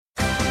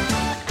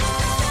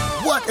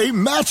What a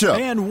matchup!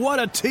 And what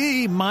a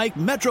team, Mike.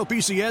 Metro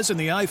PCS and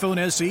the iPhone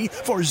SE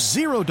for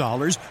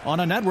 $0 on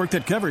a network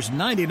that covers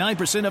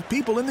 99% of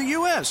people in the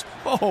U.S.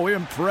 Oh,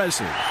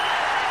 impressive.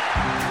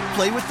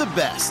 Play with the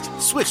best.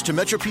 Switch to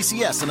Metro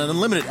PCS on an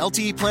unlimited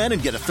LTE plan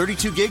and get a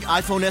 32-gig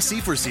iPhone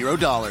SE for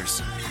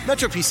 $0.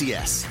 Metro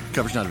PCS.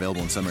 Coverage not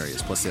available in some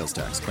areas, plus sales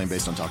tax. Claim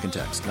based on talk and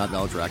text. Not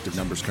valid for active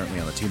numbers currently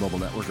on the T-Mobile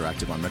network or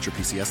active on Metro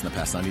PCS in the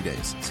past 90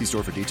 days. See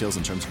store for details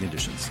and terms and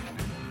conditions.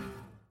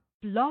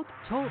 Blog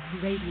Talk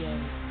Radio.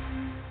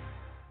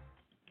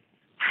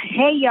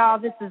 Hey, y'all.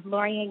 This is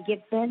Laurieann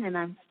Gibson, and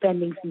I'm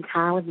spending some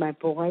time with my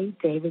boy,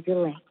 David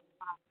Delane.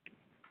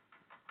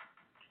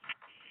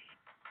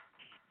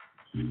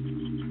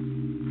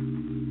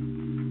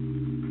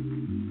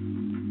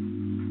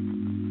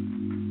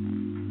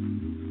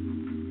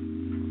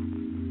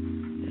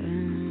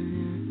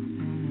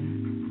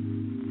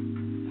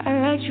 I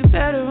liked you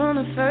better on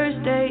the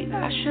first date.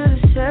 I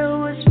should've said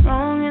what's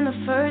wrong in the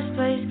first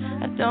place.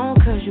 I don't,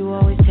 cause you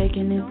always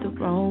taking it the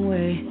wrong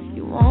way.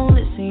 You won't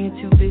listen, you're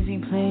too busy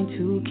playing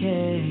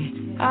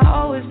 2K. I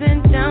always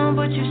been down,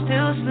 but you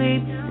still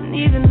sleep. And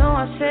even though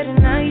I said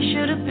it now, you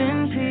should've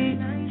been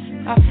peeped.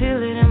 I feel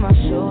it in my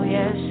soul,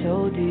 yeah,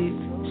 so deep.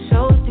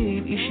 So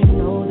deep, you should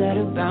know that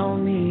about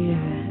me,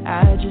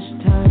 yeah. I just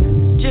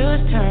turned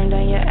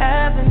down your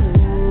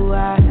avenue.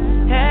 I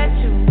had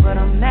to, but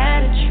I'm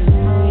mad at you,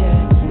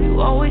 yeah. You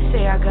always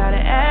say I got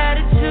an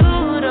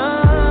attitude,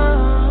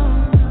 oh,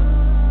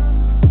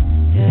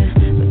 yeah.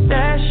 But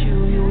that's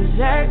you, you was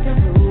acting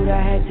rude.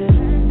 I had to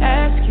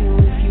ask you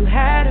if you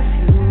had a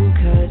few,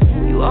 cause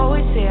you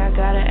always say I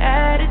got an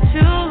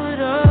attitude,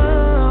 oh.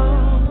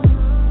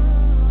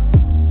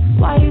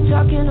 Why you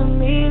talking to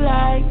me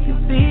like you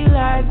be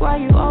like? Why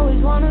you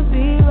always wanna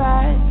be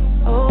right?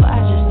 Oh, I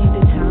just need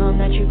the time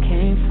that you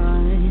can't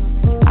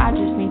find. I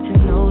just need to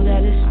know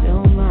that it's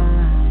still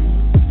mine.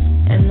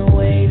 And the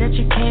way that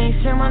you can't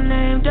say my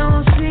name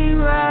don't seem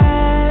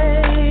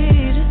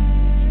right.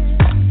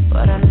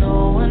 But I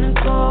know when to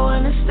go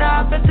and to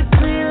stop at the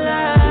clear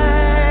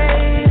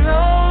light.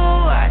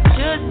 Oh, I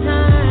just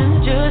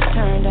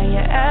turned down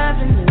your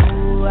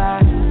avenue. I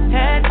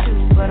had to,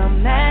 but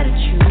I'm mad at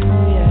you,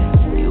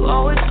 yeah. You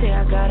always say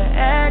I got an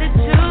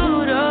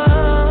attitude,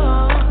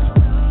 oh,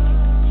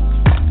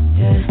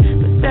 yeah.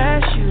 But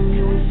that's you,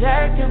 you was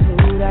acting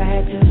rude. I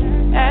had to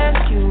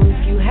ask you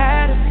if you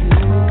had a few,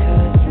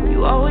 cause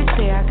you always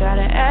say I got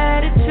an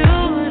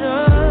attitude, oh.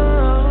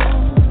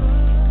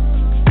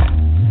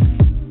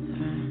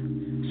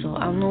 So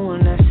I'm the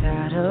one that's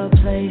out of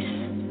place.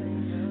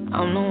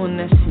 I'm the one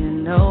that's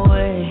in the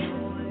way.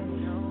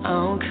 I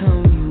don't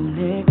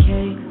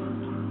communicate.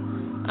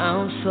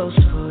 I'm so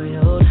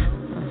spoiled.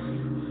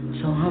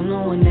 So I'm the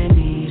one that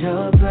need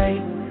a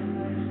break.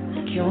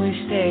 Can we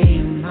stay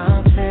in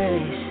my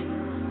place?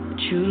 But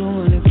you the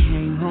one who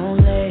came home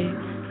late.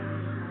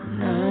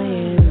 Now I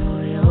ain't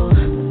loyal.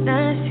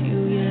 That's you,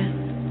 yeah.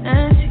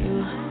 That's you.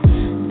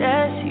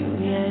 That's you,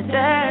 yeah.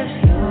 That's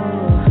you.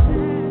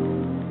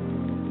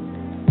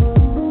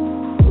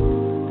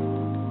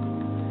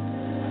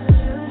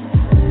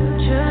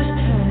 Just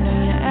turn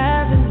down your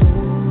avenue.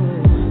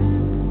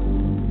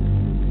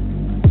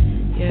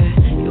 Yeah,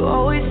 you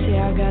always say I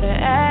got an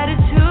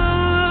attitude.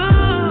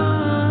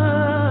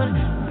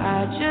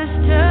 I just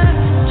turned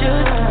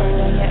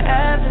down your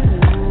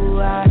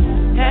avenue. I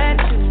had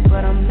to,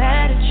 but I'm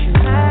mad at you.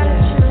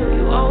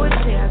 You always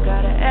say I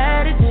got an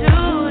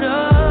attitude, oh.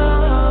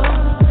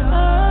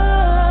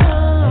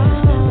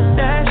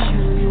 That's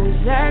you, you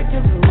was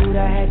acting rude. I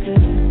had to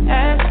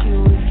ask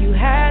you if you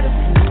had a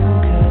few,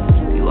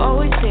 cause you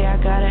always say I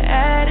got an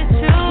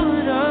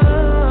attitude, oh.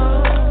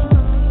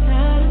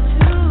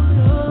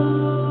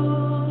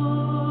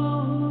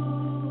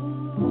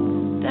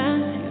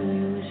 That's you,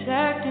 you was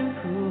acting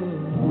rude.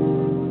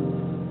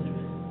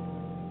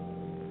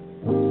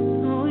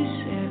 Always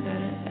say I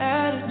got an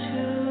attitude.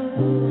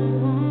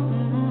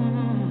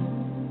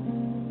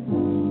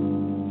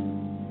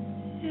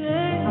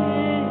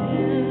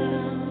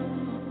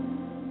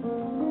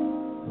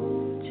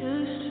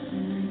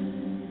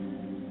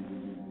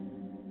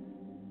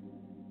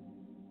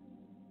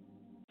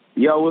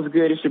 Yo, what's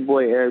good? It's your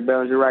boy Eric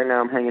Bellinger. Right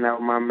now I'm hanging out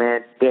with my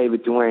man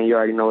David Delane. You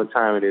already know what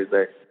time it is,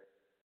 there.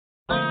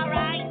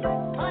 Alright,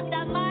 put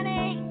the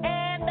money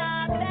in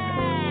the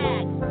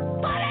bag.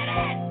 Put it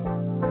in.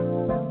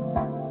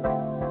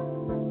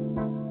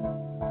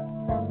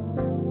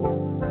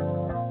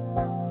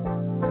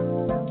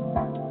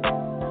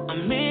 A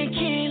man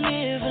can't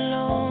live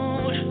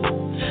alone.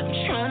 I'm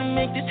trying to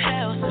make this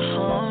house a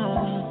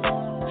home.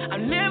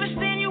 I've never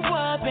seen you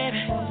up, baby.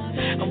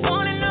 I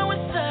wanna know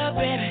what's up,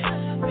 baby.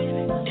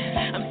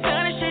 I'm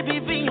tired of shit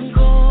being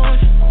gone.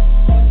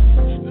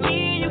 Me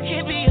and you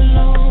can't be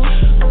alone.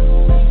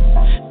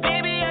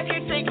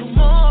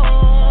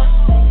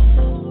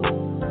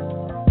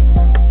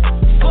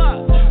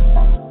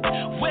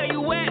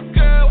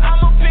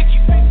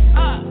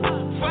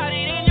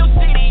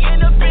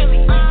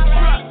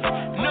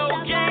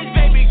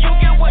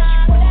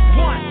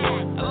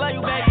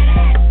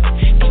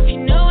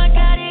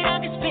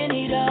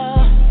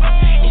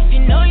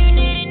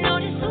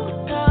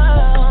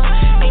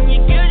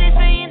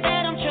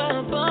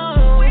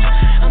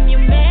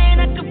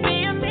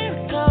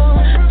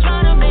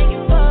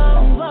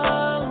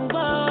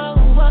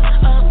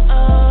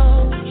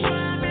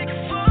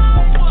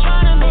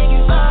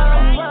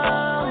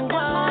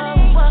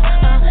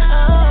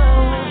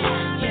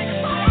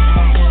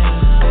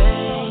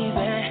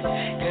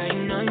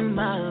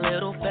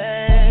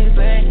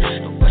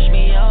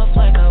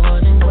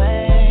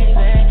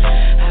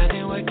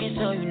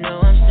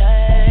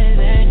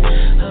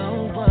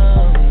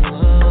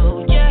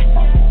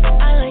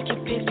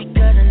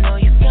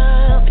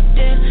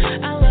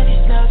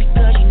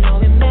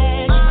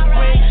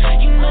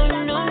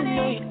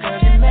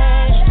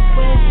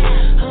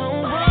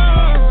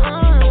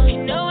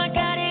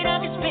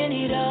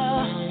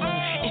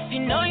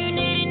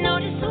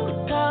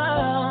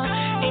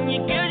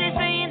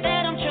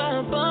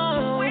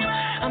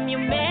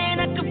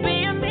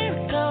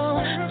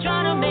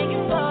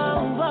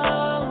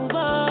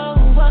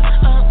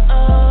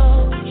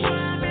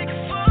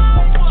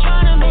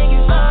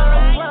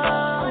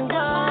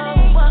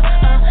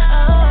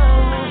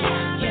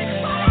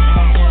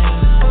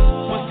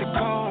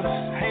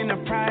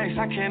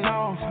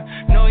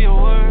 know your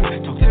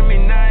worth. Talk to me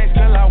nice,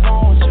 girl, I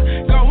want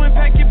you. Go and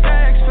pack your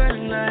bags for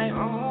the night.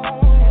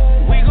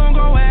 We gon'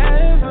 go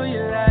wherever you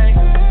like.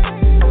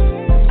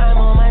 I'm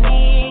on my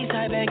knees,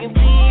 I beg and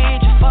plead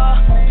you for.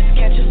 Just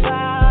catch a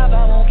vibe,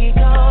 I won't get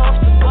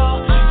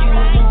comfortable. You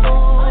in the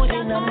mood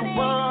and I'm the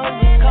one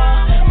to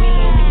call. We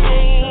in the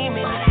game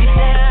and if you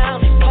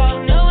down to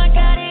call. You know I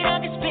got it, I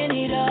can spin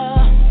it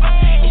up.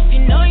 If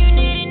you know you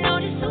need it,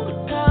 know just who to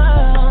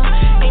call.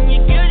 And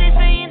your girl is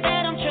saying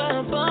that I'm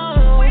trouble.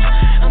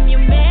 I'm your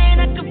man,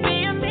 I could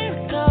be a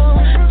miracle.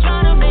 I'm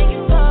tryna make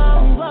it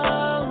fall,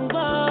 whoa,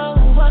 whoa,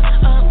 whoa,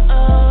 oh,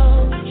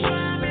 oh. I'm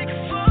tryna make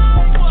it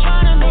fall,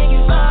 tryna make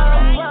it fall,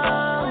 whoa,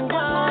 whoa,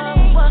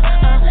 whoa,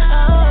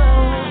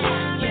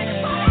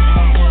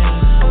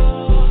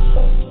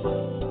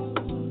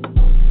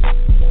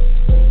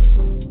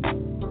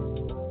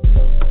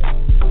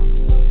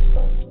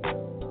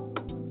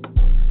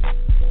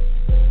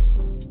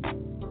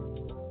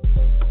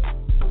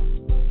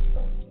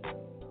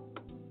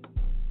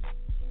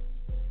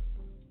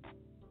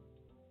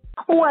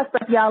 What's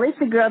up, y'all? It's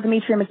your girl,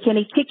 Demetria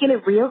McKinney, kicking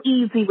it real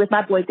easy with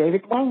my boy,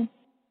 David Wayne.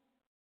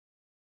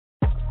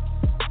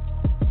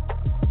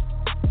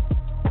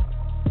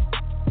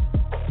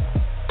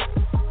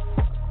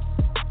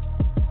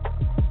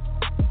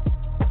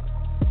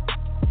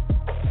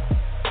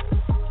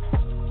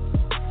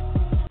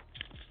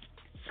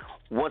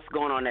 What's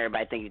going on,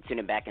 everybody? Thank you for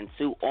tuning back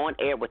into On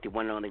Air with the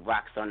one and only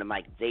rockstar on the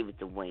mic, David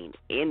Dwayne,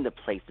 in the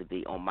place to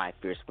be on My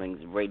Fierce Wings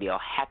Radio.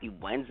 Happy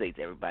Wednesday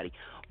to everybody.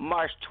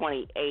 March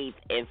 28th,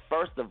 and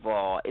first of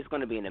all, it's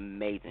going to be an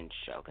amazing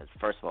show because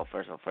first of all,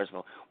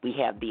 we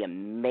have the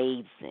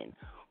amazing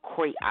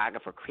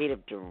choreographer,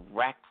 creative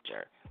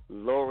director,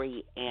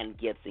 Laurieann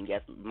Gibson.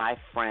 Yes, my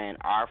friend,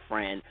 our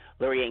friend,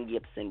 Laurieann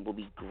Gibson will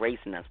be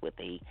gracing us with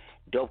a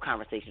dope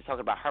conversation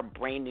talking about her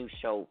brand new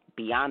show,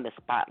 Beyond the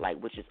Spotlight,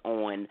 which is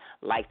on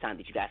Lifetime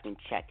that you guys can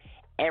check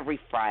every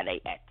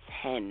Friday at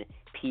 10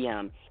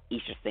 p.m.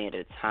 Eastern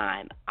Standard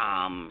Time.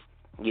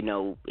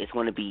 It's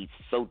going to be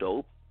so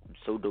dope.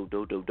 And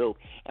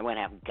we're going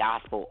to have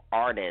gospel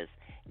artist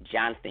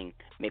Jonathan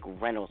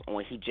McReynolds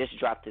on. He just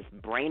dropped this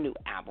brand new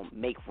album,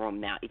 Make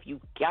Room Now. If you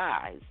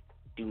guys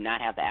do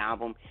not have the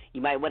album,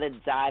 you might want to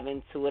dive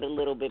into it a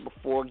little bit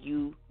before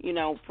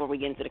before we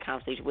get into the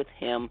conversation with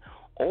him.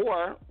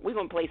 Or we're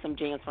going to play some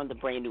jams from the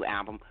brand new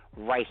album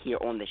right here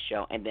on the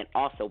show. And then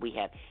also we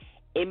have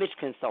image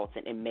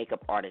consultant and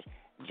makeup artist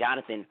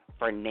Jonathan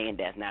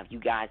Fernandez. Now, if you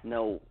guys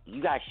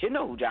should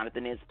know who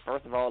Jonathan is.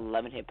 First of all,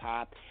 Love and Hip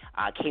Hop,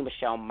 K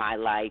Michelle, My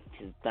Life,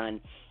 has done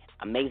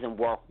amazing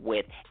work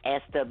with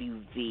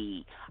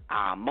SWV,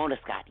 Mona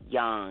Scott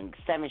Young,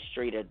 7th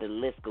Streeter, the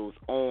list goes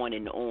on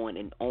and on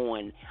and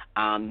on.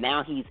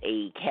 Now he's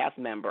a cast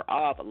member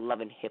of Love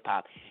and Hip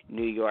Hop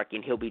New York,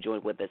 and he'll be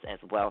joined with us as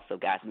well. So,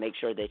 guys, make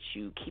sure that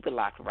you keep it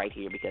locked right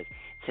here because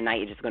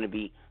tonight is just going to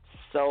be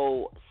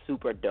so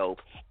super dope,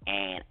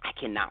 and I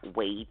cannot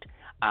wait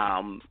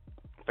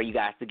for you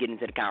guys to get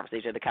into the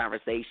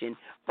conversation.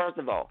 First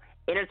of all,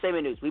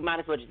 entertainment news. We might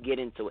as well just get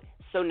into it.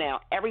 So now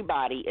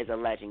everybody is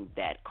alleging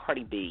that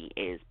Cardi B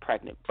is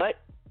pregnant, but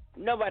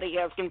nobody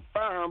has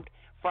confirmed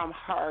from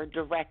her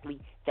directly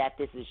that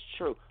this is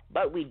true.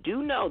 But we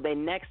do know that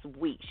next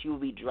week she will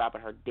be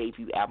dropping her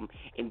debut album,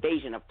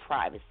 Invasion of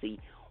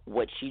Privacy,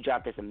 which she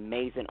dropped this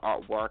amazing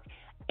artwork.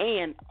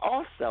 And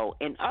also,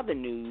 in other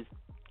news,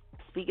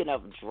 speaking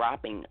of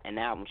dropping an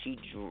album, she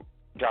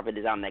dropping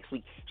this album next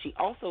week. She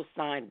also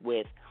signed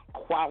with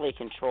Quality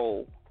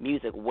Control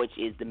Music, which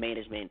is the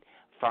management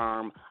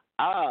firm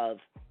of,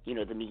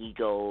 the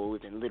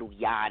Migos and Lil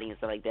Yachty and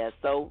stuff like that.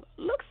 So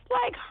looks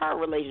like her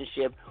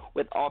relationship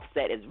with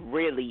Offset is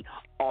really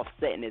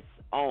Offset in its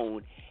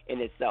own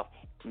in itself.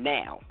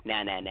 Now.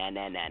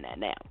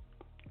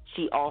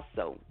 She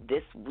also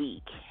this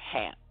week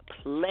had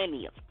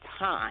plenty of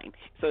time,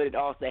 so it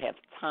also has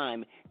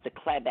time to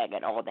clap back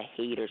at all the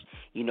haters,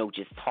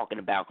 just talking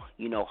about,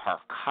 her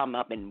come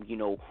up and,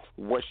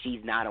 what she's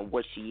not and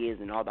what she is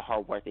and all the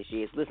hard work that she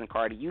is. Listen,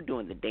 Cardi, you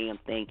doing the damn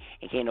thing,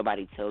 and can't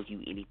nobody tell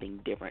you anything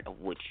different of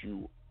what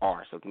you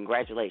are. So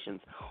congratulations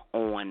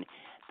on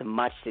the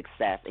much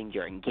success in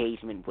your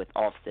engagement with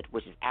Offset,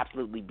 which is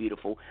absolutely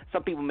beautiful.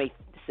 Some people may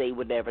say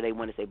whatever they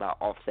want to say about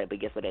Offset, but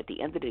guess what? At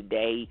the end of the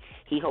day,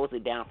 he holds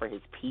it down for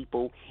his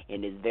people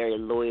and is very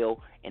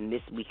loyal, and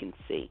this we can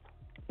see.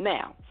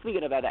 Now,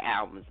 speaking of other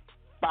albums,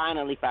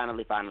 finally,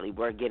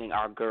 we're getting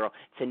our girl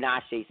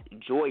Tinashe's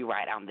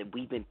Joyride album that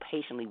we've been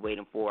patiently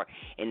waiting for,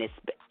 and it's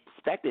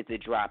expected to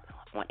drop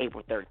on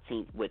April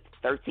 13th with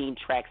 13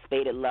 tracks,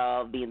 Faded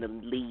Love being the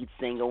lead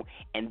single,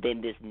 and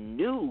then this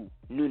new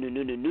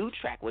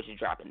track which is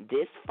dropping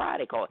this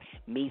Friday called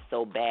Me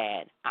So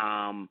Bad.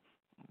 Wow.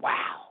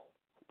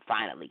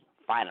 Finally.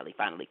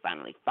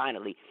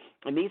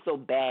 And Me So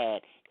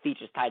Bad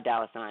features Ty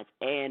Dolla $ign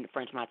and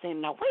French Montana.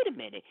 Now, wait a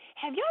minute.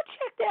 Have y'all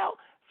checked out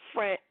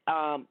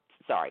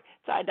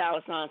Ty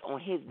Dolla $ign's on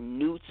his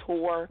new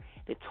tour,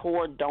 the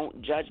tour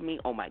Don't Judge Me.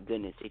 Oh, my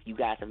goodness. If you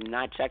guys have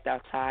not checked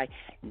out Ty,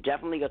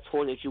 definitely a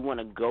tour that you want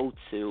to go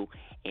to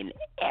and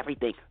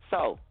everything.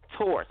 So,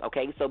 tours,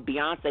 okay? So,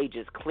 Beyonce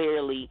just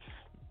clearly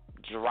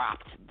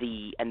dropped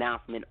the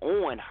announcement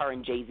on her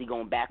and Jay-Z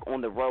going back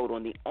on the road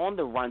on the On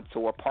the Run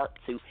tour, part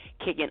 2,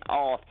 kicking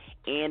off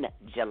in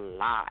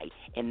July.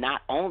 And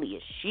not only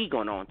is she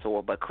going on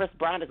tour, but Chris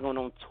Brown is going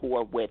on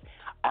tour with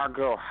Our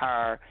Girl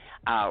Her,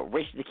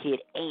 Rich the Kid,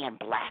 and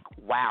Black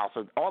Wow.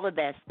 So all of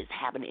that is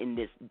happening in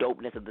this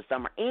dopeness of the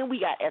summer. And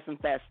we got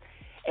Essence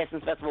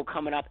Festival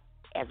coming up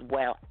as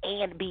well,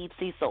 and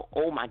BET. So,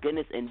 oh my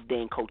goodness. And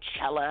then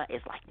Coachella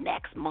is like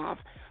next month.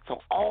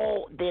 So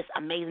all this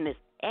amazingness.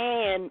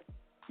 And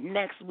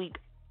next week,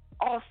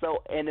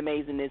 also an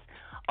amazingness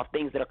of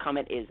things that are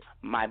coming is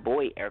my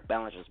boy Eric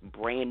Ballinger's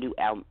brand new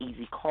album,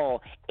 Easy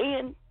Call.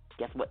 And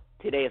guess what?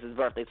 Today is his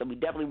birthday, so we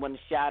definitely want to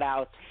shout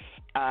out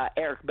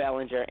Eric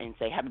Ballinger and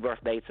say happy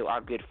birthday to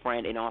our good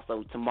friend. And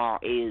also tomorrow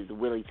is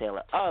Willie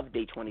Taylor of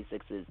Day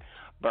 26's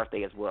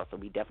birthday as well. So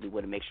we definitely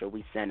want to make sure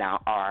we send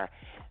out our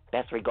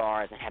best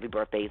regards and happy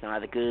birthdays and all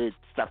the good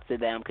stuff to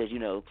them, because, you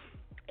know,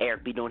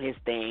 Eric be doing his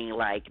thing,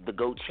 like the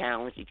GOAT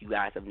Challenge. If you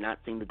guys have not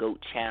seen the GOAT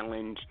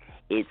Challenge,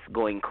 it's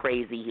going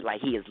crazy.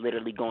 Like, he is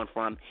literally going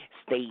from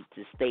state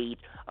to state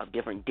of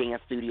different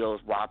dance studios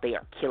while they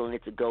are killing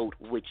it to GOAT,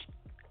 which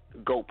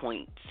GOAT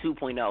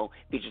 2.0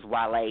 features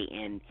Wale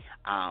and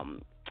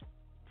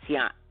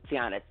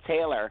Tiana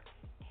Taylor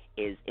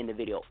is in the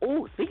video.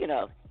 Oh, speaking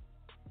of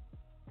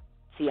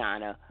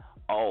Tiana,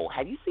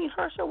 have you seen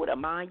her show with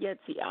Amon yet?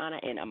 Tiana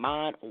and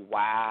Amon,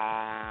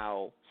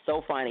 wow.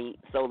 So funny,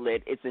 so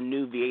lit. It's a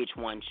new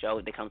VH1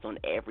 show that comes on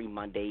every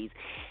Mondays.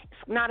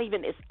 I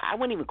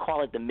wouldn't even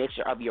call it the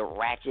mixture of your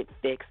ratchet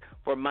fix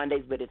for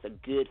Mondays, but it's a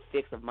good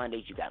fix of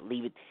Mondays. You got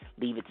Leave It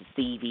to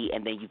Stevie,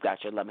 and then you've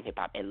got your Love and Hip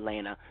Hop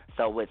Atlanta.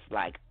 So it's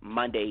like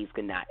Mondays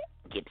could not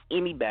get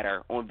any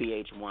better on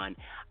VH1.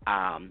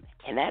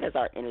 And that is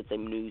our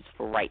entertainment news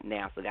for right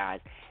now. So guys,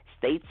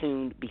 stay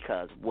tuned,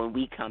 because when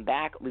we come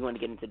back, we want to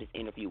get into this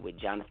interview with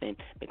Jonathan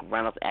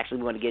McReynolds. Actually,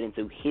 we want to get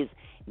into his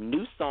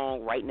new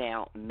song right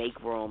now, Make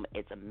Room.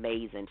 It's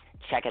amazing.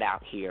 Check it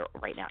out here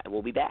right now, and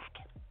we'll be back.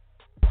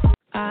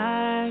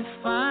 I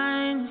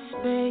find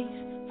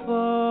space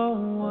for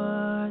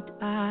what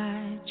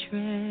I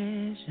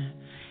treasure,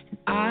 and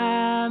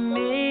I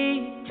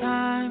make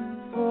time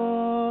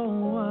for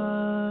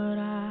what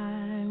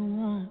I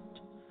want.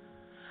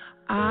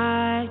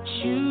 I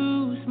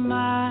choose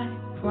my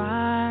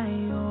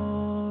priorities,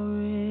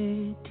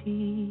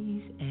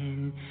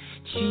 and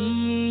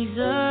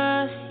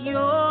Jesus,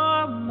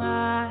 you're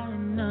my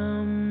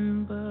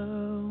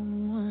number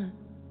one.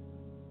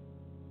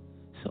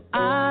 So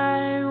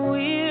I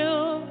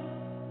will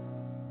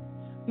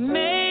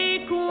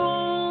make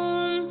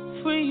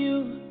room for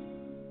you.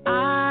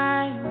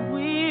 I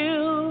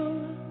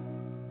will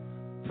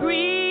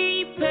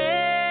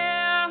prepare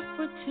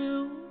for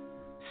two,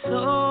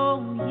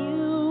 so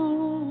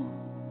you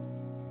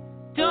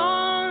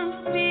don't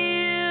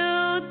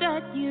feel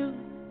that you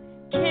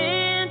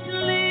can't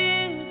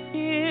live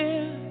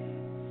here.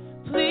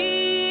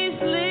 Please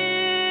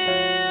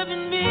live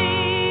in me.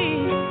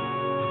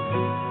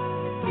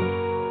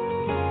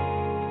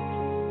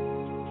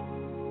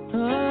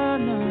 Oh,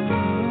 no.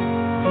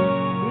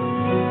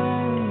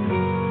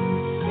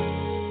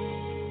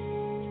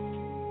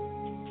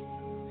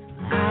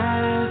 I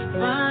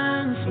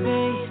find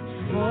space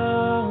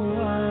for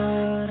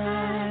what I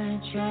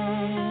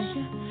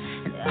treasure,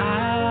 and I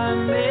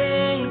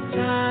make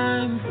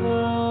time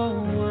for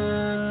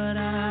what I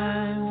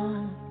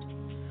want.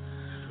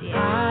 I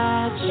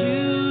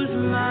choose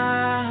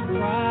my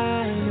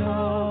priorities,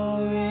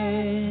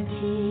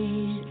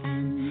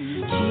 and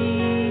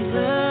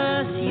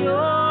Jesus,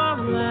 you're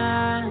my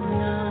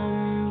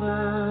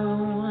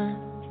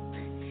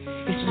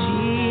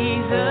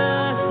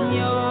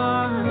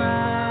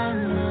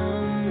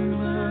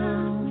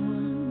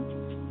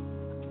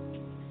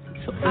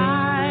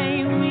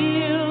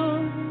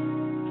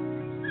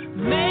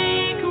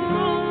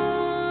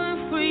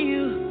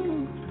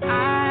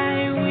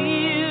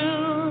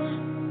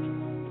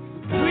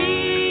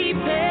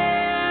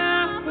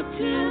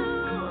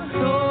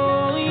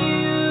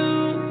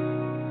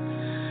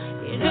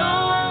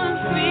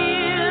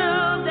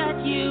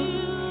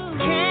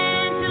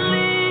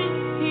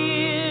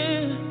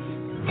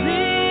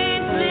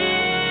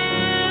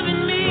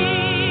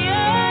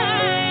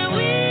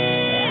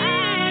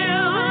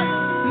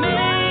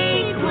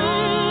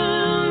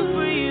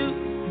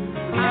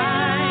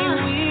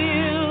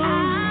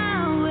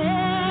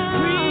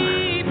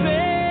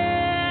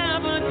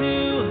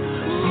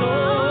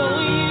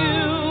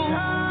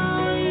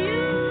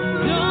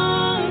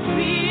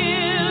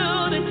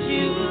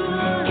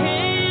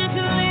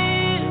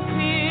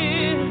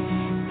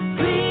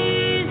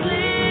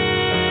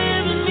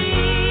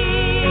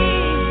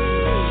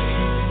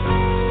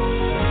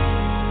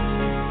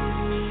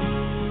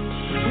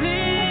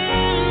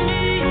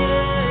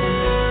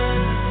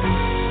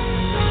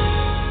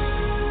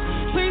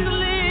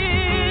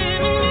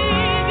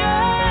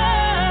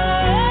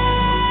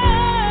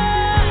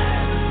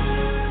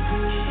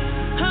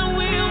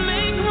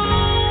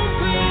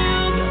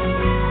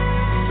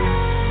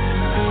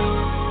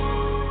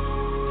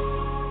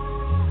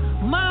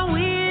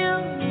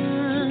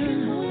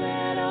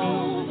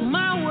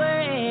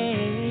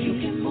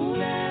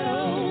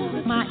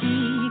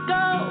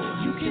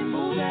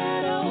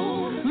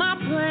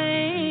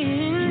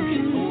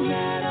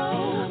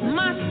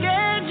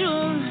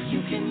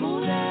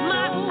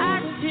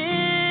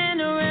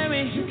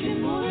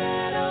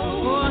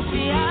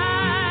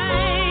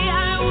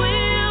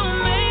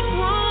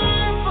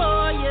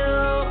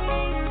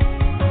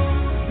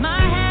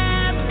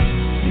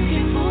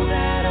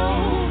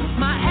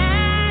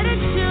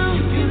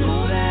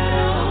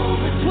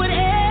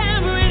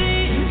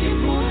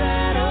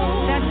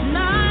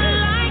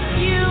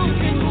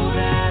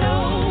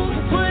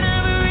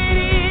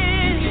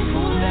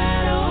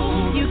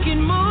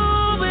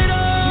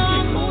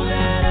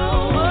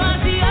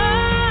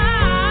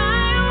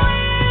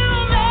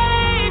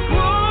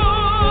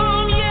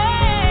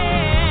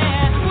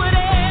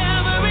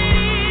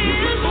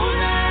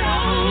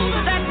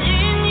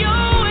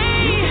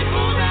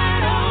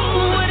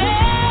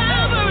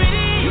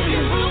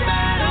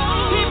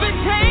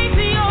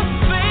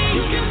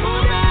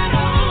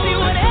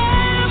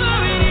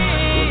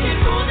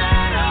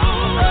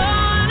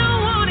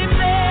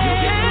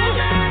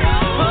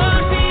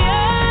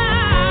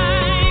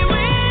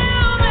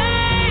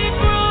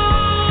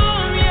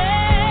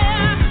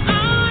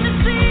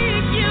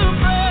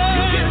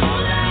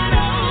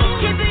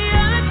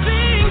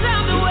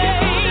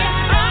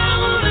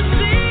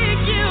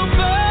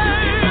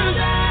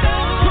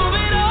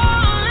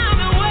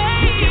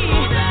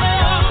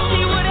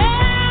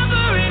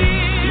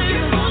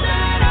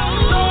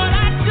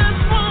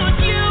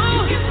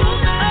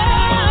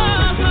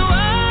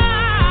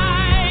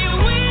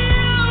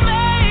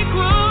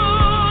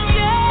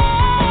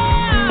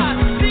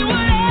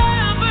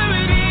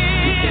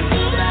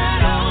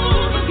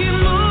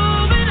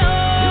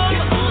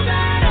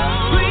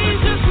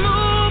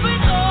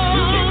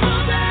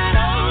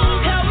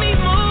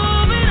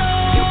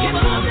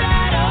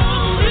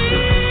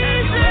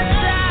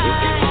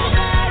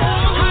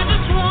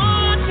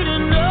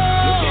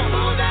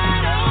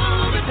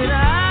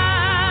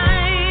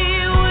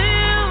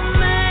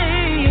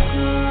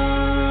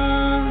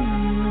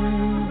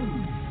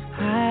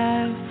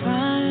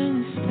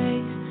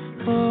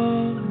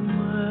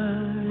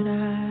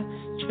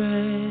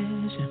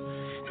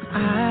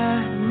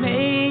I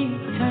make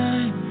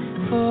time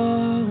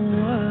for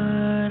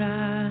what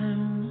I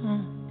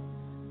want.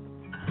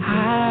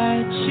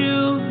 I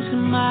choose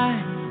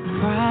my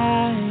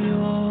priorities.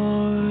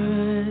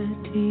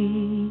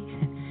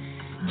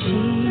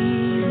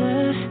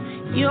 Jesus,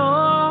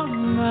 you're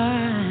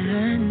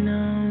my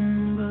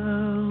number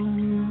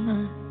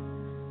one.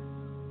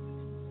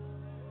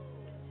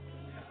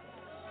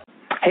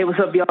 Hey, what's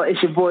up, y'all?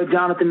 It's your boy,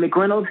 Jonathan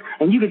McReynolds,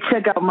 and you can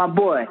check out my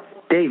boy,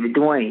 David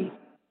Dwayne.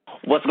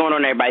 What's going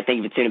on, everybody?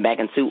 Thank you for tuning back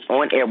into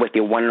On Air with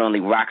your one and only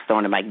rock star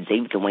on the mic,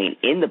 David Dwayne,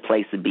 in the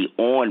place to be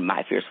on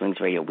My Fierce Wings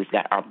Radio. We've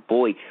got our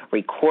boy,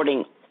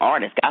 recording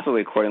artist, gospel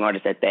recording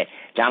artist at that,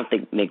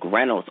 Jonathan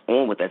McReynolds,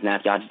 on with us. Now,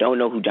 if y'all don't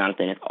know who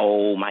Jonathan is,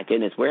 oh my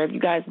goodness, where have you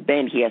guys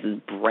been? He has his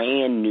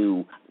brand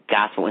new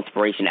gospel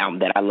inspiration album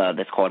that I love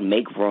that's called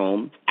Make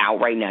Room, out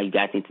right now. You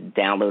guys need to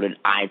download it,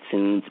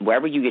 iTunes,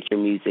 wherever you get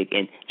your music,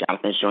 and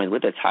Jonathan's joined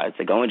with us. How's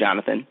it going,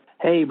 Jonathan?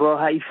 Hey, bro,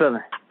 how you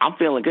feeling? I'm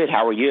feeling good.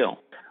 How are you?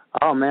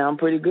 Oh, man, I'm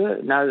pretty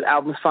good. Now the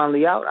album's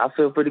finally out, I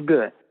feel pretty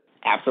good.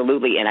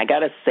 Absolutely, and I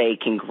got to say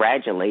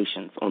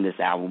congratulations on this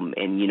album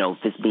and,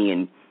 this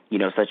being,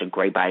 such a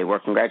great body of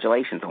work.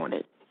 Congratulations on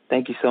it.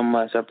 Thank you so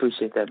much. I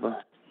appreciate that, bro.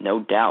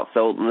 No doubt.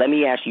 So let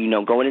me ask you,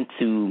 going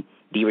into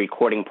the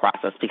recording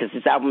process, because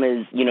this album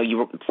is,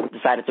 you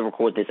decided to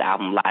record this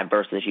album live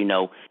versus,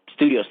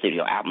 studio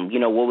album.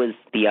 What was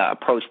the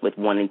approach with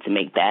wanting to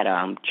make that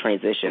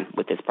transition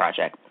with this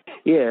project?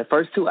 Yeah,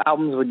 first two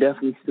albums were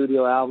definitely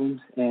studio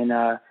albums, and,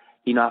 I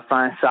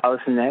find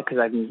solace in that because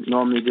I can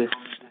normally just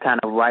kind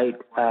of write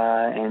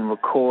and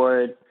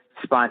record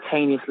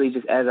spontaneously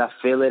just as I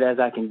feel it, as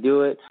I can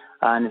do it,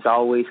 and it's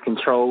always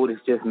controlled.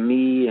 It's just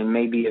me and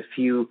maybe a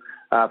few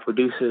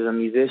producers or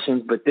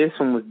musicians, but this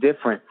one was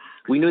different.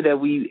 We knew that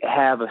we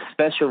have a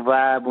special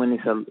vibe when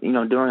it's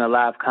during a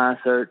live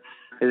concert.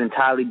 There's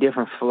entirely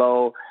different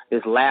flow.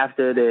 There's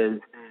laughter.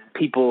 There's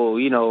people,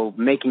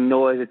 making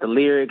noise at the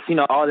lyrics,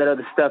 all that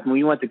other stuff. And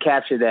we want to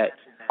capture that.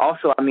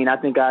 Also, I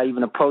think I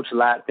even approach a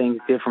lot of things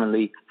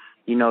differently.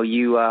 You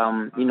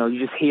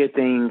just hear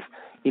things,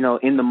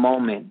 in the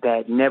moment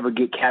that never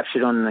get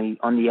captured on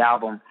the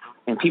album.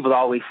 And people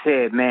always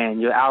said, man,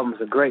 your albums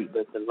are great,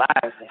 but the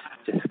live is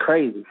just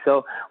crazy.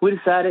 So we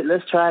decided,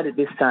 let's try it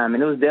this time.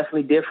 And it was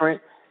definitely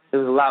different. It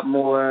was a lot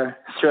more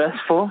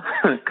stressful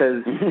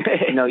because,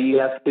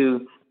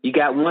 you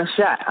got one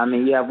shot.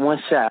 You have one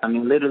shot.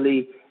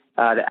 Literally,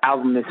 the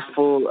album is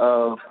full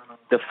of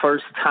the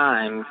first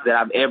times that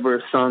I've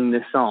ever sung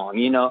this song,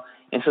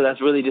 And so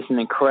that's really just an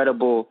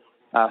incredible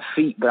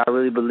feat. But I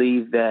really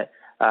believe that,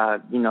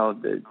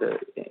 the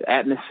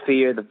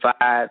atmosphere, the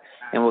vibe,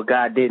 and what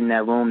God did in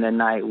that room that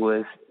night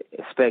was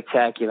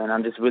spectacular. And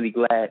I'm just really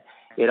glad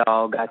it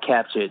all got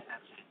captured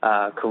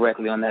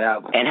correctly on that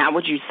album. And how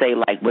would you say,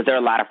 was there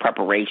a lot of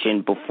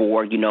preparation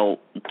before,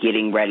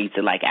 getting ready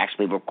to,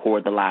 actually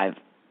record the live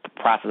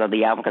process of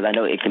the album? Because I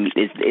know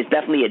it's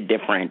definitely a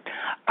different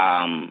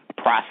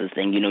process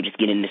than, just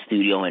getting in the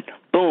studio and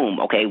boom,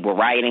 okay, we're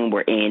writing,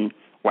 we're in,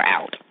 we're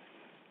out.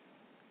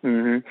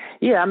 Mm-hmm.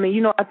 Yeah,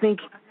 I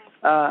think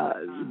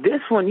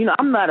this one,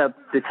 I'm not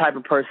the type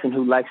of person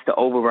who likes to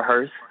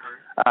over-rehearse.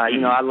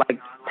 I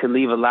like to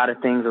leave a lot of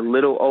things a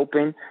little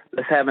open.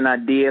 Let's have an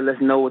idea. Let's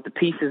know what the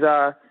pieces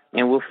are,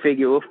 and we'll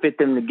fit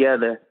them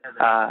together,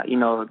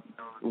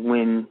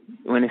 when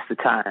it's the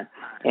time.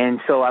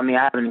 And so, I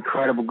have an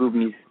incredible group of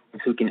musicians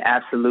who can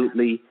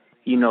absolutely,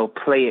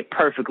 play it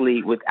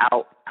perfectly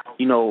without,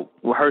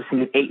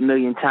 rehearsing it 8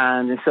 million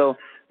times. And so,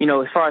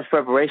 as far as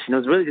preparation, it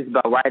was really just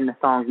about writing the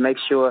songs, make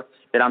sure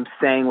that I'm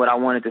saying what I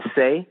wanted to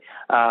say.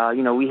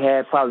 We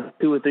had probably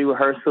 2 or 3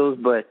 rehearsals,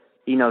 but,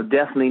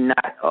 definitely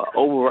not an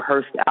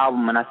over-rehearsed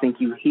album. And I think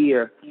you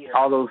hear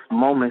all those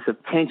moments of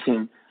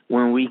tension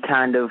when we're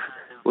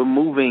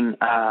moving,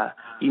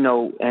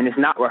 and it's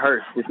not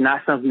rehearsed. It's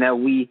not something that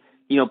we,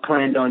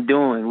 planned on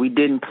doing. We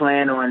didn't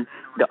plan on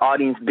the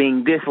audience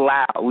being this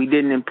loud. We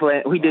didn't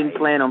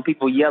plan on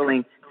people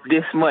yelling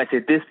this much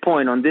at this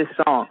point on this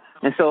song.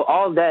 And so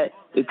all that,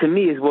 to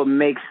me, is what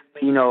makes,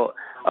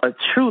 a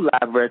true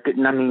live record.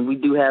 And we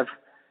do have,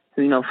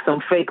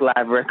 some fake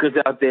live records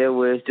out there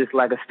where it's just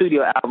like a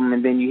studio album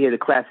and then you hear the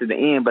claps at the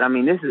end. But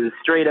this is a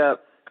straight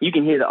up, you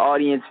can hear the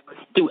audience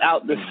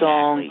throughout the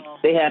song.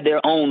 They have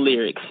their own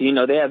lyrics,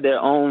 they have their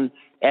own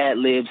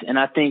ad-libs. And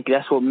I think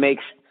that's what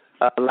makes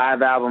a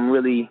live album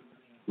really,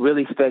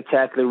 really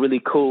spectacular,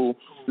 really cool,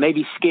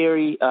 maybe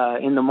scary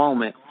in the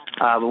moment.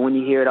 But when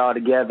you hear it all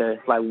together,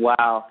 it's like,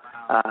 wow,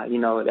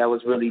 that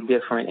was really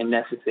different and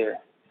necessary.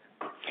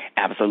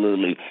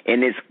 Absolutely.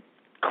 And it's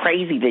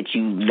crazy that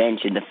you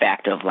mentioned the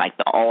fact of,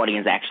 the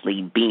audience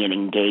actually being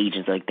engaged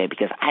and stuff like that,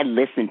 because I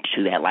listened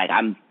to that.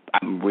 I'm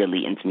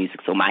really into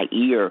music, so my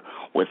ear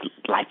was,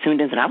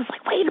 tuned in, and I was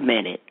like, wait a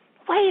minute.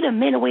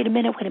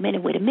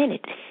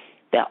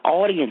 The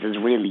audience is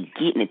really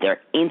getting it.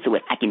 They're into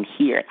it. I can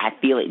hear it. I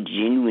feel it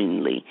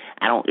genuinely.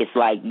 It's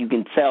like you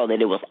can tell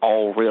that it was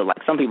all real.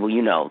 Like some people,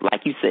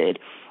 like you said,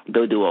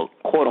 they'll do a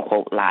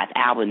quote-unquote live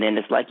album, and then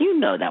it's like,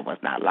 that was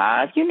not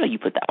live. You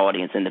put the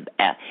audience in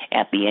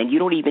at the end. You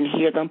don't even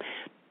hear them.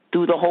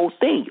 through the whole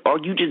thing, or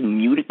you just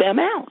muted them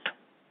out.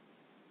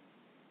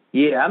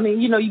 Yeah, I mean,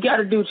 you got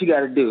to do what you got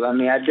to do. I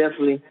mean, I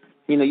definitely,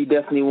 you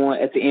definitely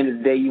want, at the end of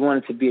the day, you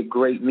want it to be a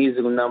great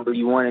musical number.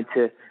 You want it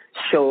to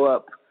show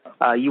up.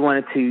 You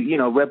want it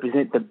to,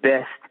 represent the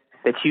best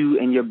that you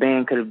and your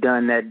band could have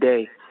done that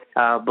day.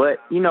 But,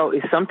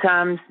 it's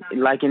sometimes,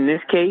 like in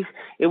this case,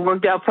 it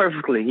worked out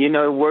perfectly.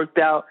 It worked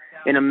out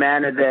in a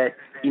manner that,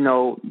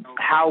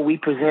 how we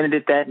presented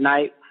it that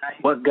night,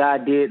 what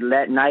God did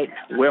that night,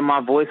 where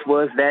my voice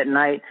was that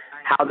night,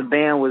 how the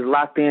band was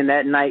locked in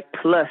that night,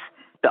 plus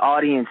the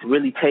audience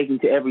really taking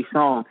to every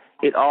song.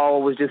 It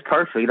all was just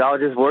perfect. It all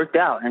just worked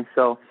out. And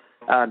so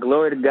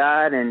glory to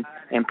God and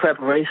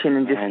preparation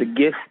and just the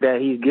gifts that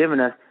he's given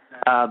us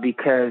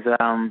because,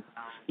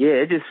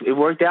 it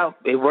worked out.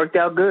 It worked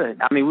out good.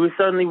 I mean, we were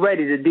certainly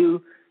ready to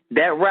do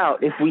that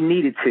route if we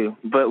needed to,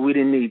 but we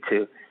didn't need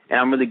to. And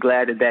I'm really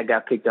glad that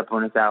got picked up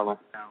on this album.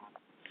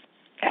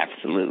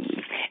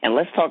 Absolutely. And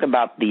let's talk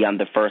about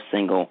the first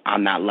single,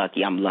 I'm Not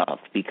Lucky, I'm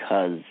Loved,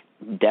 because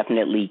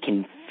definitely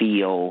can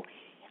feel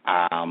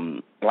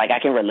like I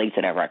can relate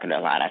to that record a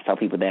lot. I tell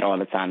people that all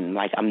the time.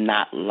 Like, I'm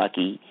not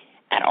lucky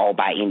at all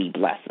by any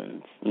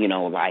blessings.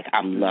 Like,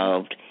 I'm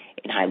loved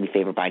and highly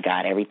favored by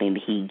God. Everything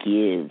that he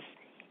gives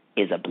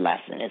is a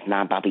blessing. It's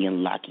not about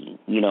being lucky.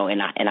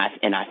 And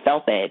I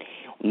felt that,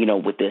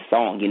 with this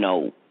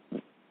song,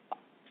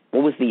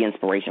 what was the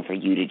inspiration for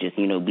you to just,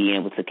 be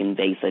able to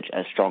convey such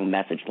a strong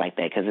message like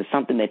that? Because it's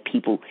something that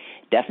people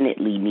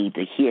definitely need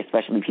to hear,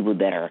 especially people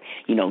that are,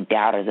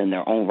 doubters in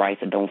their own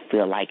rights or don't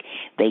feel like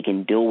they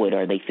can do it,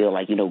 or they feel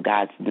like,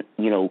 God's,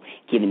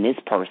 giving this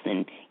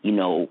person,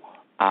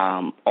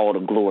 all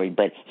the glory,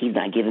 but he's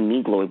not giving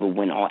me glory. But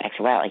when all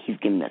actuality, he's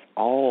giving us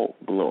all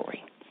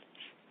glory.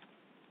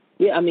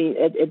 Yeah, I mean,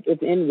 at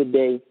the end of the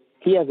day,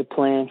 he has a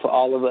plan for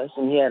all of us,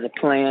 and he had a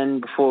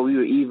plan before we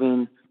were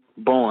even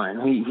born.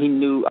 He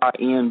knew our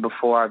end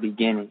before our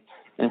beginning.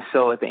 And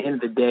so at the end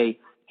of the day,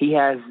 he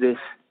has this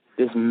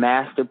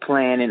master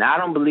plan, and I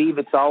don't believe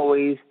it's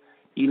always,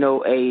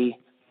 a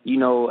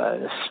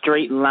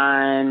straight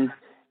line,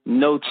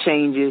 no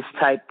changes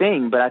type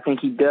thing, but I think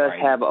he does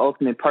have an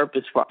ultimate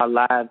purpose for our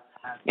lives,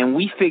 and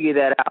we figure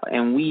that out,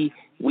 and we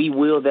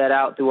will that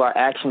out through our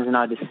actions and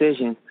our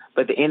decisions.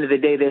 But at the end of the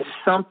day, there's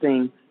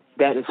something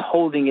that is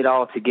holding it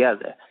all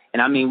together.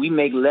 And, I mean, we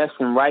make lefts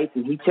and rights,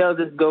 and he tells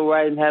us go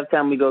right, and half the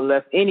time we go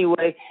left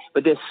anyway,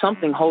 but there's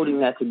something holding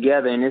that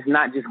together, and it's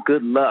not just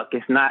good luck.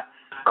 It's not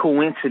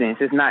coincidence.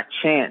 It's not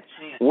chance.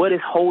 What is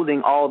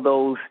holding all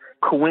those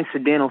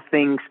coincidental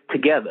things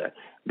together?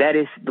 That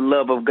is the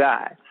love of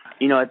God.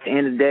 At the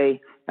end of the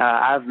day,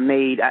 I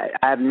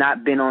have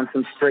not been on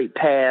some straight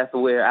path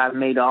where I've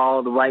made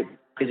all the right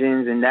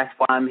decisions, and that's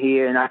why I'm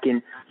here, and I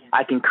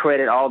can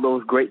credit all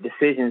those great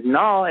decisions.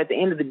 No, at the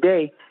end of the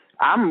day,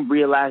 I'm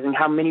realizing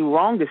how many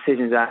wrong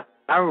decisions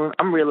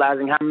I'm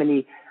realizing how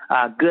many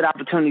good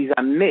opportunities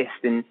I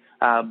missed, and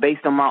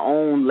based on my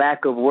own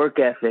lack of work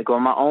ethic or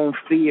my own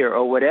fear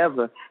or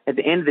whatever. At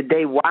the end of the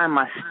day, why am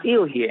I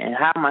still here, and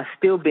how am I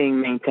still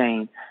being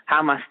maintained? How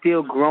am I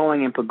still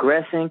growing and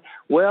progressing?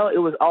 Well, it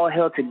was all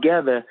held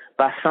together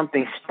by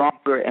something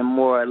stronger and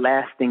more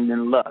lasting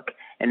than luck,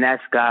 and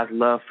that's God's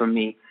love for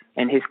me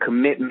and his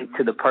commitment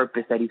to the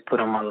purpose that he's put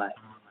on my life.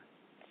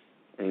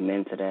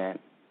 Amen to that.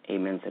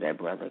 Amen to that,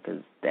 brother,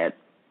 because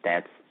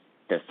that's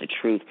the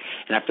truth.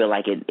 And I feel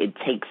like it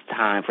takes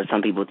time for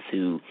some people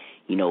to,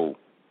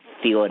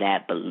 feel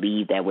that,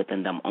 believe that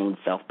within their own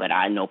self. But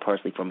I know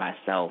personally for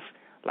myself,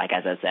 like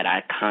as I said,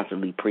 I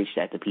constantly preach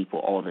that to people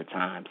all the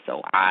time.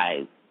 So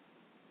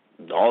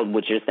all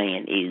what you're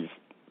saying is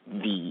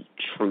the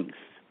truth.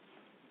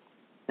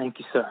 Thank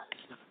you, sir.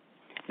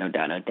 No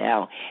doubt, no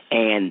doubt.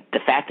 And the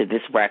fact that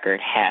this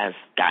record has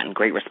gotten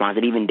great response,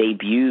 it even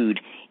debuted,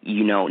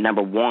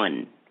 number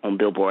one on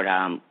Billboard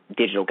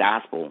digital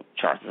gospel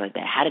charts like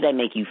that. How did that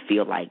make you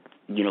feel like,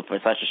 for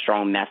such a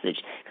strong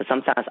message? Because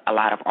sometimes a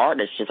lot of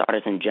artists, just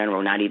artists in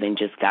general, not even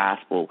just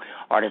gospel,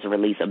 artists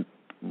release a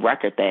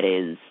record that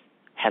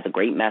has a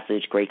great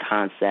message, great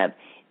concept,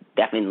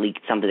 definitely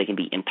something that can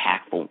be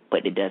impactful,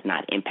 but it does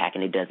not impact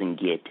and it doesn't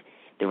get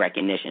the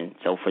recognition.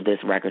 So for this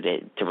record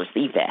to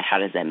receive that, how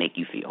does that make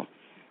you feel?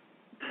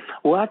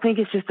 Well, I think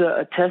it's just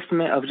a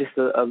testament of just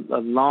a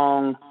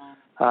long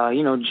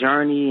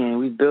journey, and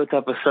we've built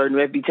up a certain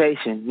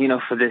reputation,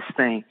 for this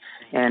thing.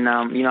 And,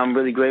 I'm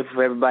really grateful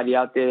for everybody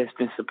out there that's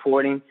been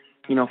supporting,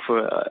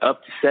 for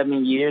up to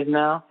 7 years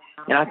now.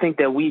 And I think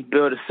that we've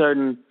built a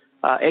certain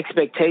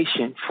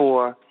expectation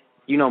for,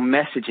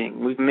 messaging.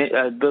 We've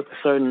built a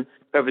certain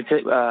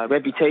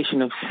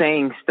reputation of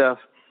saying stuff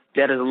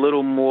that is a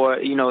little more,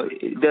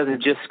 it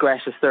doesn't just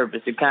scratch the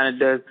surface. It kind of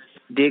does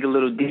dig a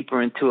little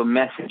deeper into a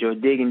message, or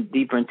digging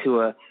deeper into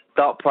a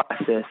thought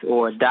process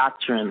or a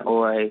doctrine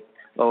or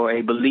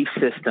a belief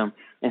system.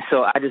 And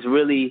so I just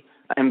really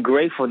am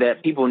grateful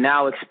that people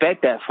now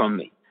expect that from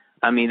me.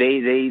 I mean,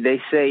 they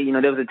say,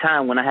 there was a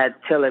time when I had to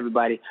tell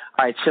everybody,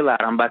 all right, chill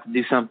out, I'm about to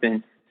do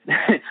something.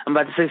 I'm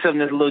about to say something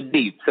that's a little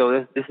deep.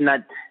 So it's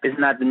not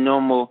the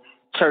normal,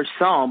 church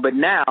song, but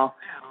now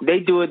they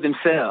do it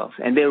themselves,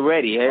 and they're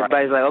ready.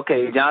 Everybody's like,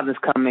 okay, Jonathan's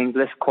coming.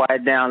 Let's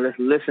quiet down. Let's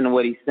listen to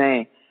what he's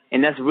saying.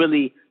 And that's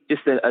really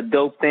just a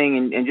dope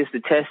thing and just a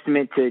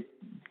testament to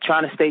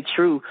trying to stay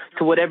true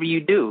to whatever you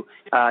do.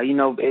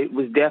 It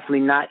was definitely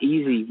not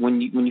easy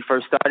when you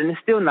first started, and it's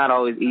still not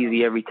always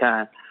easy every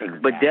time. Exactly.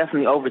 But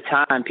definitely over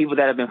time, people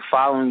that have been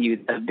following you,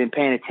 that have been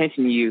paying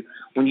attention to you,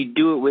 when you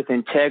do it with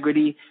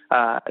integrity,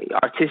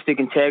 artistic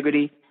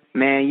integrity,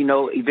 man,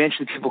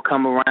 eventually people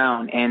come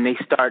around and they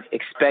start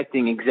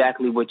expecting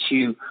exactly what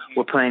you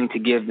were planning to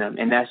give them,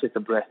 and that's just a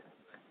blessing.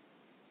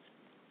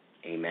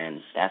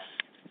 Amen.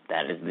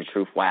 That is the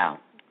truth. Wow.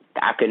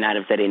 I could not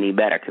have said it any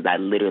better, because I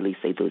literally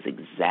say those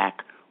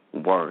exact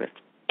words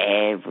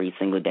every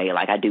single day.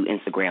 Like, I do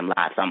Instagram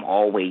Live, so I'm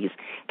always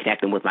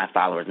connecting with my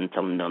followers and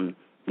telling them,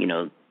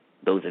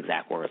 those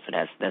exact words. So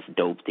that's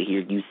dope to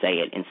hear you say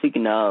it. And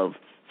speaking of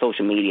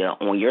social media,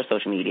 on your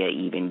social media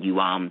even,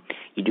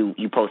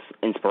 you post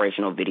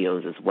inspirational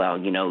videos as well,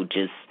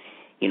 just,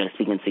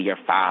 speaking to your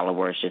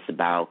followers just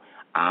about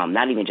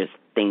not even just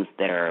things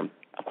that are,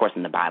 of course,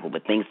 in the Bible,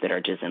 but things that are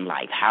just in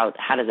life. How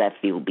does that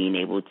feel, being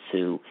able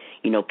to,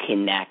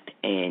 connect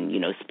and,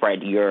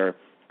 spread your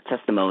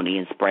testimony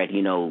and spread,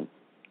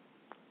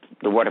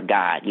 the word of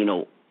God,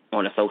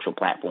 on a social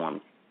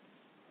platform?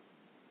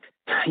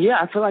 Yeah,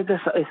 I feel like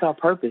it's our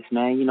purpose,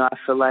 man. I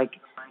feel like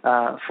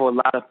for a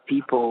lot of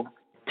people,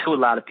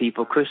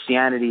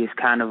 Christianity is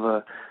kind of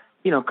a,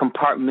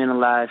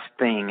 compartmentalized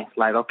thing. It's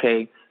like,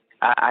 okay,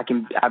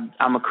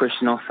 I'm a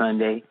Christian on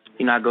Sunday.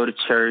 I go to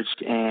church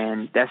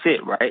and that's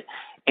it, right?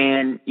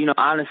 And,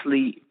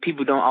 honestly,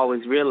 people don't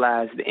always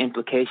realize the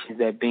implications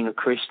that being a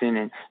Christian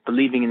and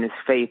believing in this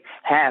faith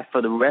have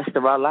for the rest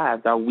of our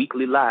lives, our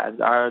weekly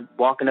lives, our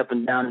walking up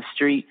and down the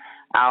street,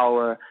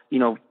 our,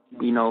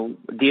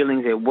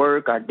 dealings at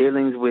work, our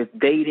dealings with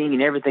dating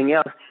and everything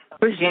else.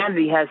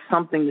 Christianity has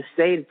something to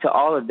say to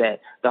all of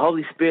that. The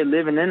Holy Spirit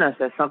living in us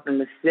has something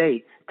to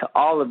say to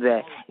all of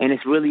that. And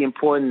it's really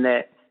important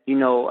that,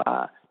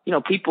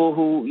 people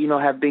who,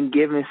 have been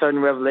given certain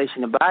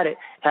revelation about it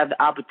have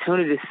the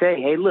opportunity to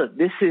say, hey, look,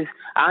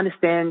 I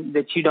understand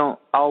that you don't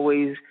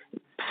always,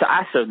 so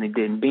I certainly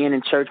didn't. Being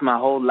in church my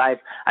whole life,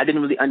 I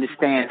didn't really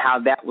understand how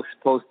that was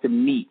supposed to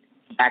meet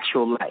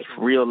actual life,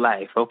 real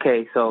life.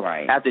 Okay, so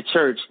after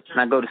church, and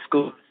I go to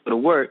school, go to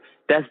work,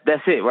 that's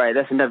it, right?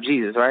 That's enough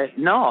Jesus, right?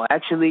 No,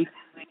 actually,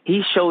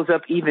 he shows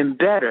up even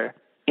better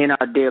in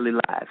our daily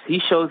lives. He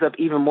shows up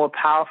even more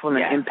powerful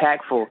and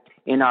impactful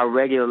in our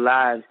regular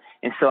lives.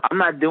 And so I'm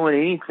not doing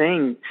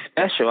anything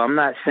special. I'm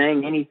not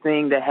saying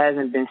anything that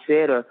hasn't been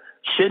said or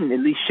shouldn't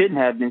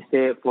have been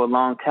said for a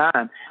long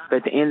time. But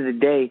at the end of the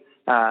day,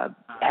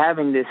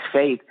 having this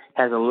faith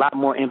has a lot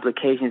more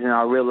implications in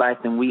our real life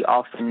than we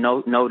often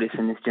notice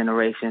in this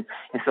generation.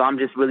 And so I'm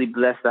just really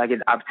blessed that I get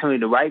the opportunity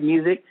to write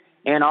music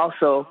and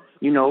also,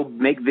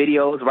 make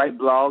videos, write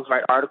blogs,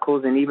 write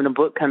articles, and even a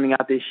book coming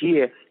out this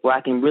year where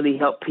I can really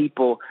help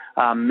people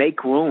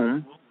make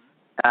room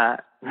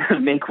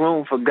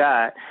for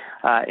God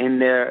in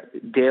their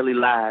daily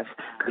lives,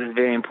 because it's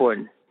very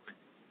important.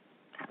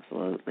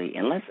 Absolutely.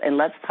 And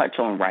let's touch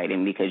on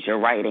writing, because your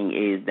writing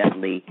is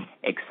definitely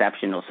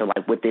exceptional. So,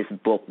 like, with this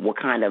book, what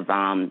kind of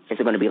is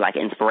it going to be, like,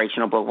 an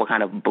inspirational book? What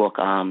kind of book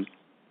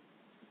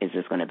is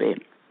this going to be?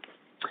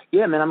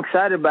 Yeah, man, I'm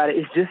excited about it.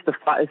 It's just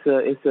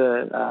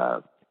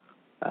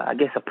I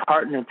guess a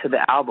partner to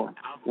the album,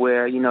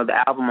 where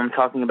the album I'm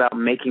talking about,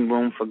 Making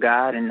Room for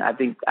God, and I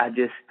think I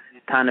just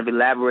kind of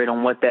elaborate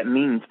on what that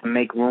means to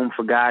make room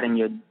for God in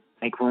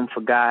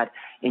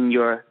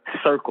your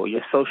circle,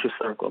 your social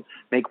circle.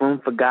 Make room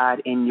for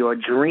God in your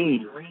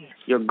dreams,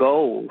 your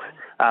goals.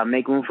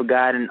 Make room for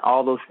God in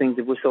all those things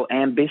that we're so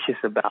ambitious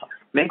about.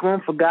 Make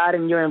room for God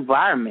in your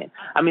environment.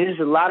 I mean, there's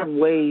a lot of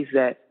ways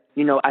that,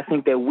 I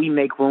think that we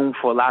make room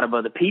for a lot of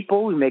other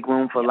people. We make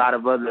room for a lot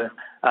of other,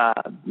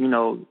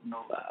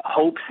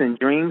 hopes and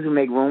dreams. We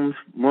make room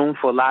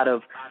for a lot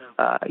of,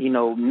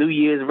 New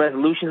Year's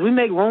resolutions. We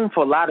make room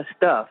for a lot of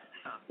stuff.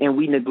 And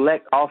we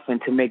neglect often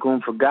to make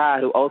room for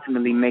God, who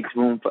ultimately makes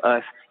room for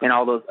us in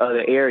all those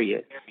other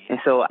areas. And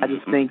so I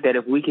just think that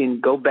if we can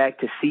go back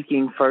to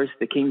seeking first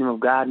the kingdom of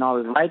God and all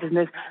his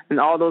righteousness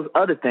and all those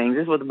other things,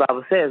 this is what the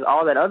Bible says,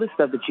 all that other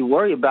stuff that you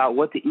worry about,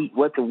 what to eat,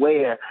 what to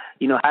wear,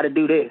 how to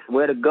do this,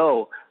 where to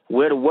go,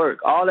 where to work,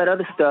 all that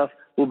other stuff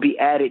will be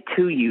added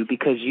to you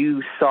because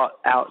you sought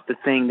out the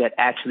thing that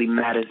actually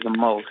matters the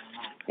most.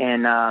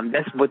 And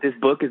that's what this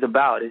book is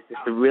about, is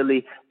just to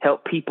really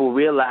help people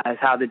realize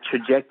how the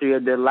trajectory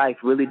of their life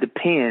really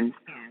depends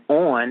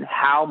on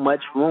how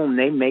much room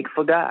they make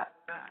for God.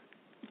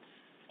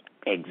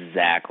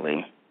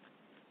 Exactly.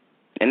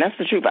 And that's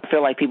the truth. I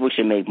feel like people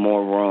should make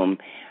more room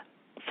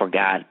for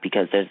God,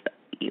 because there's,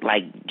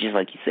 just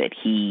like you said,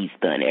 he's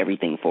done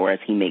everything for us.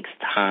 He makes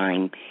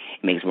time,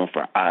 he makes room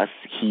for us.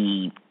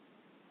 We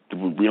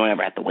don't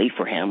ever have to wait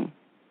for him.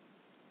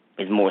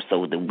 It's more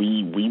so that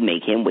we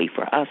make him wait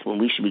for us, when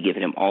we should be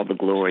giving him all the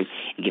glory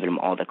and giving him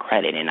all the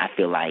credit. And I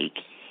feel like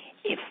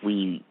if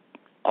we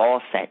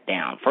all sat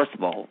down, first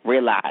of all,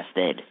 realize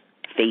that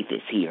faith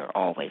is here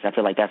always. I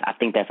feel like I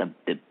think that's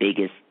the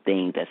biggest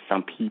thing that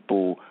some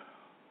people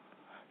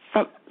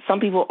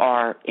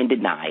are in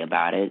denial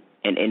about it,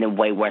 and in a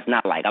way where it's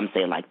not like I'm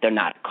saying like they're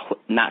not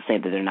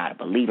saying that they're not a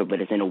believer,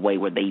 but it's in a way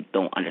where they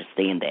don't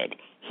understand that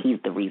he's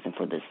the reason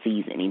for the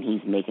season, and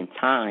he's making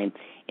time,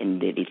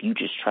 and that if you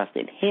just trust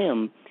in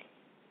him,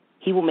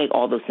 he will make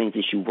all those things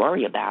that you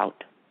worry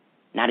about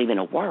not even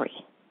a worry.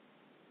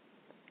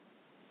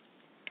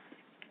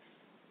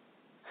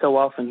 So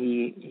often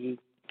he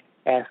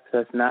asks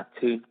us not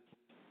to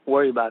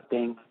worry about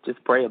things,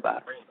 just pray about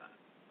it.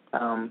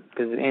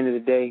 Because at the end of the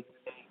day,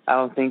 I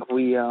don't think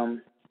we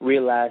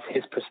realize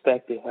his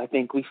perspective. I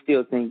think we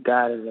still think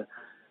God is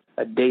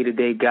a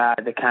day-to-day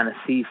God that kind of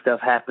sees stuff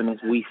happen as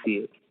we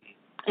see it.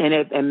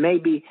 And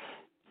maybe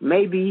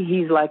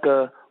he's like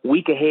a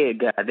week ahead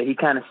God, that he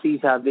kind of sees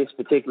how this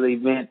particular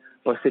event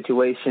or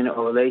situation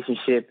or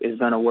relationship is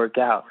going to work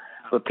out.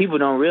 But people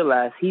don't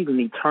realize he's an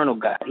eternal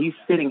God. He's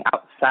sitting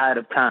outside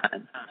of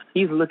time.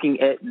 He's looking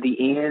at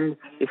the end.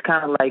 It's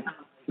kind of like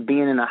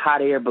being in a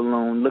hot air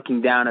balloon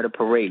looking down at a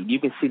parade.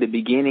 You can see the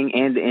beginning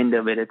and the end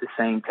of it at the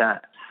same time.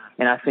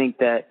 And I think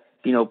that,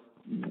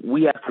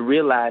 we have to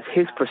realize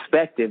his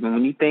perspective. And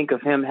when you think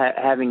of him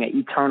having an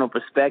eternal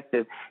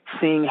perspective,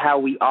 seeing how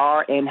we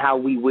are and how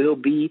we will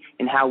be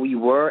and how we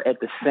were at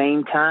the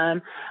same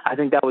time, I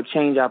think that would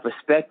change our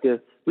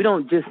perspective. We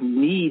don't just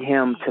need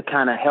him to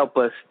kind of help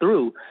us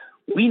through.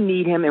 We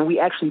need him, and we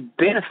actually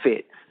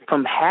benefit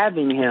from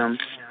having him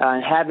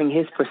and having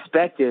his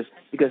perspective,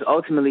 because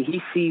ultimately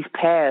he sees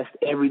past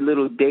every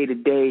little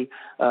day-to-day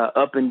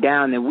up and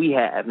down that we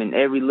have, and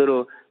every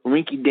little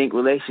rinky-dink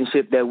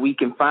relationship that we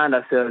can find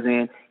ourselves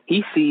in.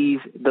 He sees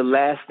the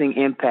lasting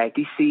impact.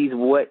 He sees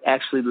what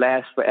actually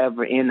lasts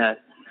forever in us.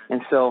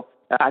 And so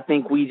I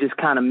think we just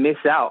kind of miss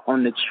out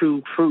on the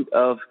true fruit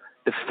of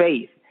the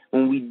faith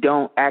when we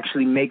don't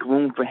actually make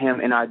room for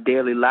him in our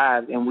daily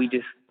lives, and we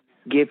just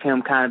give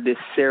him kind of this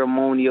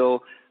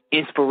ceremonial,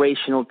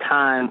 inspirational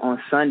time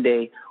on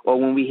Sunday, or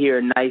when we hear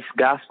a nice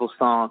gospel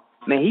song.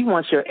 Man, he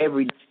wants your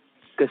every day,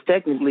 because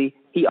technically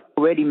he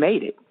already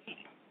made it.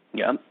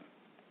 Yep.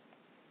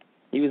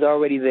 He was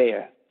already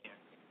there.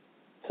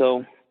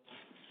 So,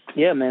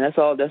 yeah, man, that's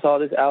all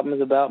this album is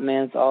about,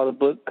 man. It's all the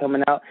book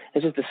coming out.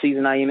 It's just the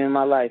season I am in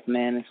my life,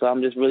 man. And so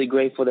I'm just really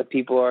grateful that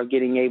people are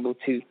getting able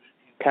to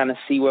kind of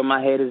see where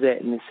my head is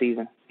at in this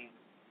season.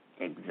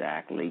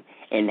 Exactly.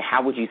 And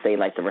how would you say,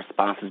 like, the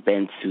response has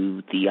been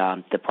to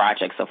the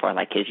project so far?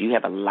 Like, because you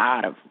have a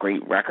lot of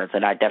great records,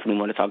 and I definitely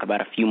want to talk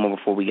about a few more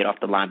before we get off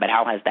the line. But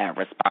how has that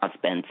response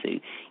been to,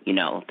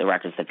 the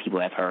records that people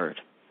have heard?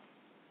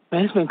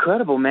 Man, it's been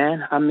incredible,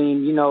 man. I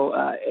mean,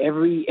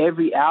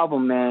 every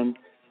album, man,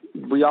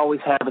 we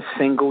always have a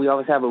single. We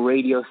always have a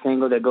radio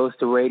single that goes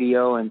to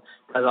radio and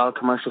does all the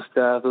commercial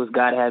stuff. It was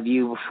Gotta Have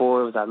You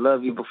before. It was I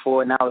Love You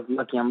before. Now it's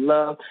Lucky I'm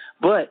Loved.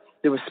 But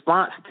the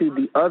response to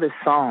the other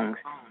songs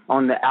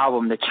on the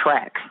album, the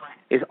tracks,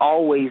 is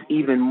always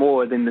even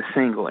more than the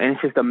single. And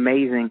it's just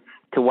amazing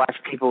to watch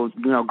people,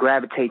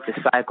 gravitate to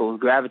Cycles,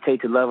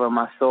 gravitate to Lover of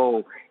My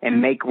Soul,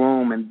 and Make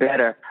Room and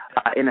Better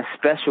in a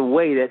special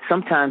way that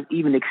sometimes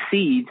even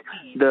exceeds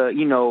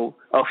the,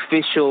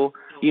 official,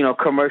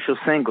 commercial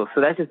single.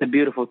 So that's just a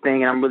beautiful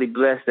thing, and I'm really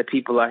blessed that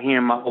people are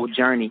hearing my whole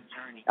journey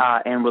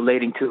and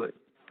relating to it.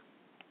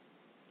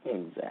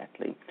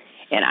 Exactly.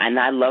 And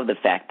I love the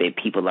fact that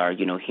people are,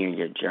 hearing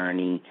your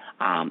journey.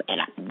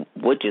 And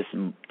what just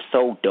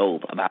so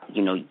dope about,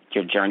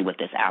 your journey with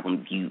this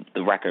album,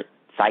 the record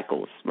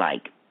Cycles,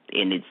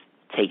 and it's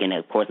taken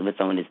a course of its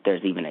own.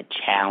 There's even a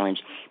challenge.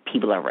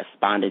 People are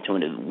responding to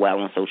it well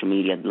on social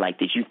media. Like,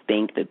 did you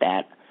think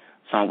that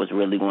song was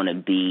really going to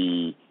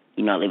be,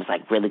 it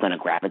was really going to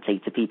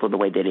gravitate to people the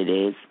way that it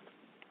is?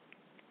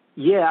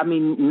 Yeah, I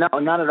mean, no,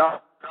 not at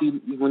all.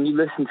 When you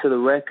listen to the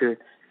record,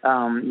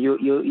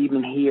 you'll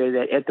even hear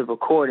that at the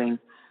recording,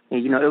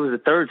 it was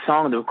the third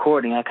song of the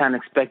recording. I kind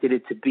of expected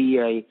it to be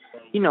I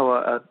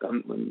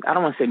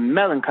don't want to say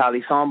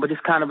melancholy song, but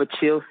just kind of a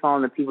chill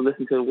song that people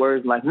listen to the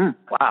words like,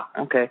 wow,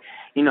 okay.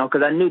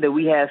 Because I knew that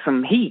we had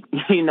some heat,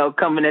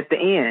 coming at the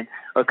end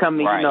or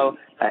coming, right,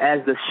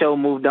 as the show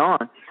moved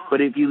on.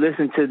 But if you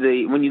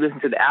when you listen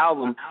to the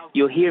album,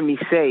 you'll hear me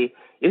say,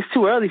 it's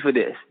too early for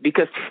this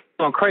because it's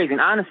going crazy.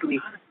 And honestly,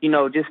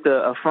 just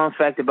a fun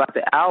fact about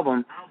the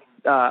album,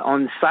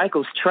 on the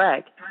Cycles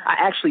track, I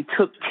actually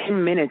took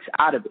 10 minutes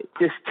out of it,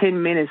 just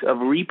 10 minutes of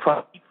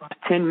reprise,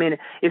 10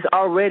 minutes. It's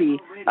already,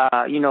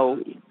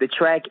 the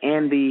track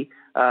and the,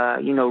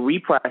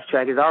 reprise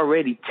track is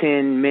already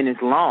 10 minutes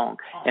long.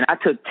 And I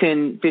took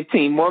 10,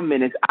 15 more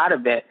minutes out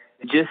of that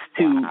just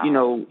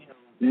to,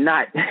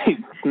 not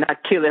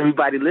kill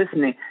everybody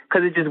listening,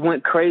 because it just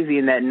went crazy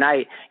in that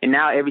night. And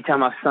now every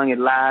time I've sung it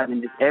live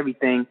and just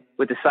everything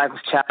with the Cycles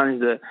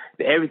challenge, the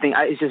everything,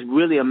 it's just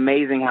really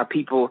amazing how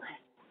people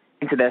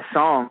into that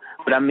song.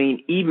 But I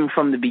mean, even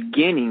from the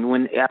beginning,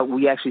 when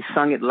we actually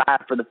sung it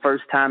live for the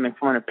first time in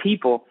front of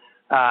people,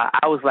 I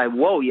was like,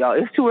 whoa, y'all,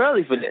 it's too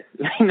early for this.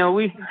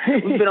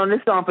 We've been on this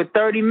song for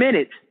 30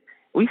 minutes.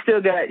 We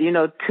still got,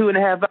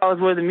 2.5 hours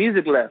worth of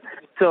music left.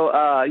 So,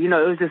 it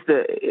was just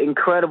an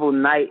incredible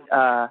night,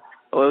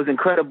 it was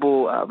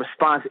incredible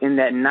response in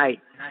that night,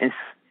 and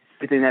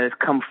everything that has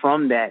come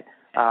from that.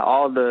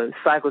 All the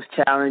Cycles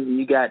Challenge, and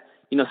you got,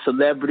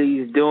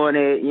 celebrities doing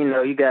it.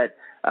 You got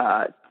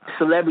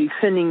celebrities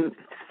sending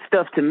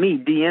stuff to me,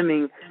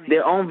 DMing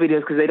their own videos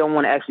because they don't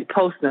want to actually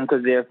post them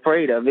because they're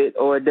afraid of it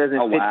or it doesn't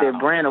fit their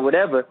brand or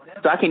whatever.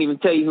 So I can't even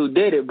tell you who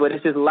did it, but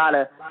it's just a lot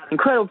of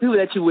incredible people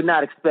that you would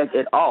not expect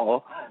at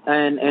all.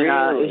 And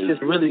really? It's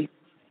just really,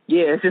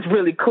 it's just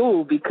really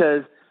cool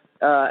because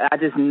I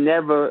just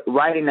never,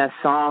 writing that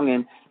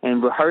song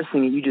and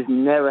rehearsing it, you just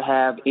never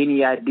have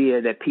any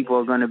idea that people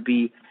are going to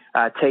be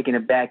taking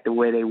it back the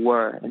way they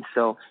were. And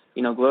so,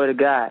 glory to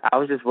God, I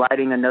was just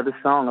writing another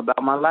song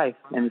about my life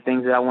and the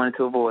things that I wanted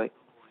to avoid.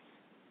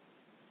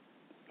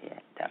 Yeah,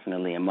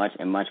 definitely, and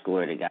much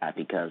glory to God,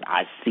 because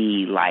I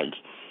see like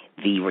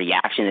the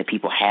reaction that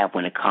people have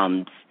when it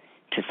comes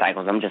to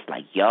Cycles. I'm just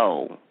like,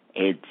 yo,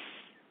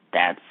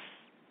 that's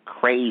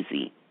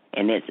crazy.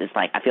 And it's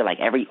like, I feel like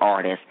every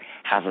artist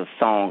has a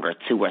song or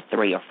two or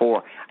three or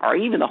four, or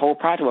even the whole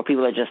project where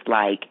people are just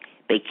like,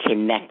 they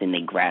connect and they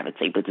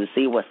gravitate. But to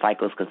see what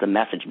Cycles, because the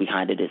message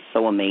behind it is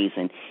so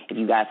amazing. If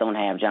you guys don't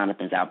have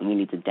Jonathan's album, you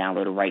need to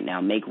download it right now.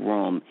 Make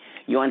room.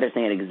 You'll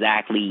understand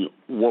exactly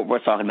what we're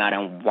talking about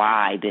and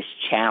why this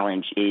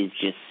challenge is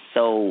just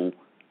so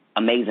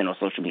amazing on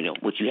social media,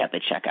 which you have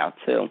to check out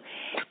too.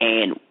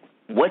 And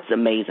what's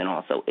amazing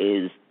also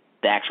is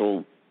the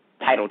actual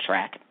title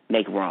track,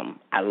 Make Room.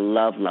 I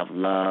love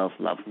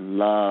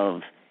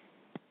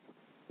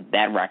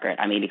that record.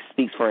 I mean, it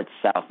speaks for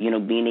itself.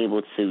 Being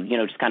able to,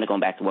 just kind of going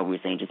back to what we were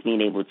saying, just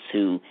being able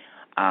to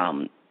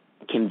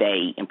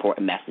convey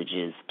important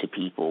messages to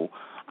people.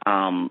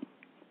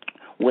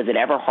 Was it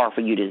ever hard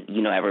for you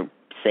to, ever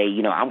say,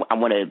 I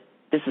want to,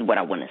 this is what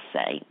I want to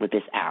say with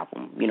this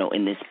album,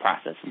 in this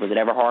process? Was it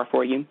ever hard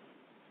for you?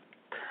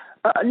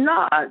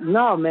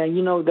 No,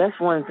 man. That's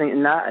one thing.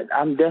 And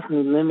I'm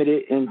definitely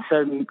limited in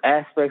certain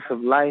aspects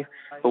of life,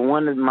 but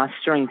one of my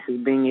strengths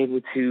is being able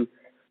to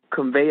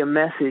convey a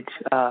message,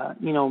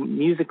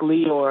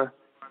 musically or,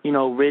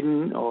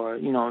 written or,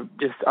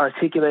 just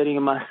articulating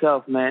it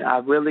myself, man. I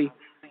really,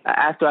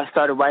 after I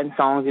started writing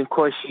songs, of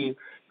course, you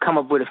come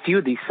up with a few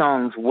of these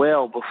songs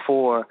well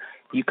before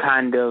you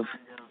kind of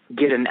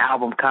get an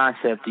album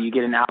concept or you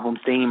get an album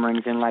theme or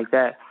anything like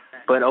that.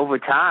 But over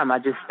time, I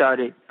just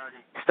started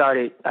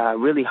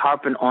really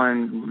harping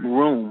on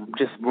room,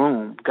 just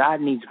room. God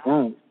needs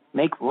room.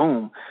 Make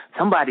room.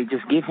 Somebody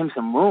just give him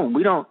some room.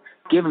 We don't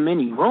give him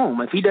any room.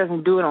 If he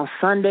doesn't do it on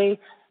Sunday,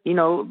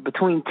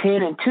 between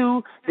 10 and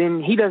 2,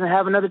 then he doesn't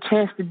have another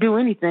chance to do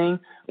anything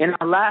in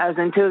our lives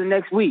until the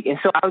next week. And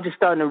so I was just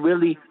starting to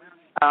really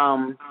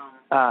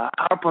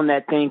harp on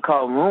that thing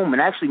called Room,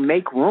 and actually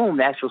Make Room,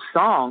 the actual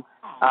song,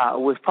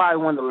 was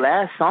probably one of the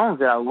last songs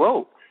that I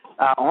wrote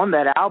on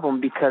that album,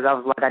 because I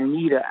was like,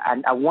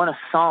 I want a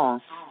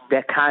song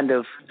that kind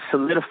of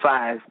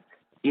solidifies,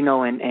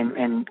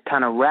 and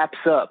kind of wraps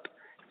up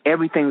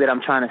everything that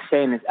I'm trying to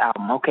say in this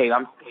album. Okay,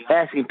 I'm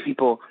asking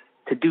people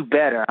to do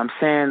better. I'm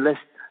saying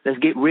let's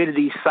get rid of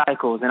these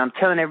cycles, and I'm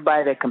telling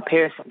everybody that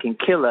comparison can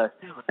kill us,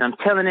 and I'm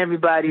telling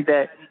everybody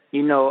that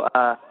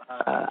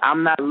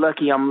I'm not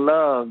lucky, I'm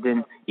loved,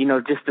 and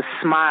just to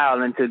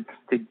smile and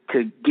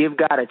to give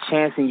God a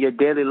chance in your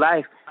daily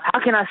life. How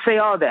can I say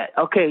all that?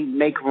 Okay,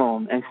 make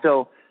room. And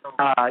so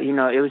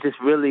it was just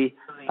really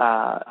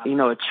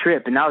a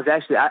trip, and I was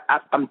actually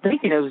I'm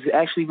thinking it was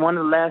actually one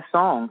of the last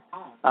songs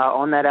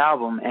on that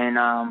album, and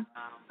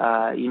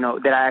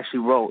that I actually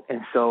wrote.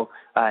 And so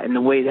and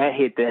the way that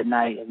hit that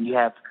night, and you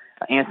have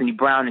Anthony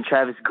Brown and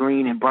Travis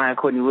Green and Brian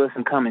Courtney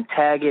Wilson come and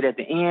tag it at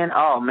the end.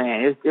 Oh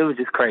man, it was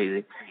just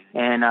crazy,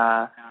 and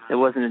there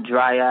wasn't a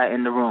dry eye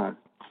in the room,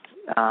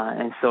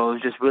 and so it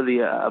was just really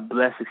a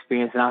blessed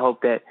experience. And I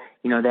hope that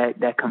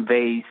that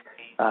conveys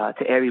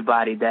to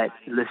everybody that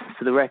listens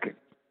to the record.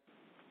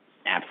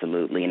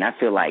 Absolutely, and I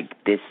feel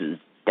like this is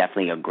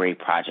definitely a great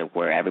project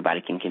where everybody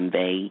can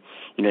convey,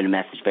 the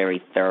message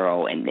very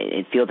thorough and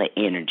feel the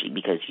energy,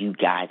 because you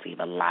guys gave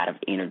a lot of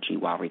energy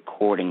while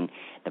recording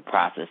the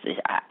process.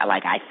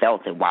 I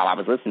felt it while I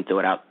was listening to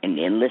it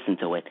and listened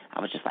to it.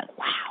 I was just like,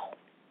 wow,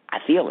 I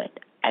feel it.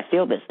 I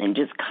feel this. And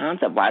just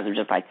concept-wise, it was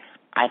just like,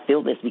 I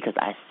feel this because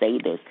I say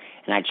this,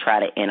 and I try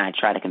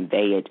to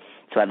convey it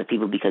to other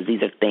people, because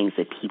these are things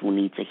that people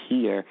need to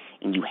hear,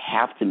 and you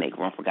have to make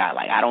room for God.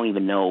 Like, I don't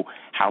even know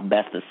how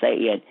best to say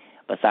it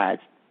besides,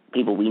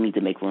 people, we need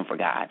to make room for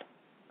God.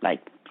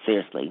 Like,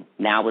 seriously,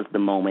 now is the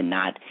moment,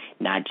 not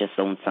just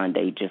on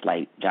Sunday, just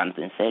like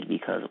Jonathan said,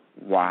 because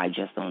why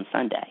just on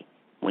Sunday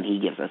when he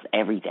gives us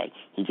every day?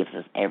 He gives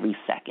us every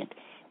second,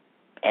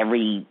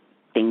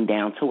 everything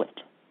down to it.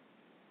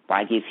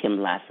 Why give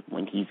him less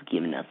when he's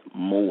giving us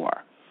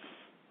more?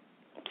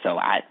 So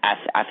I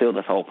feel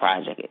this whole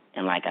project,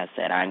 and like I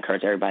said, I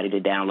encourage everybody to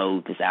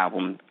download this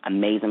album.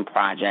 Amazing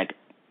project.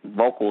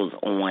 Vocals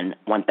on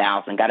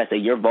 1000. Gotta say,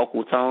 your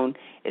vocal tone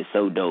is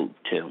so dope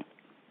too.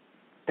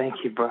 Thank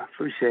you, bro.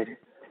 Appreciate it.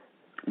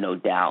 No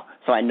doubt.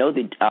 So I know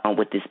that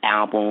with this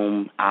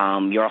album,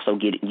 you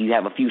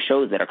have a few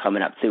shows that are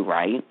coming up too,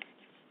 right?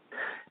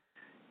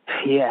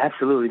 Yeah,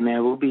 absolutely,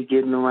 man. We'll be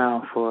getting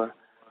around for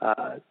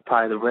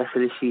probably the rest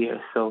of this year.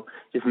 So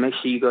just make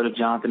sure you go to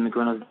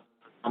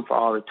JonathanMcReynolds.com for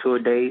all the tour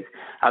dates.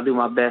 I'll do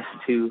my best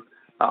to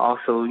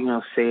also,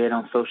 say it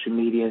on social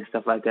media and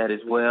stuff like that as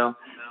well.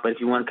 But if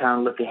you want to kind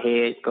of look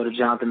ahead, go to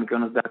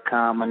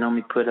JonathanMcReynolds.com. I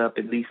normally put up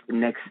at least the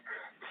next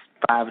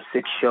 5 or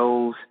 6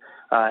 shows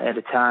at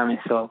a time. And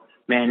so,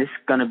 man, it's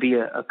going to be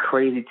a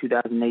crazy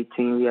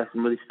 2018. We have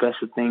some really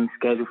special things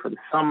scheduled for the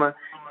summer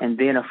and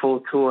then a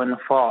full tour in the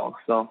fall.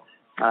 So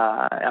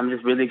I'm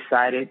just really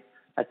excited.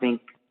 I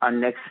think our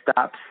next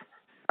stops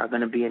are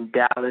going to be in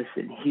Dallas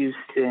and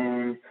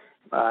Houston,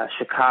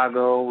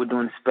 Chicago. We're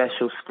doing a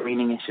special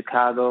screening in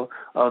Chicago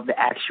of the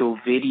actual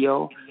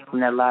video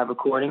from that live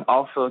recording.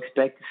 Also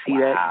expect to see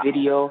that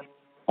video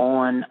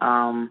on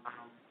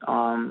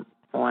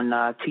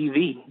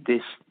TV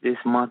this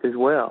month as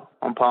well,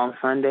 on Palm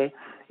Sunday,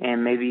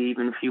 and maybe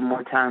even a few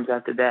more times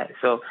after that.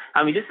 So,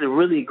 I mean, this is a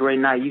really great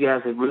night. You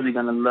guys are really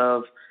going to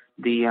love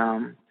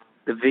the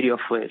video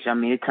footage. I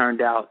mean, it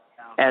turned out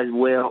as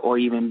well or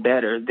even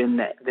better than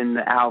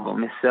the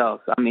album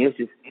itself. I mean, it's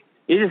just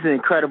an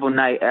incredible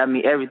night. I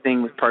mean,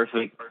 everything was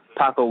perfect.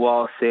 Paco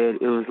Wall said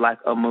it was like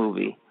a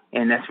movie,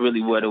 and that's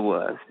really what it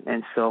was.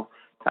 And so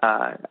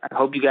I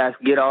hope you guys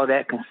get all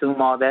that,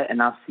 consume all that,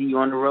 and I'll see you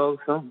on the road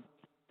soon.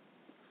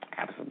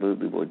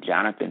 Absolutely. Well,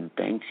 Jonathan,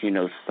 thanks,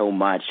 so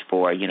much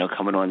for,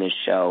 coming on this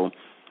show,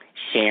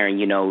 sharing,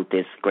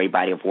 this great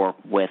body of work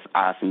with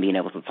us and being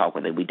able to talk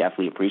with it. We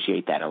definitely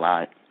appreciate that a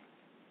lot.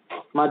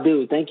 My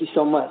dude, thank you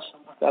so much.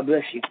 God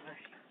bless you.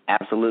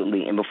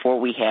 Absolutely. And before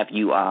we have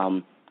you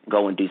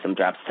go and do some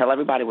drops, tell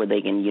everybody where they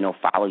can,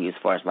 follow you as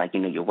far as like,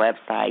 your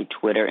website,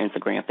 Twitter,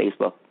 Instagram,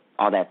 Facebook,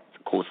 all that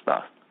cool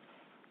stuff.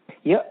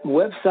 Yep,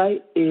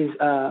 website is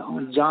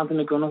on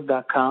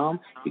JonathanMcReynolds.com.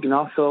 You can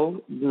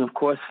also, of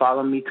course,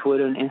 follow me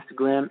Twitter and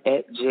Instagram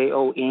at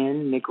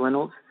JON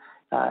McReynolds,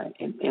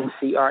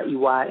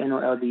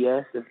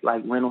 McReynolds. It's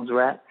like Reynolds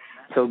Rap.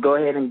 So go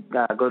ahead and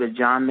go to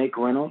John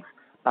McReynolds.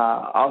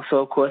 Also,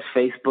 of course,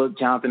 Facebook,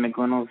 Jonathan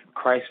McReynolds,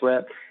 Christ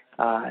Rep,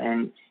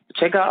 and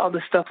check out all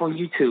the stuff on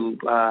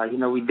YouTube.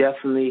 We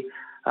definitely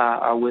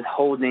are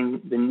withholding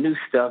the new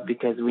stuff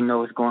because we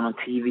know it's going on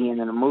TV and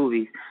in the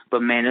movies.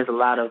 But, man, there's a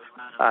lot of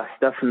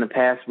stuff from the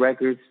past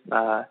records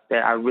that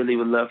I really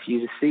would love for you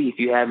to see if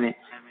you haven't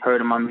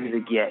heard of my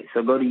music yet.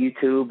 So go to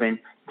YouTube and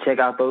check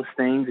out those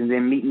things, and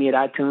then meet me at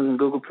iTunes and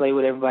Google Play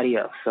with everybody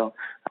else. So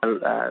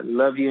I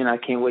love you, and I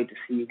can't wait to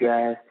see you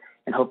guys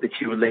and hope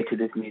that you relate to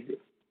this music.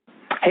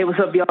 Hey, what's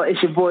up, y'all?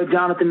 It's your boy,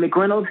 Jonathan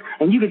McReynolds,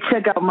 and you can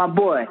check out my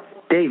boy,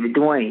 David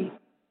Dwayne.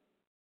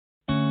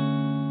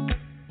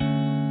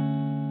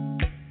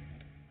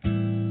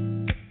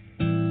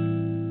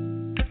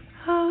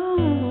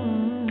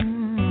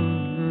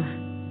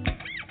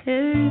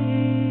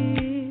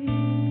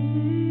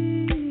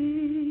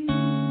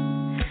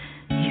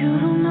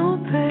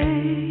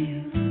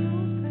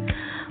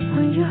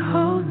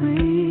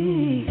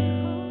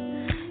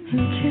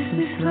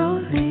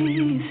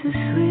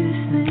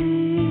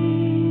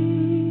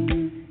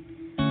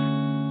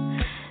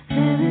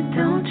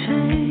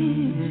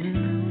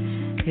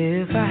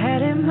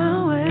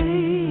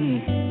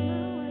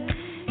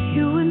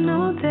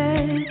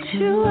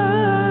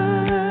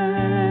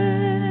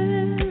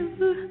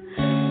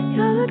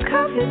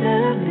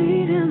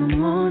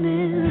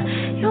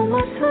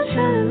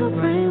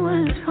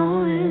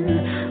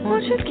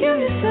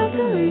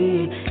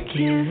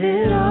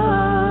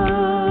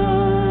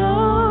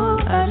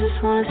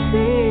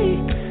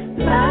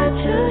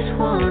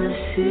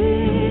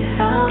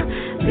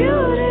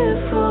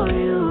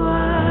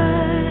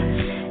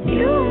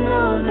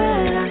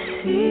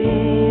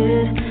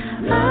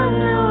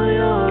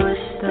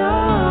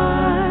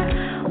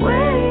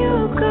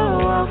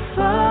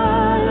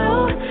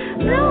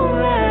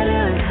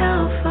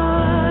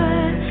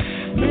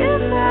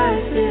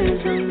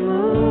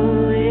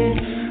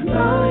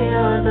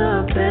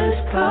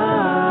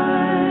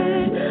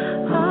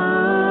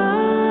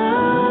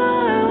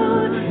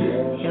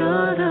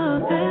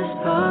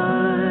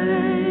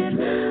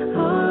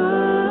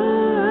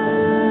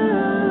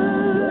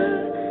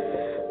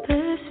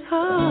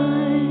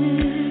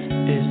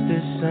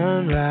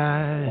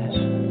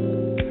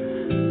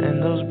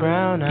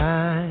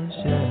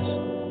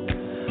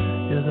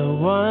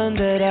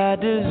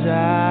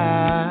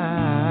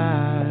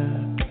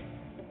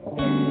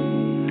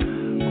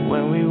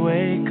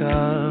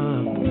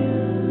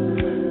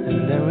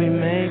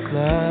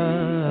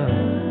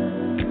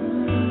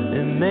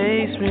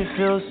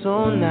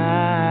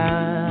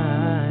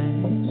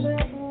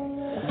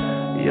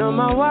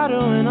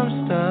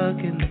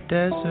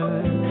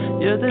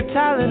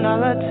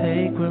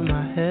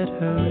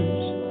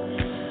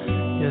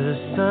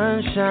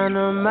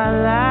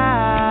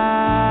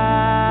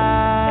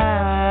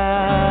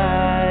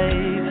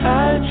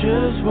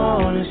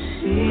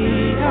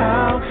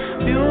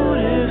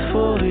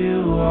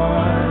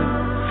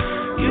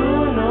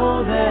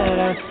 That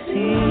I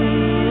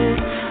see it.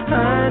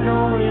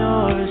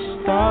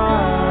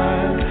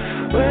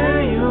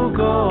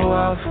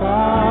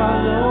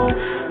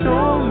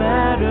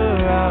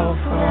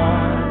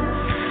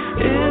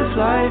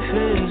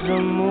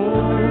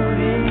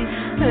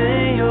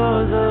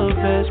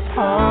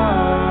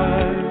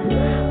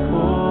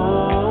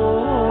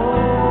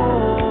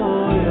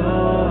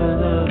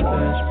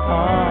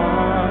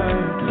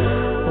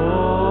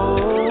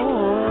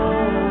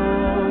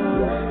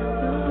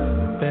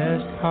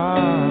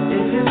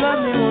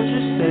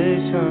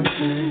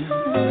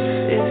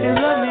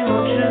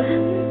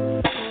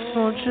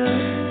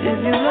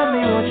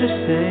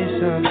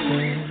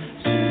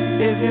 something?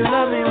 If you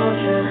love me, won't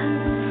you?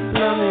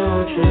 Love me,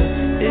 won't you?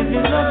 If you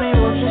love me,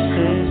 won't you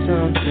say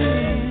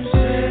something?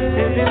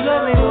 If you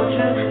love me, won't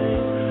you?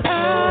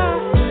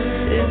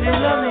 If you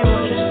love me,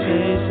 won't you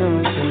say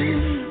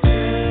something?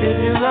 If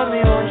you love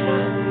me, won't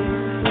you?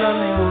 Love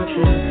me, won't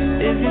you?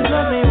 If you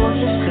love me, won't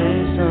you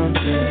say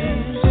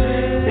something?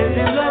 If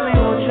you love me,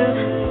 won't you?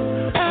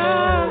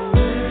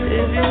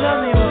 If you love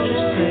me, won't you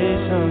say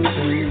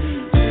something?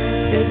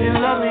 If you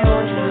love me,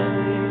 won't you?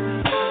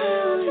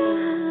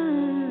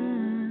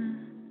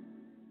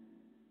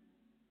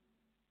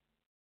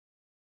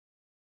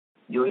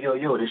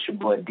 Yo, this your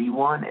boy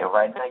D1, and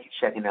right now you're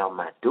checking out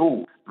my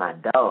dude, my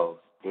dog,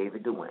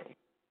 David Dwayne.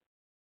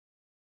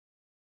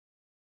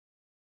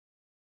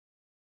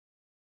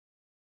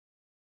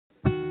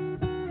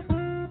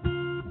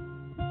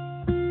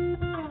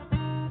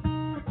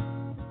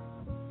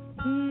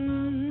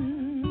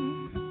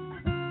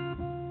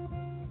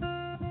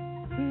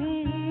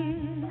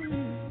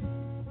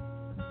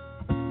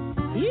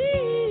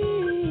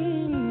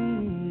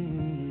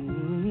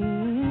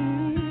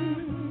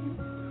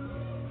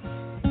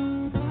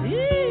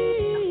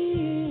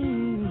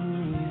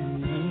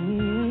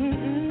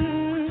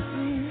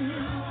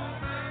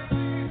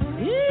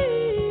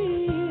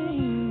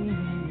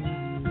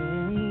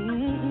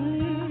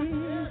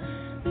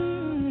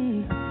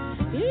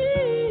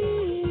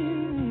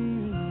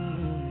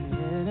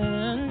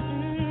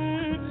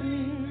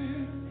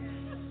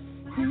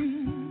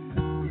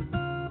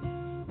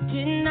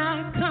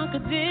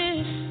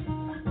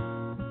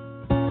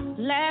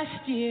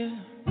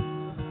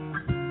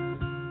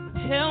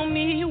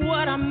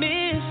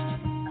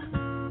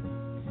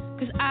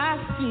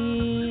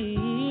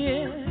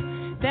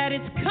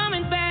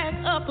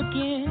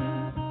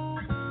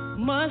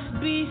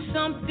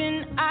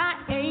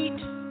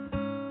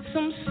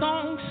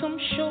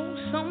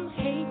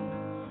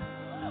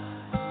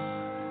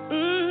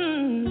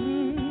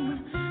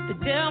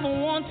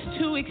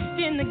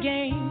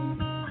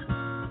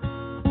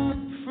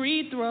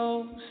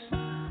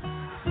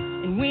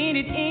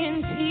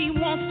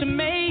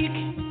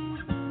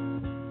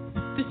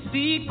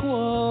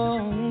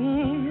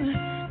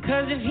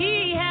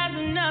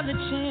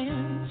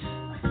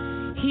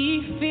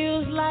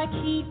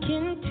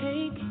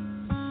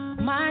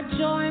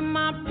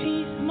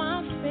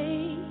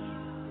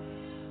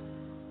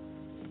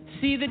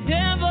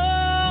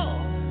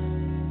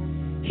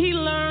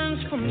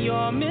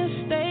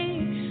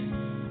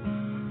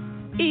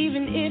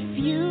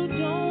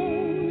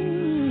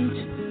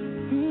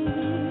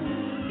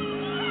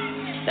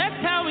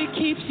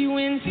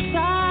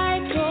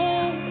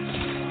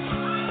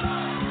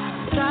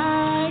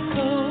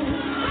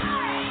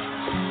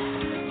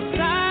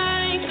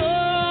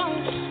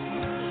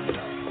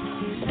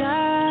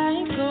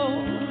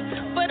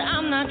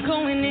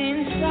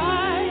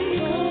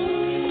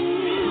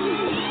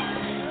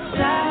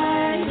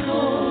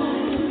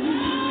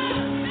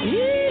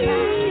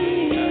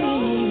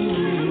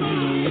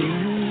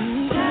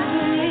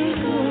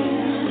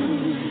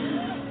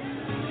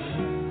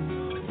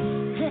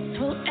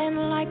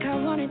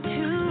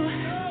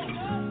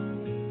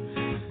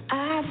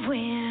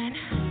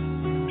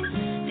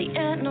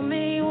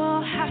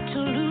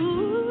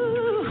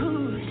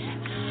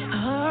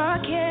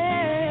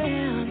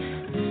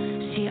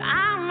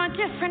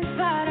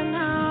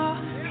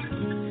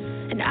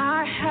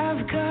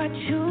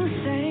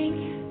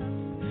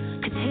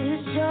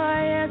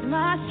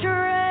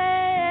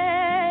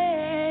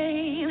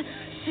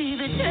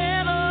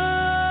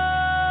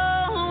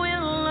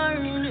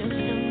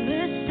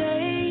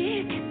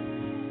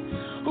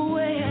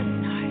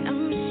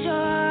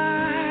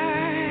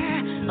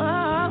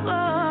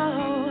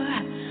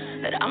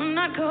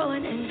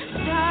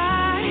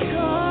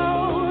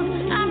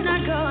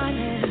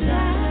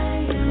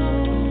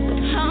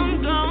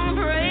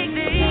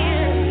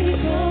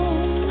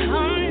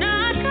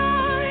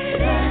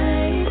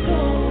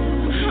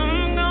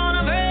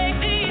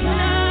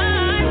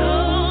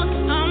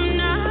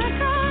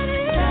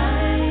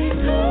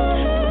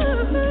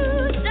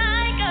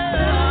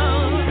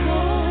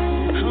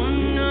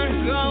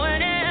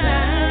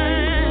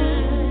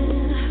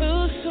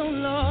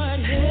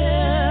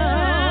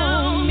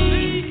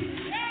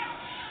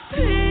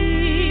 Please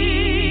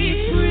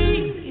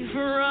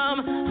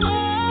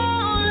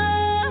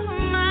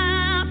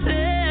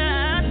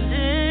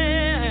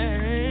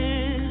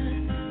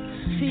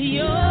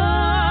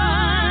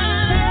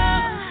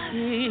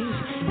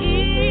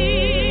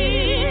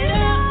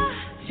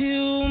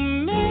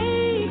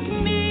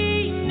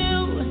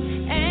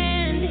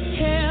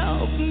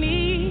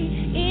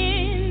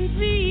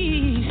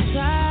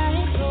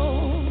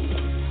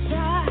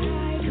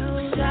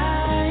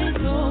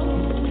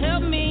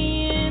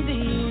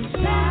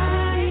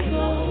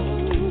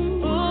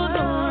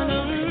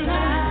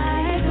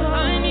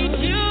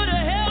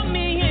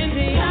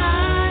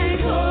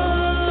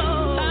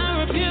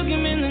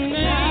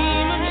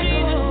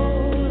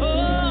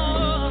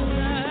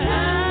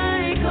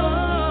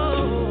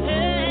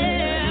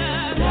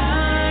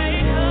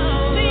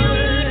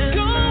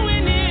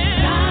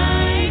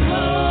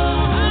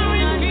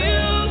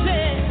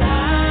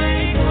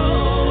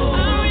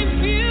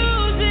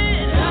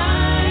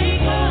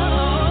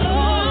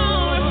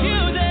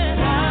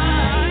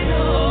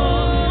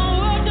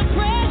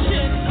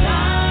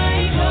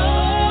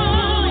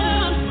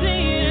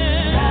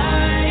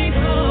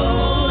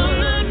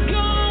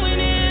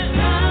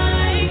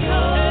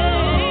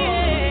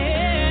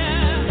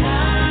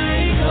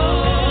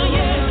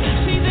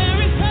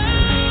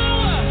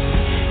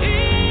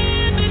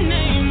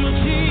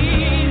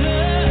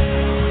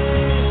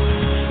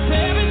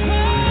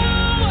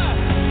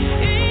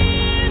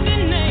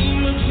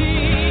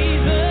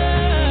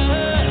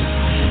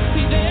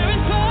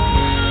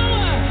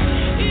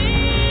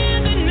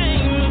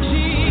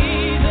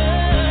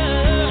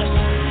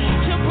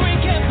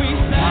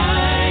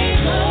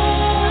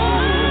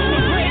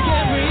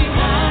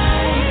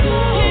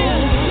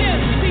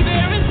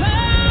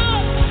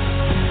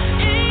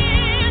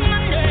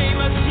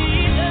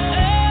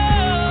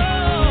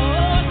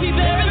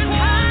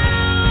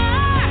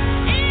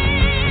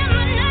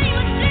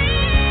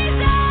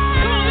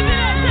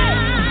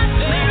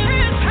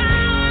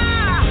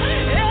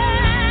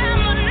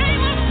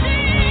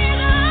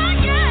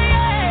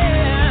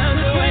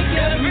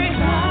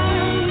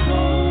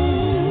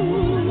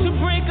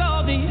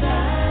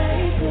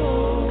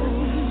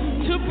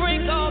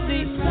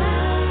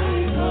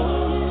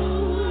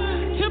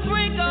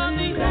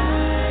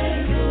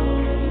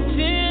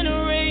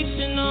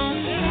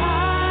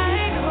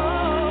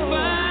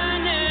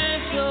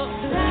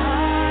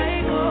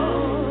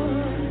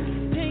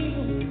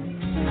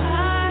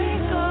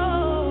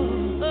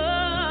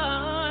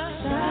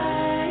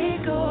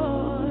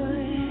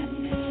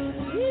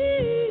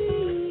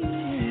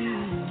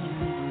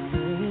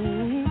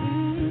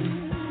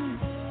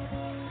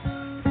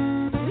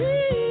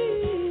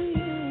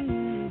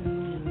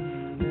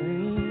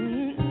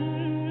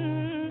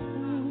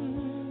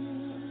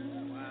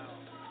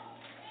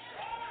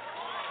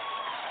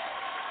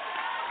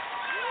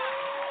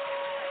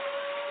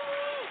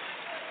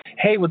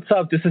Hey, what's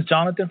up? This is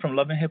Jonathan from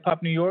Love and Hip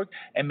Hop New York,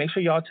 and make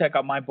sure y'all check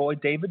out my boy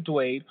David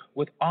Dwade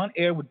with On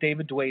Air with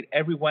David Dwade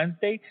every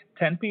Wednesday,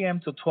 10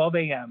 p.m. to 12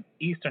 a.m.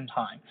 Eastern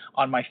Time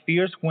on my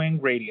Fierce Wing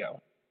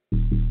Radio.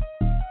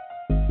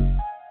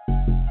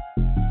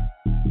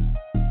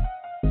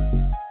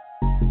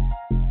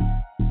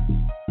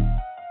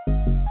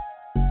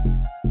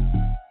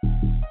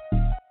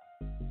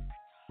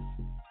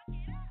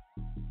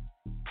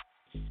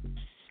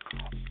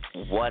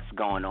 What's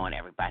going on,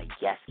 everybody?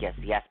 Yes, yes,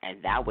 yes.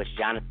 And that was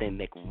Jonathan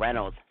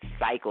McReynolds,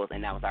 Cycles,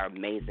 and that was our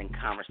amazing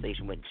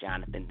conversation with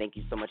Jonathan. Thank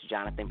you so much,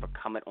 Jonathan, for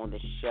coming on the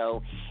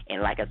show.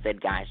 And like I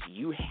said, guys,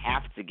 you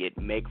have to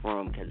Make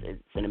Room because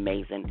it's an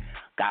amazing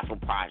gospel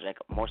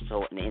project, more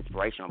so an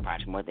inspirational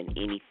project more than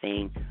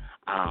anything.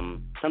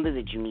 Something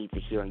that you need to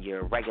hear in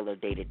your regular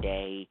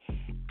day-to-day.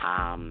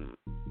 And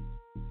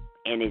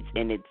it's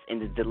in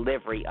the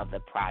delivery of the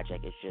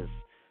project. It's just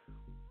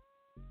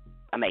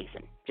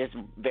amazing. Just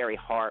very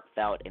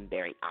heartfelt and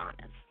very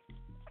honest.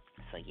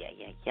 So,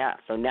 yeah.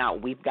 So now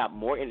we've got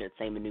more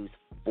entertainment news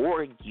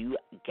for you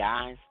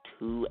guys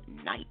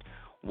tonight.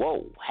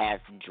 Whoa, has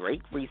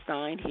Drake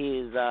re-signed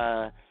his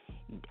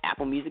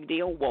Apple Music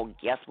deal? Well,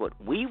 guess what?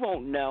 We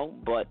won't know,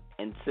 but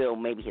until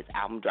maybe his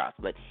album drops.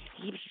 But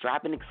he keeps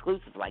dropping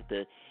exclusives. Like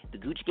the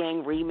Gucci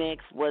Gang remix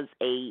was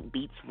a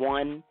Beats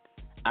One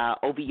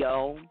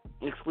OVO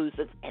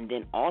exclusive, and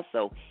then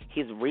also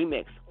his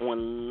remix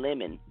on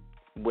Lemon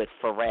with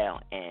Pharrell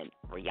and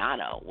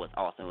Rihanna was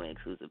also an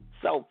exclusive.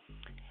 So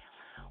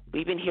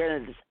we've been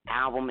hearing that this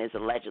album is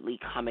allegedly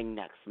coming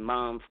next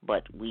month,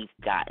 but we've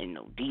gotten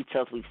no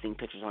details. We've seen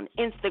pictures on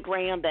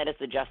Instagram that is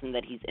suggesting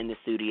that he's in the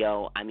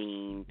studio. I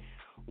mean,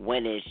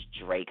 when is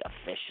Drake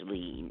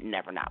officially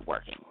never not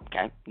working,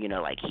 okay? You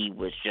know, like he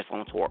was just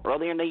on tour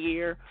earlier in the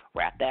year,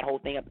 wrapped that whole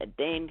thing up, and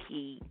then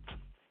he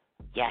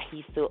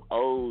still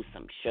owes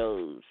some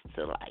shows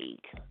to,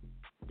 like,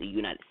 the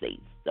United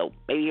States. So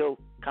maybe he'll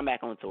come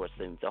back on tour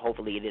soon. So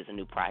hopefully it is a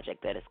new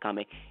project that is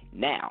coming.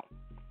 Now,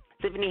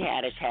 Tiffany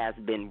Haddish has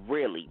been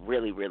really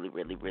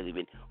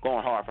been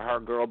going hard for her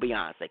girl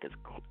Beyonce, because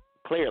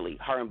clearly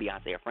her and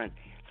Beyonce are friends.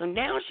 So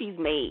now she's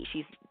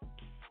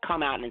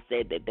come out and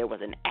said that there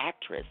was an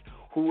actress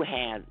who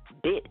has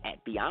bit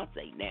at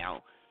Beyonce.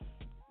 Now,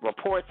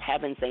 reports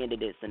have been saying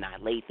that it's Sanaa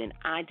Lathan.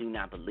 I do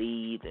not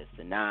believe that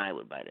Sanaa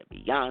would bite at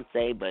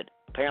Beyonce, but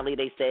apparently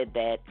they said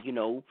that, you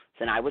know,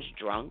 Sanaa was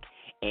drunk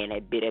and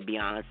had bit at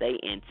Beyonce,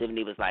 and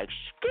Tiffany was like,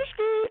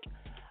 skirt,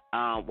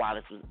 while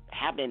this was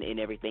happening and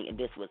everything, and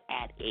this was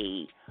at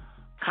a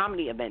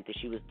comedy event that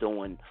she was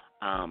doing.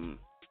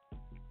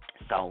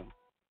 So,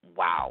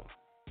 wow.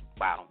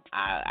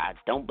 I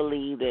don't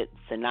believe that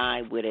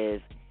Sanaa would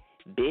have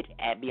bit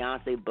at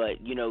Beyonce, but,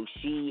 you know,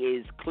 she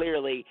is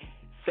clearly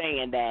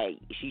saying that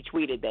she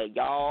tweeted that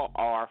y'all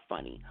are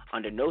funny.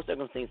 Under no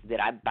circumstances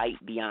did I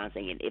bite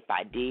Beyonce, and if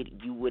I did,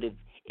 it would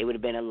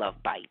have been a love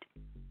bite.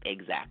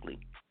 Exactly.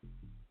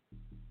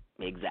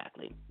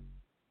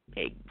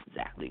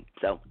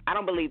 So I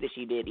don't believe that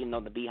she did. You know,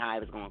 the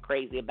Beehive is going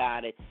crazy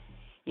about it.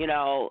 You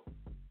know,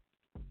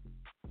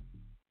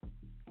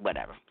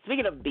 whatever.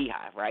 Speaking of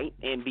Beehive, right,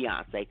 and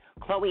Beyonce,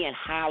 Chloe and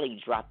Halle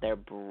dropped their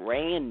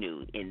brand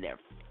new, and they're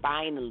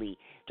finally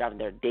dropping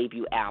their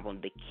debut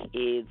album, The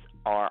Kids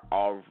Are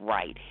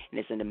Alright. And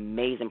it's an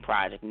amazing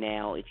project.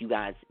 Now, if you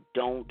guys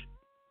don't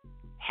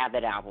have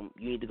that album,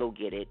 you need to go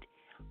get it.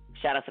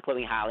 Shout out to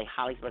Chloe and Halle.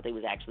 Holly's birthday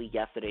was actually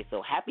yesterday,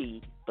 so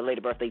happy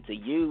belated birthday to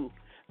you,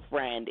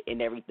 friend,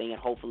 and everything. And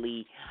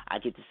hopefully I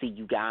get to see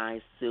you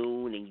guys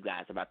soon, and you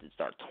guys are about to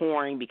start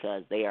touring,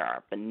 because they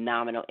are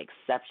phenomenal,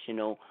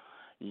 exceptional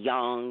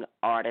young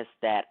artists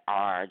that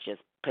are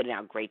just putting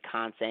out great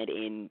content.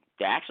 And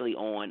they're actually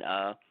on,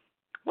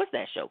 what's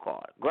that show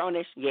called?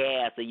 Grownish?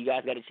 Yeah, so you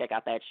guys got to check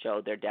out that show.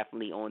 They're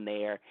definitely on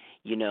there,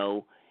 you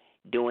know,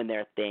 doing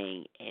their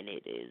thing, and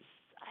it is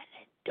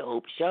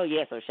dope show.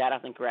 Yeah, so shout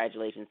out and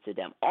congratulations to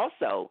them.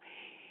 Also,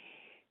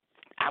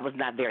 I was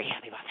not very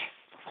happy about this.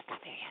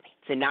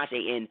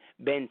 Tinashe and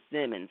Ben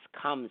Simmons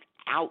comes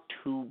out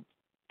to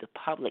the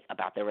public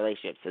about their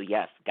relationship. So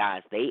yes,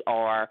 guys, they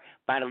are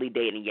finally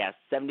dating. Yes,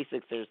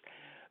 76ers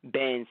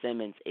Ben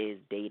Simmons is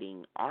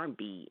dating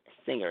R&B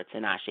singer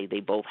Tinashe.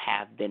 They both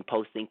have been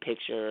posting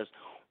pictures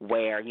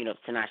where, you know,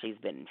 Tinashe's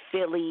been in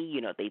Philly,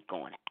 you know, they've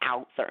gone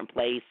out certain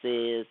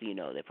places, you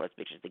know, they post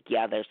pictures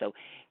together. So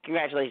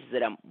congratulations to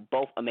them.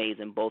 Both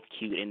amazing, both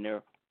cute in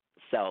their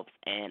selves.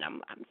 And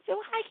I'm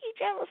so high-key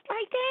jealous.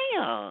 Like,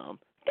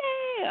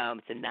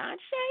 damn,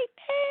 Tinashe,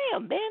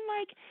 damn, Ben,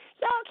 like,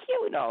 y'all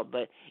cute and all.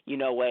 But you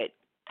know what?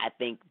 I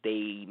think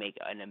they make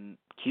a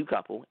cute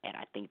couple, and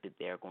I think that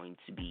they're going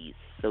to be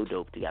so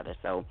dope together.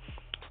 So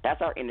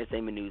that's our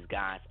entertainment news,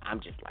 guys. I'm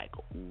just like,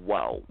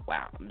 whoa,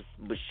 wow. I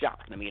was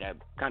shocked. I mean, I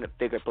kind of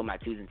figured, put my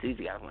twos and twos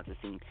together once I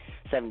seen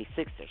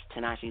 76ers.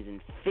 Tinashe's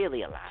in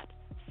Philly a lot.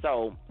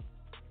 So,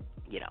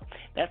 you know,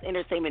 that's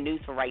entertainment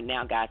news for right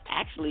now, guys.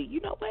 Actually, you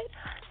know what?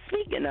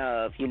 Speaking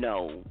of, you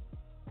know,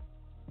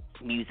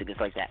 music and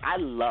stuff like that. I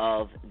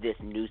love this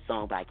new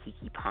song by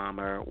Keke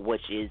Palmer,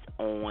 which is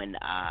on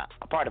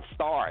a part of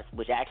Stars,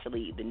 which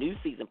actually the new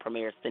season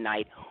premieres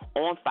tonight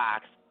on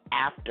Fox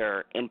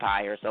after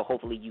Empire. So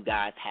hopefully you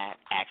guys have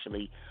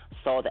actually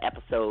saw the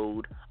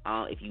episode.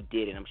 If you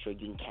didn't, I'm sure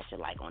you can catch it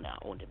like on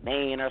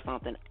demand or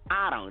something.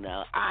 I don't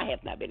know. I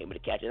have not been able to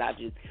catch it. I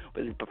just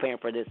was preparing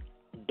for this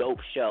dope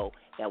show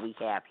that we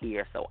have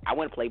here. So I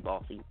want to play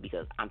bossy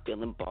because I'm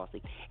feeling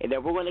bossy. And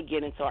then we're going to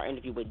get into our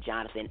interview with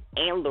Jonathan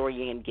and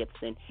Laurieann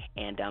Gibson,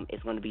 and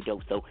it's going to be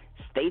dope. So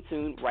stay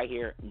tuned right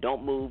here.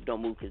 Don't move,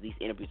 because these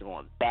interviews are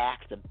going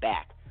back to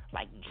back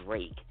like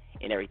Drake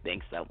and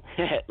everything. So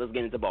let's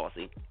get into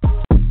bossy.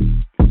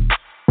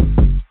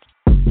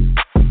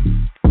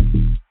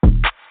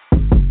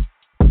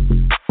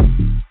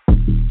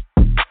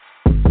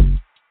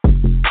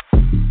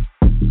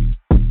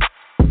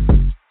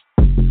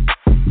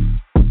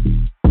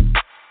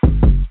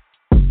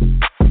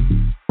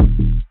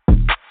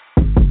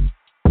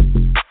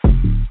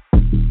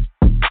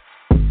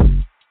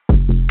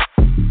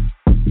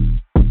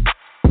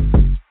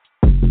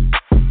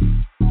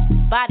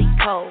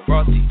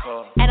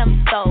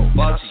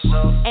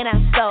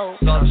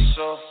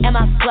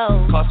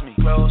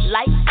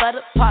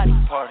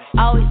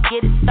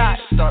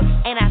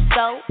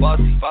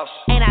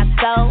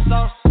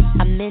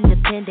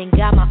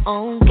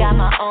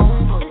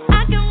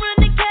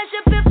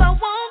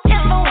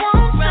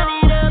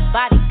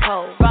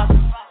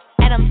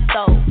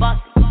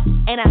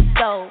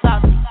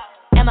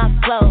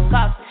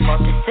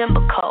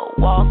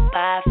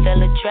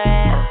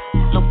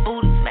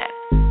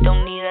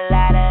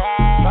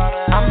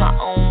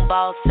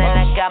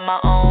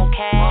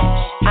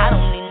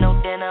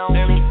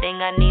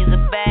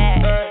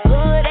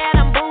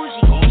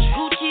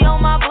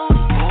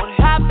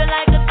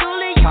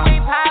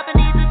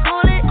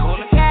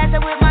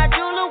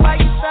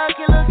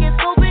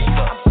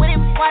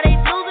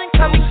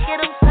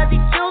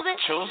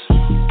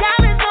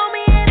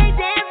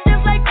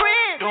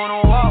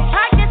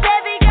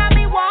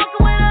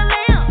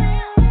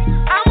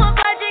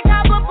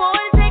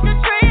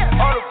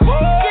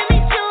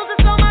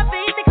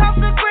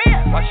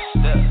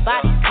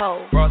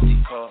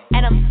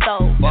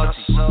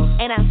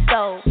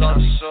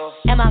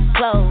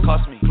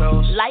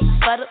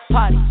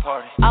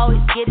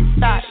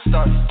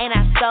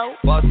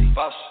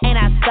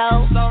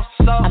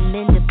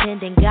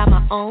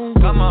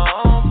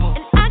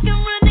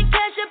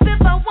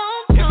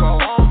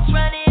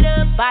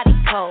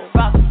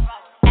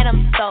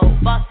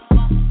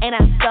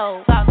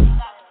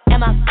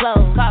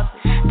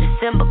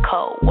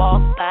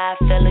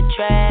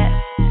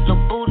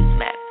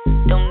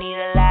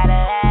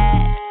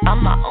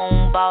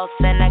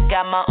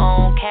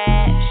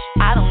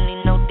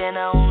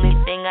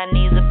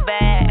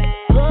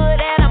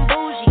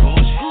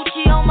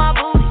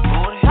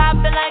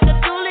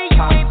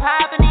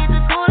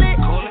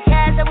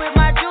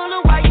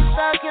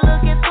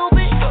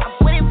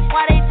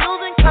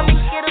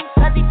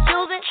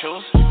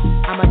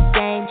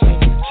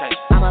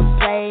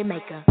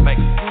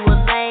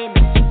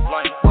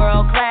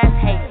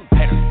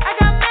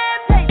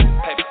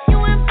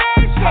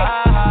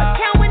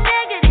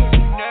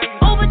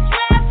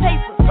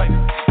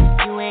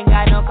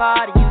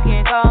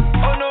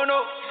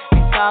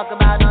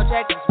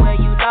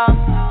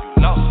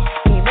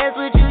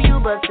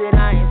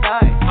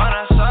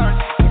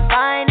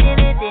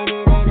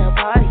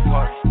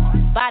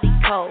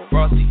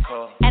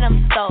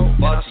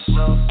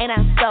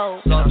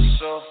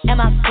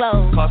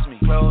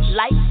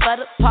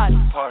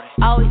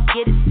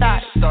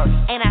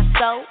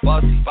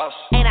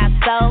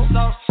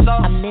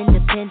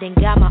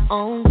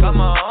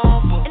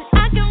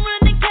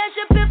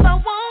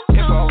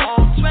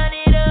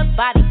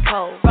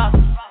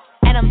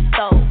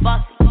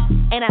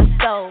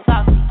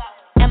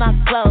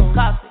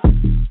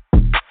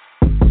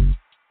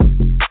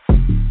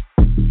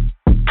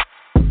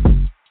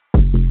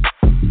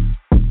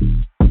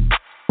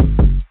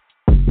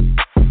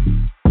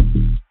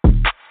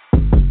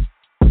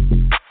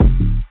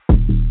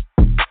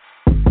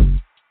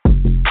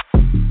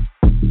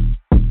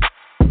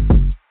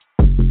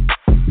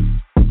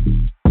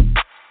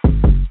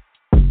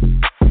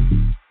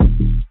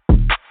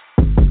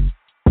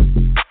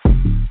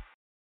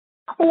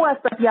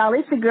 What's up, y'all?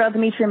 It's your girl,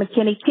 Demetria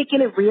McKinney,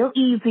 kicking it real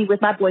easy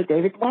with my boy,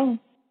 David Wayne.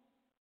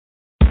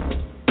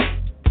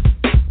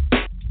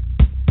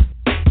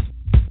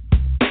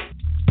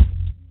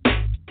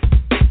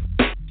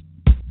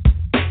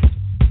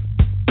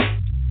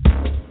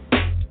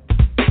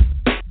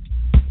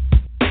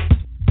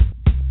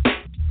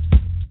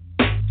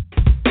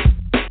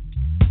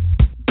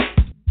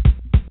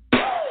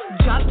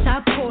 Drop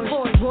top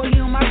Porsche,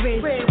 rollie on my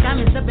wrist,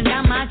 diamonds up and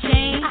down my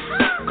chain.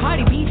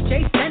 Cardi B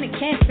straight stunning,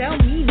 can't tell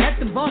me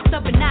nothing. Bossed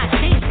up and not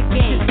change the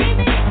game.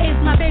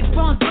 It's my big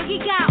bronze boy, he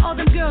got all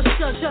them girls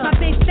shook. My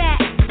big fat,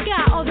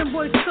 got all them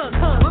boys cooked.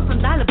 We're from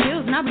dollar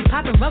bills, and I be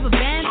popping rubber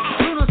bands.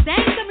 Bruno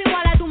sang to me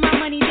while I do my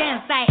money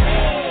dance like,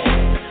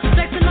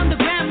 flexing on the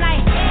gram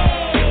like,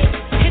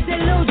 hit the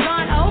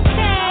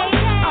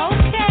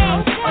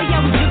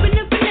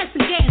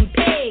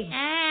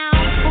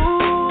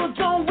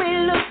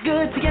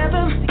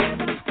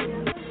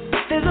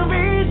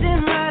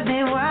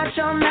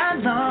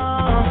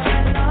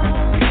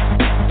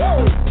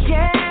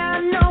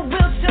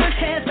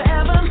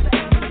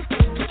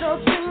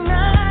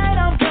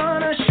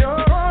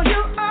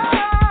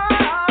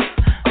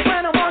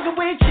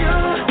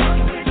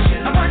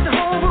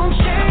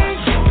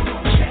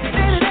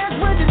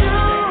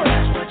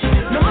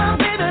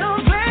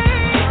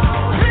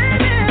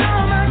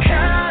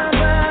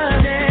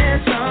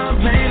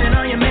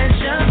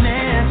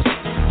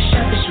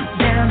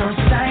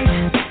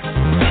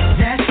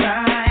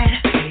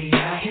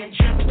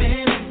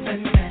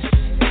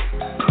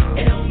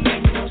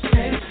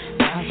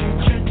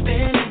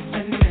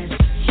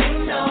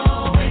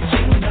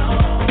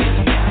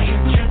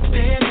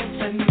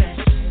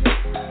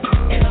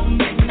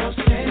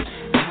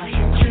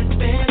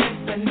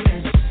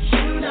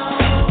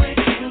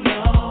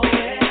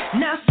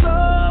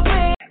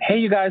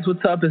guys,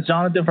 what's up? It's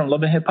Jonathan from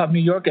Love and Hip Hop New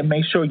York, and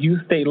make sure you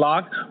stay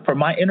locked for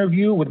my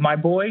interview with my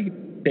boy,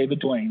 David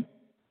Duane.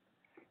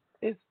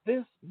 Is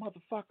this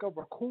motherfucker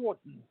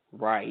recording?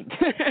 Right.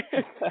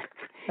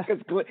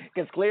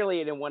 Because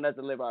clearly it didn't want us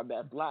to live our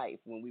best life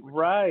when we were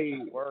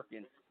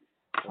working.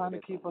 Trying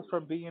to keep us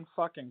from being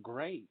fucking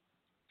great.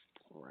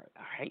 Right.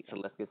 All right, so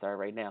let's get started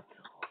right now.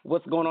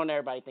 What's going on,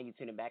 everybody? Thank you for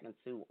tuning back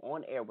into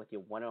On Air with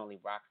your one and only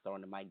rock star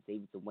on the mic,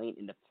 David Duane,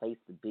 in the place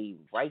to be.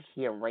 Right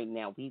here, right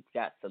now, we've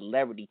got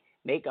celebrity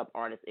makeup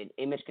artist and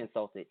image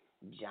consultant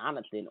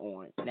Jonathan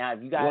on. Now,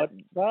 if you guys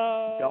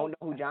don't know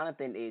who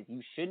Jonathan is,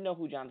 you should know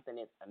who Jonathan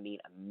is. I mean,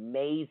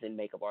 amazing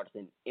makeup artist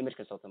and image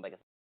consultant, like I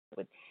said,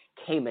 with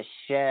K.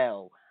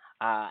 Michelle,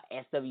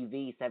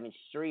 SWV, 7th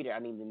Streeter. I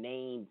mean, the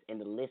names and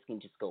the list can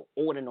just go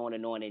on and on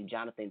and on. And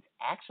Jonathan's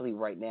actually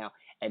right now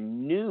a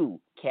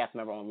new cast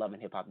member on Love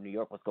and Hip Hop New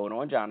York. What's going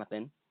on,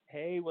 Jonathan?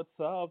 Hey, what's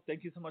up?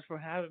 Thank you so much for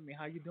having me.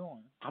 How you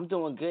doing? I'm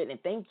doing good,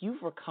 and thank you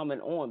for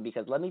coming on,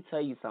 because let me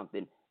tell you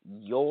something.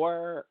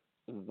 Your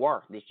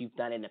work that you've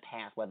done in the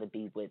past, whether it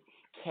be with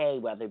K,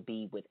 whether it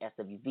be with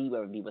SWV,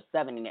 whether it be with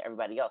 7 and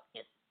everybody else,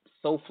 is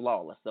so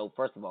flawless. So,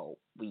 first of all,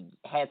 we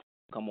had to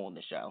come on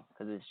the show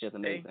because it's just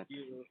amazing.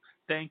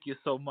 Thank you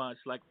so much.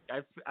 Like,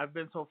 I've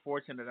been so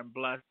fortunate and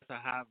blessed to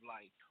have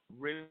like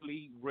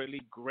really,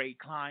 really great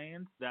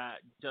clients that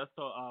just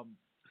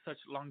such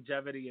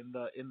longevity in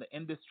the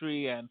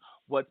industry, and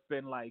what's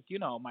been like,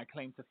 my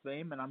claim to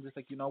fame. And I'm just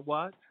like, you know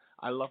what?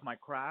 I love my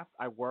craft.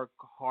 I work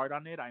hard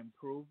on it. I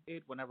improve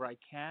it whenever I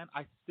can.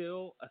 I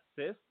still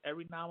assist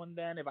every now and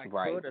then if I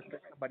could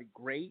assist somebody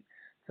great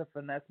to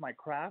finesse my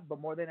craft.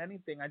 But more than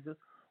anything, I just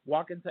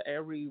walk into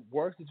every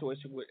work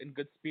situation in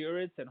good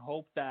spirits and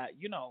hope that,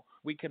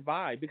 we can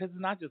vibe. Because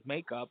it's not just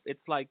makeup.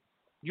 It's like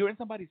you're in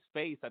somebody's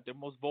face at their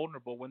most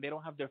vulnerable, when they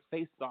don't have their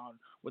face on,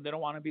 when they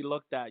don't want to be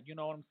looked at. You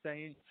know what I'm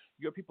saying?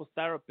 You're people's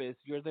therapist.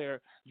 You're their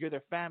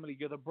family.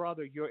 You're the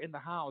brother. You're in the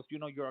house.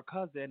 You're a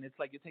cousin. It's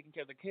like you're taking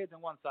care of the kids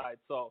on one side.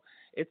 So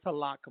it's a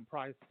lot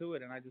comprised to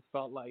it. And I just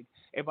felt like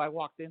if I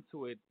walked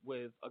into it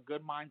with a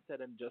good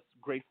mindset and just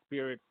great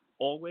spirit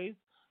always,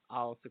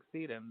 I'll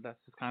succeed. And that's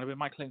just kind of been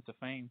my claim to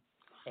fame.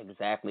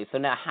 Exactly. So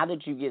now, how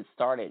did you get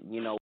started,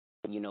 being a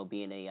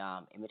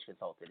image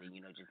consultant and,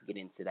 just get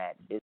into that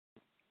business?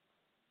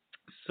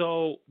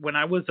 So when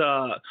I was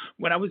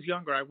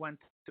younger,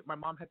 my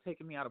mom had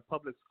taken me out of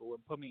public school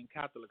and put me in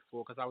Catholic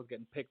school because I was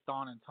getting picked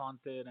on and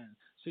taunted, and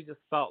she just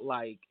felt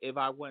like if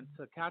I went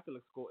to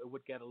Catholic school, it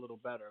would get a little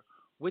better,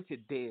 which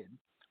it did.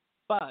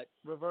 But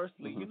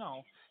reversely,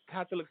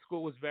 Catholic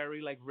school was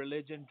very like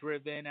religion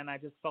driven, and I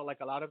just felt like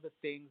a lot of the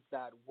things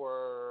that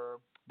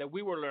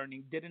we were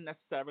learning didn't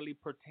necessarily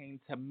pertain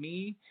to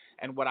me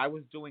and what I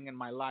was doing in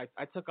my life.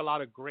 I took a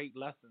lot of great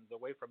lessons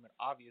away from it,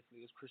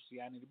 obviously, as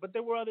Christianity, but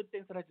there were other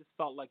things that I just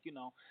felt like,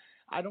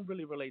 I don't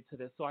really relate to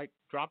this. So I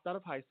dropped out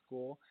of high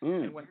school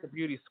and went to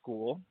beauty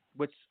school,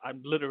 which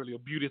I'm literally a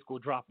beauty school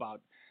dropout.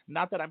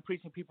 Not that I'm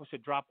preaching people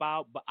should drop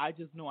out, but I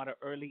just knew at an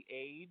early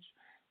age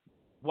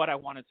what I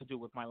wanted to do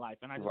with my life,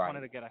 and I just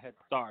wanted to get a head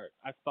start.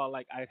 I felt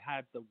like I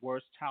had the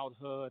worst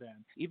childhood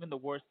and even the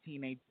worst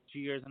teenage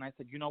years, and I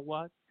said, you know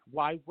what?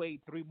 Why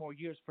wait 3 more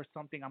years for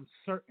something I'm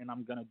certain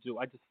I'm going to do?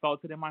 I just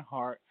felt it in my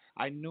heart.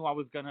 I knew I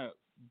was going to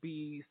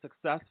be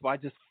successful. I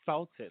just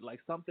felt it.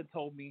 Like something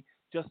told me,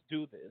 just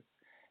do this.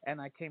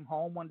 And I came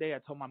home one day. I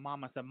told my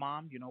mom, I said,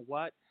 Mom, you know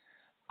what?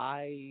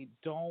 I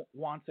don't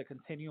want to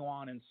continue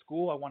on in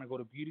school. I want to go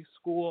to beauty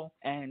school.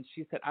 And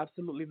she said,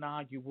 absolutely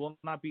not. You will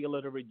not be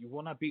illiterate. You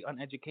will not be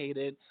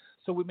uneducated.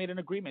 So we made an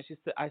agreement.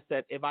 I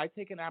said, if I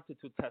take an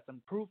aptitude test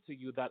and prove to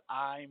you that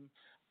I'm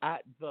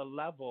at the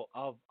level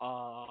of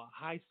a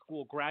high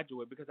school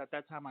graduate, because at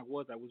that time I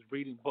was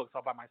reading books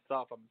all by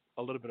myself. I'm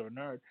a little bit of a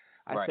nerd.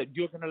 I said,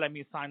 you're going to let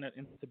me sign it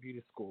into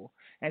beauty school.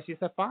 And she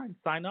said, fine,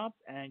 sign up.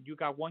 And you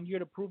got 1 year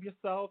to prove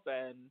yourself.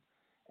 And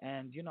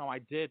I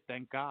did,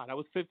 thank God. I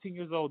was 15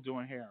 years old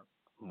doing hair.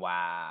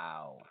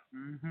 Wow.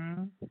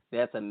 Mm-hmm.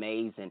 That's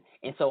amazing.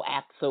 And so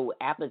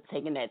after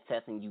taking that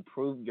test and you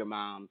proved your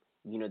mom,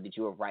 that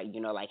you were right,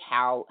 like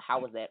how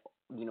was that,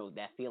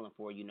 that feeling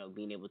for,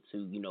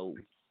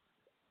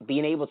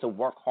 being able to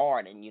work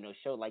hard and,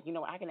 show like,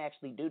 I can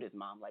actually do this,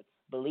 Mom. Like,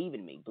 believe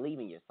in me, believe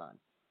in your son.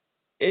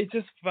 It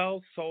just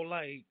felt so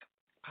like,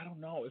 I don't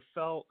know, it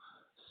felt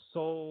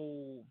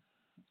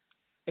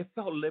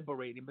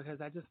liberating,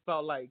 because I just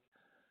felt like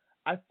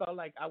I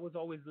was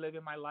always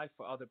living my life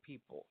for other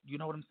people. You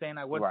know what I'm saying?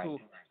 I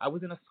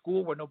was in a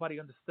school where nobody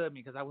understood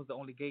me because I was the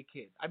only gay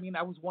kid. I mean,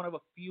 I was one of a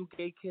few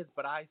gay kids,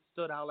 but I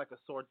stood out like a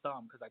sore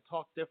thumb because I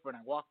talked different,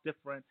 I walked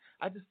different.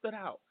 I just stood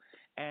out.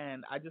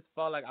 And I just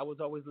felt like I was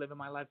always living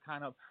my life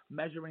kind of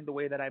measuring the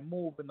way that I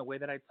move and the way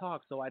that I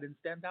talk, so I didn't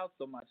stand out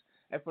so much.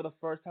 And for the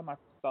first time, I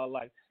felt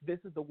like this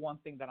is the one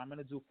thing that I'm going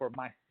to do for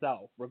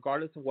myself,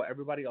 regardless of what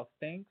everybody else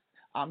thinks.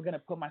 I'm going to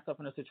put myself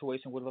in a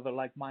situation with other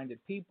like-minded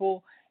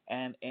people.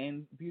 And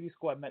in beauty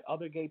school, I met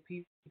other gay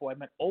people. I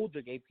met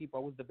older gay people.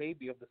 I was the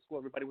baby of the school.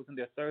 Everybody was in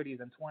their 30s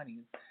and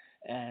 20s.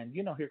 And,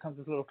 here comes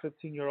this little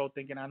 15-year-old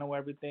thinking I know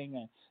everything.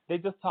 And they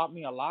just taught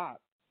me a lot.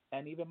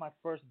 And even my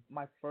first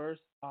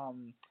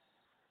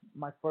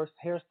my first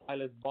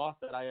hairstylist boss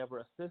that I ever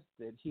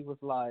assisted, he was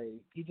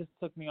like, he just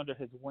took me under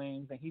his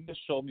wings and he just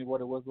showed me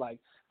what it was like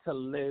to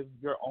live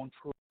your own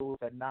truth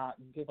and not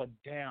give a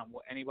damn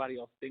what anybody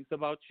else thinks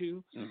about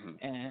you.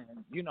 And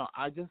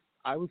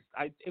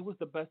it was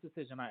the best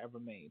decision I ever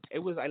made.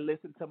 I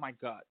listened to my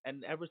gut,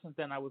 and ever since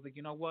then I was like,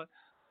 you know what?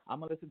 I'm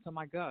gonna listen to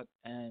my gut,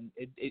 and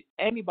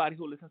anybody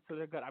who listens to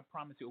their gut, I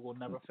promise you, it will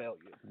never fail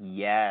you.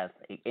 Yes,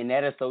 and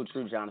that is so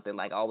true, Jonathan.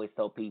 Like I always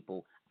tell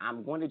people,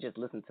 I'm going to just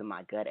listen to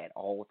my gut at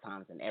all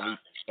times and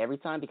every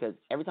time, because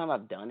every time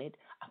I've done it,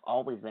 I've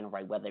always been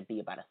right, whether it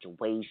be about a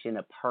situation,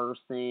 a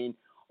person,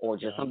 or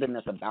just something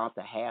that's about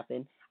to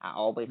happen. I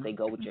always say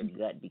go with your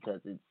gut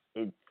because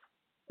it's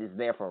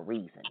there for a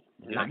reason.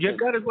 Your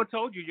gut is what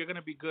told you you're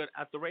gonna be good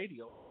at the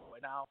radio.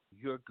 And now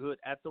you're good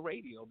at the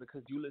radio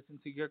because you listened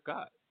to your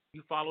gut.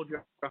 You followed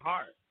your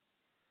heart.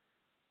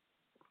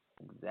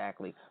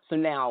 Exactly. So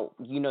now,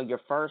 your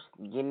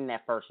getting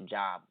that first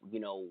job,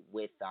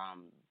 with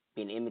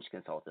being an image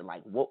consultant.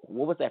 Like, what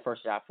was that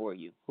first job for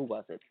you? Who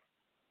was it?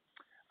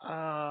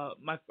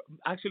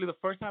 Actually, the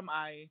first time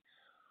I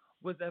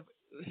was ever,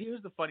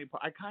 here's the funny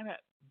part. I kind of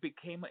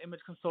became an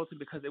image consultant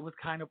because it was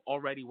kind of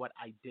already what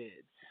I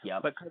did. Yeah.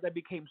 Because I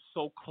became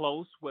so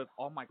close with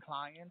all my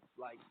clients.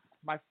 Like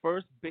my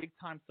first big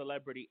time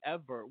celebrity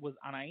ever was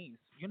Anais.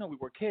 We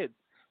were kids.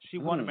 She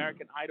won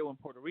American Idol in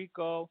Puerto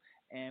Rico,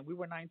 and we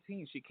were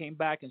 19. She came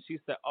back and she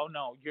said, "Oh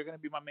no, you're gonna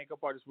be my makeup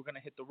artist. We're gonna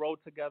hit the road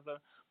together."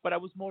 But I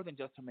was more than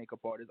just her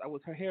makeup artist. I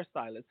was her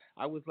hairstylist.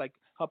 I was like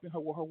helping her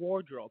with her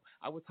wardrobe.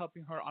 I was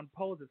helping her on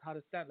poses, how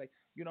to stand. Like,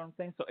 you know what I'm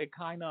saying? So it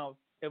kind of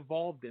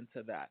evolved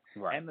into that.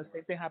 Right. And the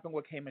same thing happened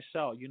with K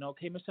Michelle.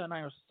 K Michelle and I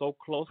are so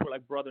close. We're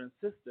like brother and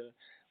sister.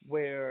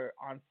 Where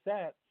on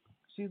set,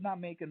 she's not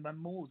making the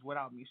moves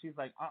without me. She's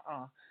like,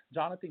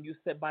 Jonathan, you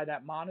sit by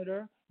that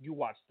monitor, you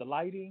watch the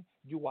lighting,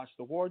 you watch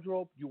the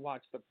wardrobe, you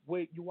watch the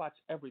wait, you watch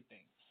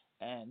everything.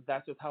 And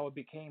that's just how it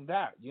became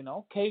that,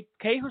 Kay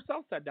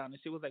herself sat down and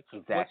she was like,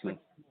 exactly.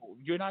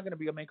 You're not going to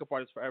be a makeup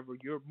artist forever.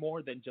 You're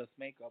more than just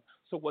makeup.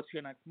 So what's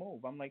your next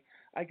move? I'm like,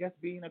 I guess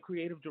being a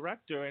creative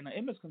director and an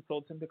image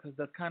consultant, because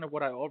that's kind of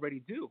what I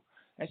already do.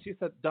 And she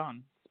said,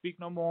 done. Speak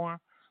no more.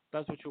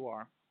 That's what you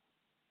are.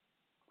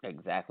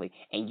 Exactly.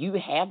 And you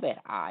have that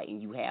eye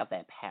and you have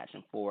that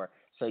passion for,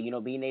 so,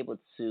 being able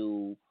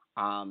to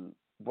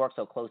work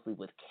so closely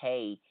with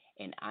Kay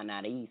and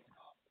Anais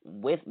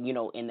with,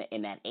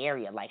 in that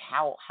area, like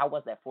how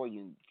was that for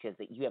you? Because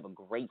you have a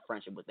great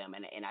friendship with them.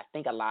 And I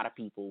think a lot of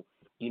people,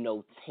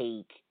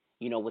 take,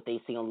 what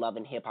they see on Love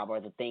and Hip Hop or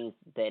the things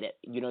that,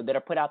 that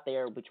are put out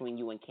there between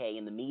you and Kay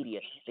in the media,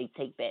 they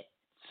take that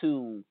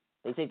to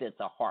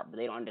heart, but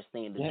they don't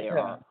understand that there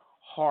are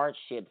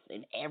hardships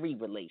in every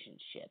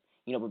relationship.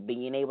 But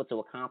being able to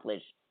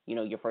accomplish,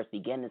 your first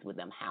beginnings with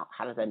them,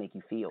 how does that make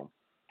you feel?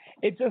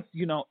 It just,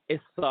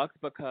 it sucks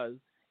because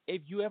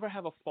if you ever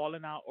have a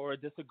falling out or a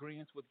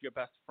disagreement with your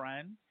best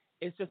friend,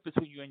 it's just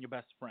between you and your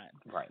best friend.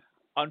 Right.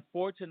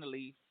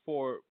 Unfortunately,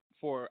 for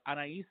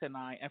Anais and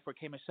I, and for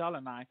K Michelle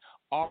and I,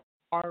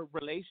 our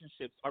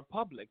relationships are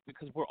public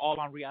because we're all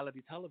on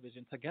reality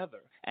television together.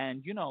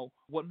 And,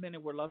 one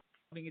minute we're loving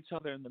each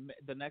other, and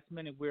the next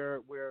minute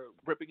we're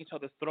ripping each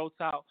other's throats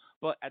out.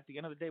 But at the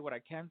end of the day, what I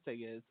can say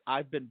is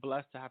I've been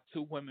blessed to have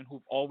two women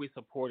who've always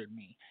supported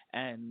me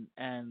and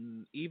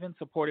even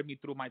supported me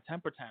through my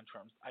temper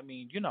tantrums. I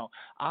mean,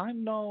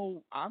 I'm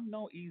no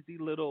easy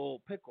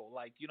little pickle.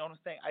 Like, you know what I'm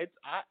saying?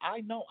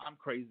 I know I'm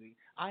crazy.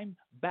 I'm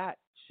bat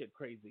shit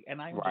crazy,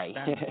 and I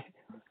understand. Right.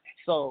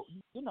 So,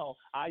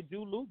 I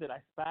do lose it. I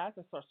spaz,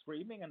 I start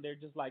screaming, and they're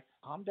just like,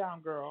 calm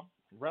down, girl,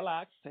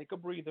 relax, take a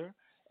breather.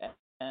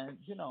 And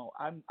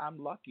I'm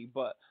lucky.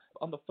 But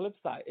on the flip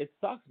side, it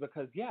sucks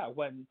because,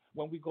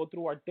 when we go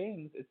through our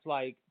things, it's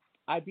like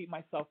I beat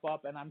myself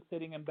up and I'm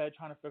sitting in bed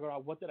trying to figure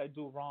out what did I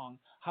do wrong?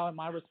 How am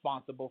I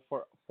responsible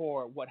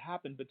for what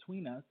happened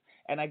between us?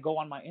 And I go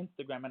on my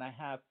Instagram and I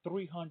have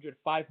 300,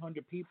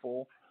 500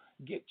 people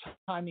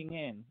chiming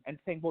in and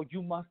saying, well,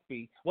 you must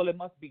be. Well, it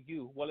must be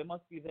you. Well, it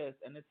must be this.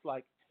 And it's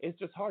like, it's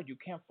just hard. You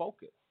can't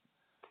focus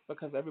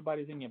because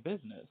everybody's in your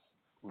business.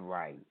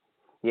 Right.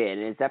 Yeah,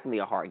 and it's definitely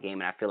a hard game.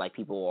 And I feel like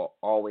people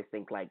always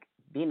think like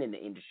being in the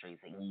industry is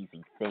an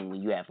easy thing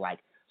when you have like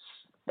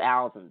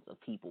thousands of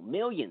people,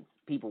 millions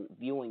of people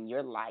viewing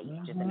your life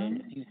just in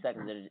a few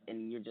seconds.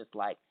 And you're just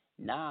like,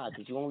 nah,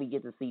 because you only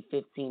get to see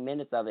 15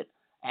 minutes of it.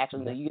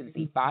 Actually, no, you get to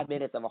see 5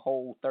 minutes of a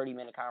whole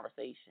 30-minute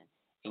conversation.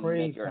 And you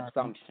make your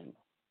assumption.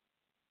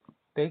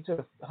 They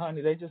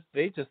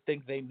just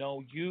think they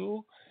know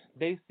you.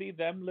 They see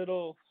them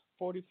little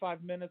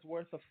 45 minutes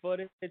worth of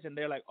footage, and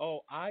they're like,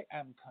 oh, I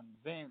am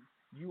convinced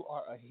you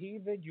are a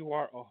heathen, you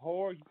are a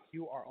whore,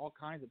 you are all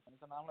kinds of things.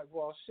 And I'm like,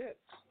 well, shit.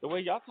 The way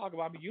y'all talk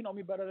about me, you know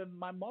me better than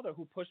my mother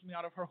who pushed me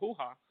out of her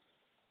hoo-ha.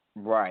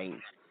 Right.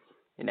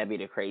 And that'd be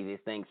the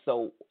craziest thing.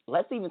 So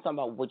let's even talk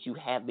about what you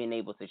have been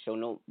able to show.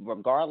 No,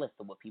 regardless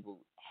of what people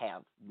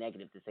have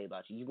negative to say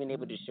about you, you've been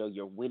able to show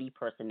your witty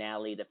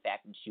personality, the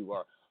fact that you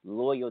are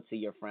loyal to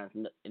your friends,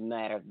 no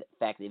matter the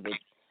fact if it's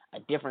a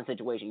different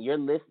situation.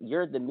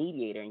 You're the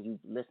mediator and you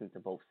listen to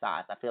both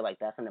sides. I feel like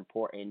that's an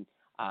important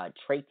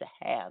trait to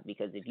have,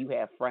 because if you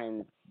have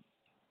friends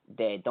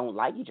that don't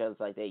like each other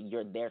like that,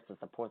 you're there to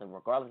support them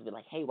regardless. Be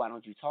like, hey, why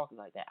don't you talk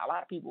like that? A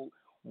lot of people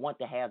want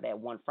to have that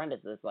one friend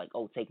that's just like,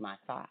 oh, take my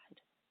side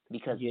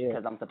because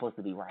I'm supposed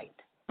to be right.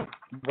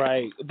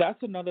 Right.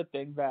 That's another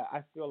thing that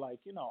I feel like,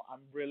 I'm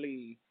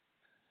really,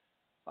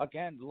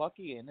 again,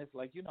 lucky in. It's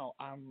like,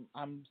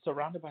 I'm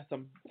surrounded by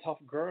some tough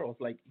girls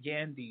like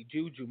Yandy,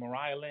 Juju,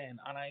 Mariah Lynn,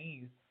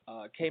 Anais,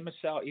 K.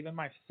 Michelle, even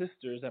my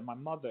sisters and my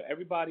mother.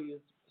 Everybody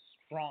is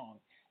strong,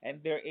 and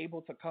they're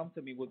able to come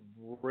to me with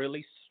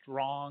really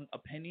strong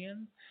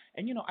opinions.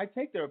 And I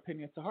take their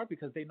opinions to heart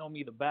because they know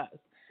me the best.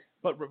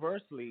 But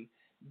reversely,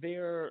 they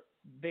are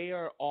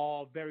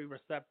all very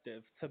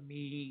receptive to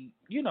me,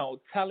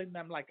 telling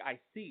them like I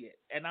see it.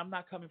 And I'm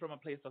not coming from a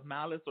place of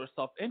malice or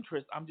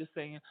self-interest. I'm just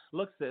saying,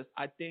 look, sis,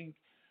 I think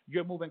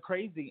you're moving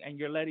crazy and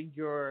you're letting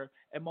your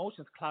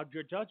emotions cloud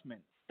your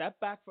judgment. Step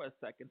back for a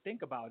second,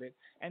 think about it,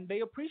 and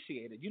they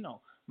appreciate it.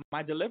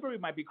 My delivery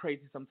might be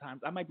crazy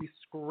sometimes. I might be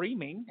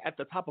screaming at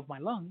the top of my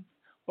lungs,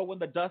 but when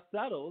the dust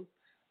settles,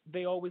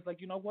 they always like,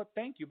 you know what,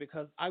 thank you,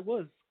 because I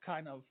was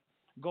kind of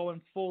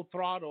going full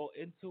throttle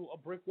into a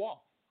brick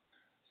wall.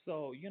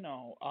 So,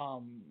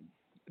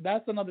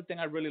 that's another thing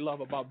I really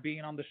love about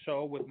being on the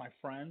show with my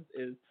friends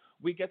is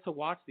we get to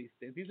watch these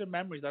things. These are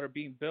memories that are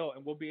being built,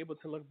 and we'll be able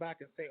to look back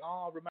and say,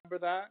 oh, remember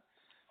that?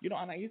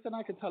 Anais and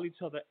I can tell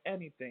each other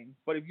anything.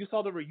 But if you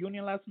saw the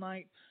reunion last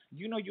night,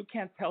 you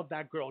can't tell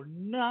that girl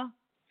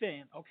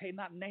nothing, okay?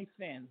 Not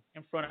Nathan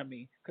in front of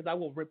me, because I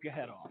will rip your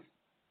head off.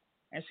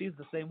 And she's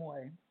the same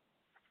way.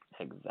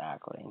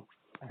 Exactly.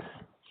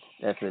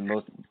 That's the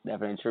most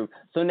definitely true.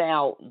 So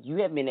now you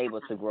have been able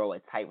to grow a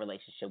tight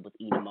relationship with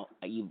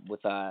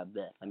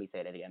let me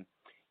say that again.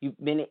 You've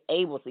been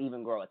able to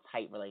even grow a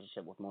tight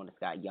relationship with Mona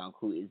Scott Young,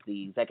 who is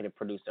the executive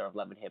producer of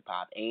Love and Hip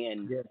Hop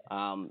and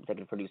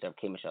executive producer of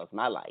K. Michelle's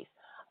My Life.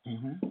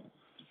 Mm-hmm.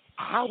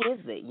 How is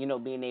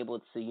it, being able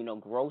to,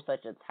 grow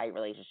such a tight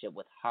relationship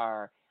with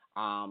her,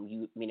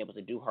 you being able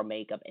to do her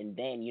makeup, and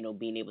then,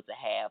 being able to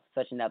have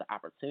such another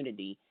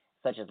opportunity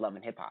such as Love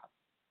and Hip Hop?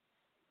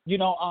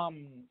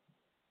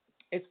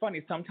 It's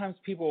funny. Sometimes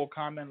people will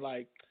comment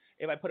like,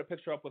 if I put a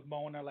picture up with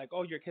Mona, like,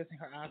 oh, you're kissing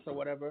her ass or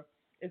whatever.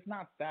 It's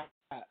not that.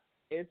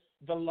 It's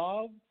the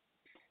love.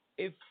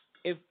 If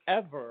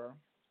ever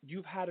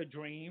you've had a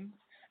dream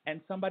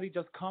and somebody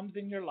just comes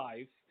in your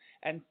life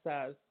and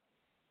says,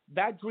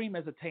 that dream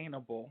is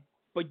attainable,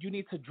 but you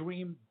need to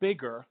dream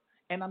bigger,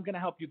 and I'm going to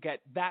help you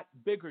get that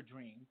bigger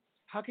dream.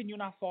 How can you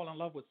not fall in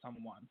love with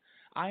someone?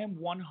 I am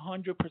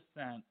 100%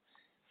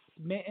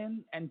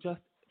 smitten and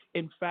just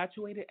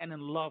infatuated and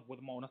in love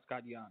with Mona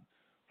Scott Young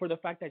for the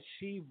fact that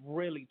she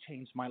really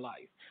changed my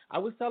life. I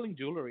was selling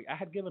jewelry. I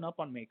had given up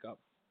on makeup.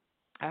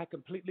 I had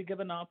completely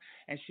given up,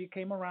 and she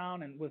came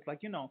around and was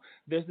like,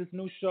 there's this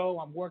new show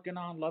I'm working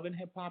on, Love and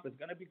Hip Hop. It's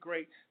going to be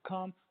great.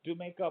 Come, do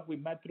makeup. We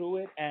met through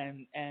it,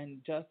 and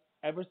just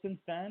ever since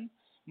then,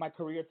 my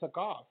career took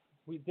off.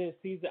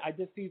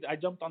 I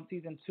jumped on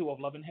season 2 of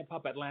Love and Hip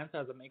Hop Atlanta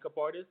as a makeup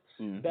artist.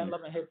 Mm-hmm. Then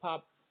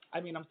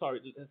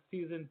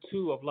season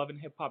 2 of Love and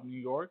Hip Hop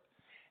New York.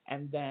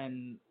 And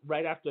then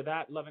right after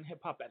that, Love and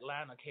Hip Hop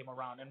Atlanta came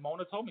around. And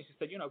Mona told me, she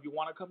said, if you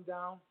want to come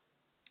down,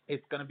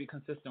 it's going to be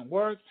consistent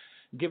work.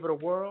 Give it a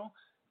whirl.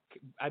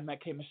 I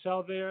met K.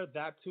 Michelle there.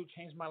 That, too,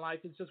 changed my life.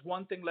 It's just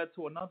one thing led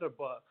to another.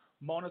 But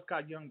Mona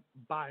Scott Young,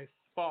 by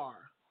far,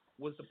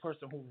 was the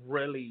person who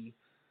really,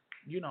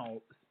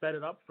 sped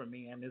it up for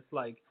me. And it's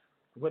like,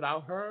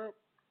 without her,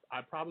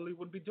 I probably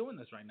wouldn't be doing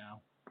this right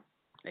now.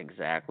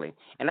 Exactly.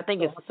 And I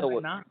think it's so...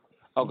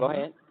 Oh, go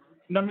ahead.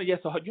 No, yeah,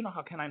 so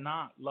how can I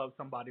not love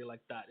somebody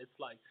like that? It's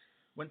like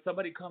when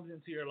somebody comes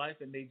into your life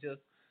and they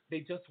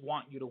just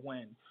want you to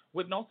win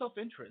with no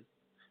self-interest,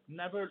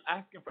 never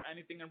asking for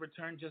anything in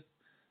return, just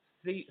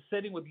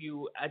sitting with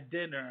you at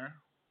dinner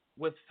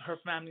with her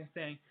family and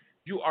saying,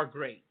 you are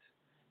great,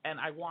 and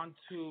I want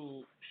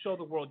to show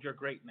the world your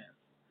greatness,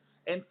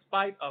 in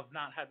spite of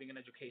not having an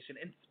education,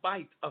 in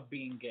spite of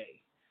being gay.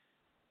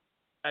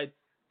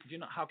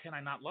 How can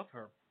I not love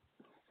her?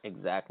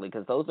 Exactly,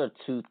 because those are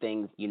two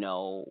things,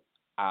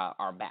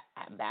 are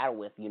battle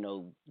with,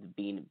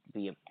 being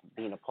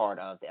a part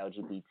of the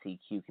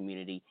LGBTQ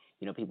community.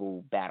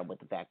 People battle with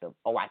the fact of,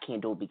 oh, I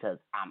can't do it because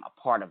I'm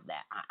a part of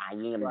that. I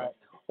am that.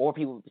 Or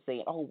people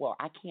saying, oh, well,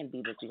 I can't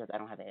be this because I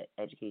don't have an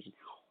education.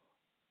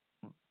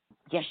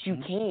 Yes, you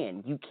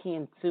can. You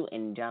can too.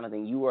 And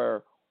Jonathan, you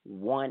are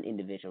one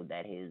individual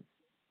that has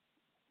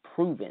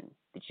proven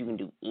that you can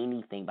do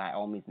anything by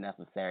all means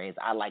necessary. As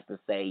I like to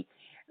say,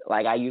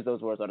 like I use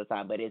those words all the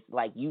time, but it's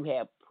like you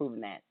have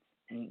proven that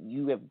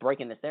you have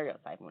broken the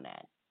stereotype on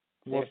that.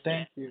 Well,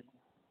 thank you.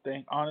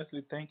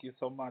 Honestly, thank you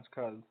so much,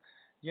 because,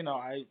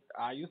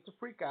 I used to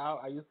freak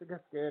out. I used to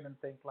get scared and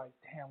think like,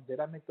 damn,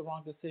 did I make the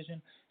wrong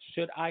decision?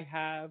 Should I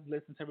have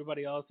listened to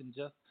everybody else and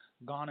just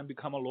gone and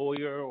become a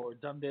lawyer or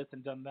done this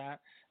and done that?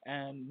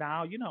 And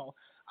now,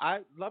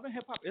 Love and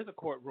Hip Hop is a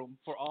courtroom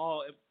for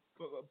all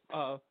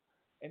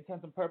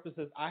intents and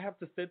purposes. I have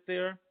to sit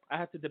there. I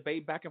have to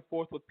debate back and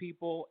forth with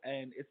people,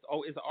 and it's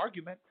an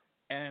argument.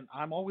 and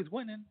I'm always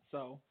winning.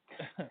 So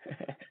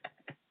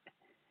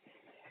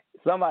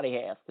somebody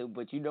has to,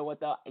 but you know what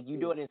though? You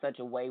do it in such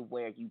a way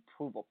where you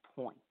prove a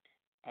point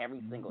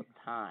every single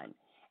time.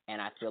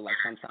 And I feel like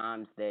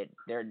sometimes that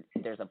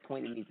there's a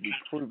point that needs to be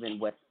proven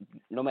with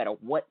no matter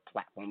what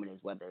platform it is,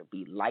 whether it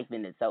be life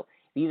in itself.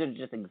 These are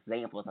just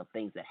examples of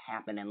things that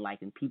happen in life,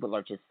 and people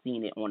are just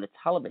seeing it on the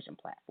television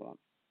platform.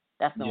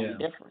 That's the only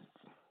difference.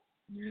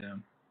 Yeah.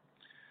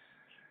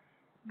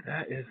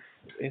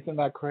 Isn't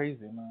that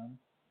crazy, man?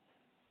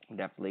 It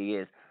definitely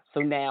is.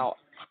 So now,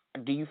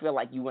 do you feel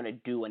like you want to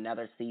do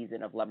another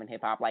season of Love and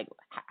Hip Hop? Like,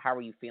 how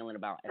are you feeling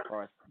about as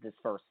far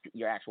as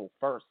your actual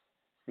first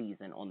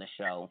season on the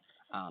show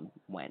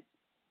went?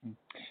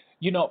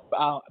 You know,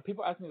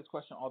 people ask me this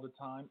question all the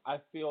time. I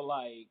feel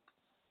like,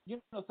 you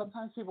know,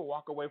 sometimes people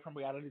walk away from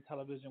reality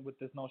television with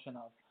this notion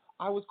of,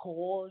 I was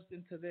coerced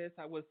into this,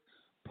 I was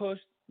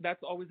pushed.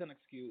 That's always an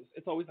excuse.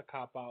 It's always a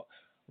cop-out.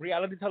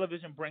 Reality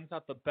television brings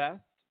out the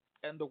best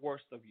and the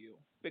worst of you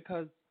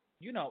because,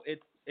 you know,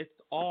 it's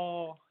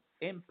all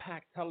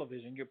impact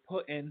television. You're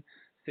put in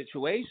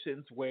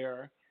situations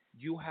where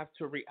you have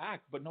to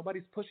react, but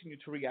nobody's pushing you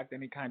to react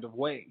any kind of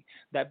way.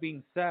 That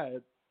being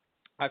said,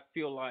 I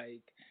feel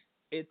like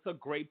it's a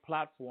great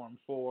platform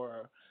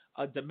for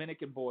a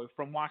Dominican boy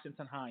from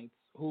Washington Heights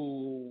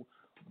who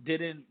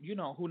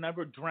who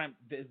never dreamt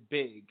this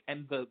big,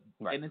 and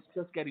and it's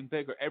just getting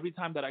bigger. Every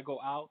time that I go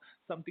out,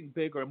 something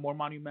bigger and more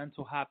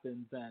monumental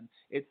happens, and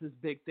it's this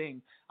big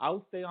thing.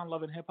 I'll stay on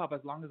Love and Hip Hop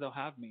as long as they'll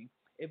have me.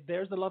 If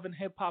there's a Love and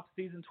Hip Hop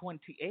season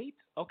 28,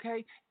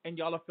 okay, and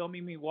y'all are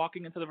filming me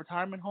walking into the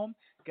retirement home,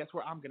 guess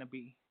where I'm gonna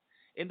be?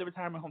 In the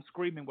retirement home,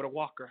 screaming with a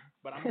walker,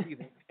 but I'm gonna be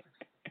there.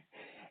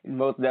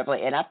 Most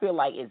definitely, and I feel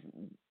like it's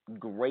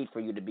great for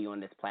you to be on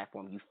this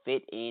platform. You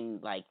fit in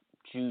like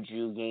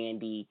Juju,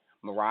 Yandy,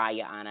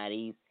 Mariah,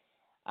 Anais.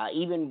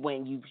 Even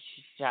when you've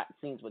shot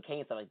scenes with Kay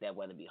and stuff like that,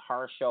 whether it be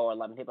Her Show or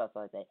Love and Hip Hop,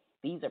 stuff like that,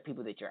 these are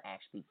people that you're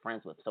actually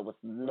friends with. So it's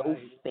no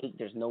fake,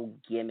 there's no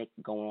gimmick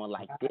going on.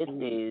 Like, this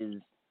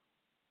is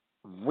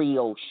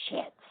real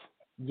shit.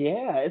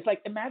 Yeah, it's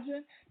like,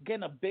 imagine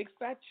getting a big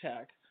fat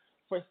check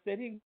for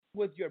sitting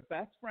with your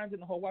best friends in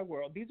the whole wide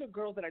world. These are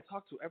girls that I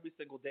talk to every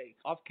single day.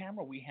 Off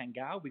camera, we hang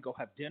out, we go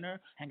have dinner,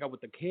 hang out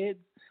with the kids,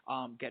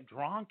 get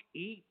drunk,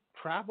 eat,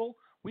 travel.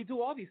 We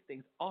do all these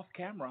things off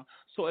camera.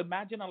 So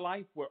imagine a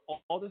life where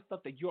all the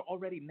stuff that you're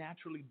already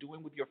naturally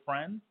doing with your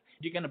friends,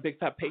 you're getting a big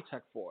fat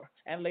paycheck for.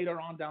 And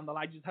later on down the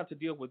line, you just have to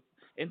deal with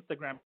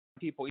Instagram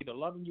people either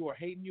loving you or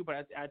hating you.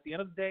 But at the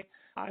end of the day,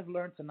 I've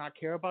learned to not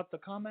care about the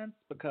comments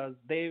because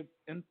then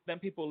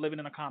people are living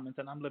in the comments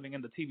and I'm living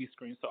in the TV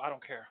screen, so I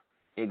don't care.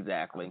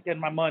 Exactly.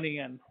 Getting my money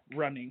and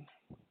running.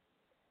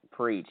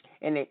 Preach.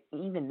 And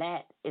even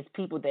that, it's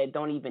people that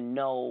don't even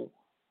know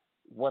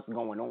what's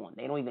going on.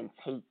 They don't even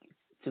take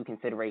to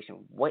consideration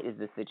what is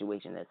the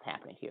situation that's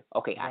happening here.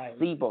 Okay, I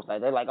see both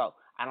sides. They're like, oh,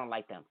 I don't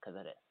like them because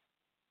of this.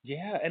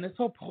 Yeah, and it's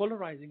so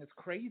polarizing. It's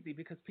crazy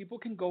because people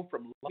can go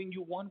from loving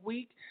you one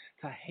week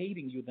to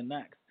hating you the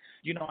next.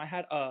 You know, I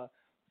had a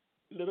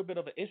little bit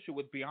of an issue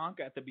with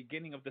Bianca at the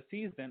beginning of the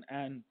season,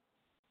 and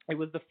it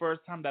was the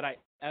first time that I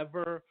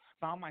ever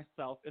found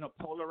myself in a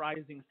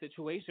polarizing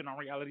situation on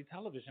reality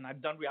television.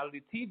 I've done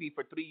reality TV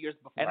for 3 years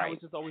before, and I was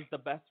just always the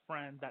best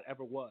friend that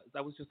ever was.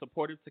 I was just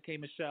supportive to K.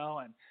 Michelle,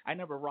 and I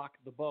never rocked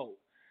the boat.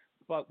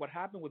 But what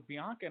happened with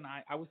Bianca and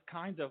I was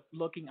kind of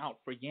looking out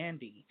for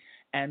Yandy.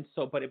 And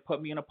so, but it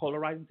put me in a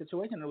polarizing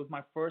situation. It was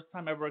my first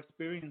time ever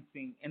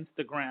experiencing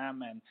Instagram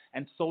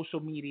and social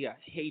media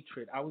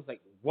hatred. I was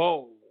like,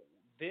 whoa,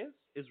 this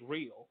is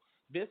real.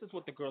 This is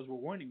what the girls were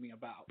warning me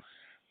about.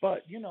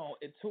 But,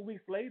 2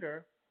 weeks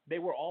later, they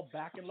were all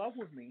back in love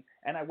with me.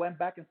 And I went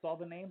back and saw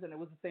the names, and it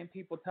was the same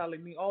people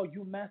telling me, oh,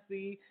 you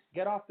messy,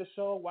 get off the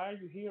show, why are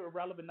you here,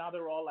 irrelevant. Now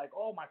they're all like,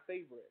 oh, my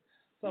favorite.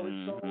 So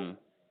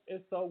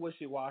it's so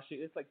wishy-washy.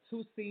 It's like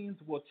 2 scenes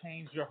will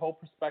change your whole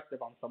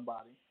perspective on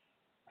somebody.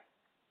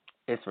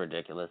 It's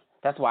ridiculous.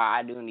 That's why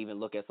I don't even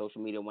look at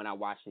social media when I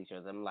watch these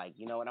shows. I'm like,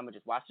 you know what, I'm going to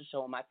just watch the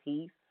show in my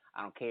peace.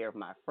 I don't care if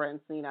my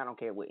friends seen it. I don't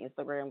care what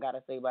Instagram got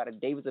to say about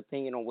it. David's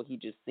opinion on what he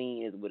just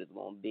seen is what it's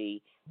going to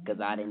be because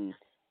I didn't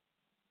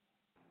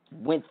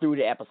went through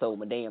the episode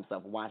my damn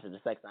self and watched it the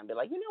second time. Be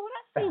like, you know what?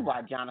 I see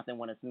why Jonathan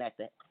want to smack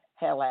the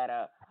hell out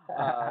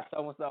of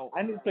so-and-so.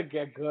 I need to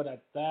get good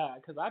at that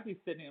because I be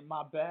sitting in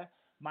my bed.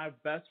 My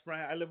best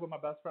friend, I live with my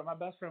best friend. My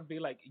best friend be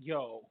like,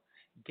 yo,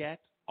 get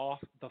off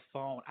the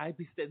phone. I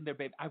be sitting there,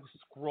 babe. I will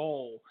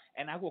scroll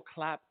and I will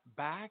clap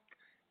back.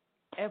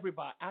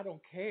 Everybody, I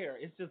don't care.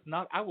 It's just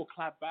not. I will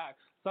clap back.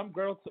 Some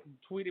girl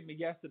tweeted me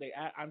yesterday.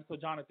 I'm so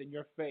Jonathan,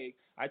 you're fake.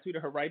 I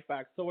tweeted her right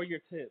back. So are your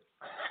tips.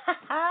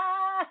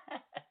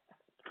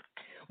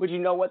 But you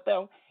know what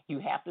though? You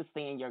have to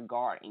stay in your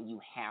guard and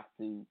you have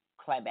to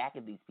clap back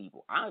at these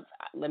people.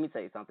 Let me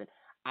tell you something.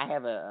 I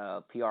have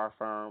a PR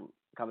firm,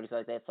 company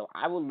like that. So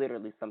I will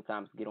literally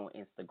sometimes get on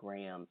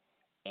Instagram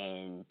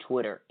and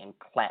Twitter and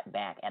clap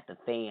back at the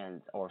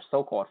fans or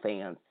so-called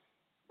fans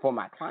for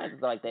my clients and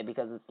stuff like that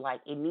because it's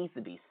like it needs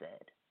to be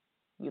said.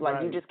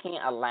 You just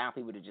can't allow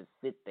people to just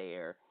sit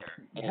there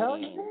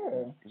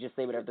and just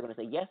say whatever they're going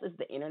to say. Yes, it's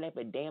the internet,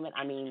 but damn it,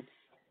 I mean,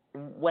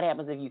 what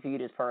happens if you see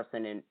this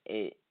person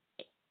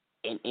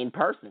in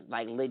person,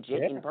 like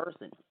legit in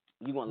person?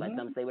 You gonna let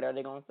them say whatever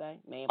they're gonna say,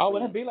 man? Oh,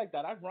 it'd be like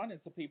that. I've run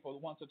into people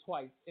once or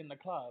twice in the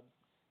clubs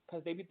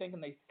because they be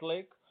thinking they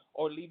slick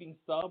or leaving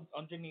subs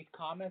underneath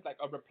comments, like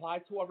a reply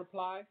to a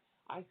reply.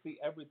 I see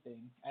everything,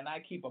 and I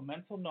keep a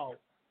mental note,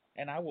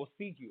 and I will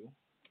see you.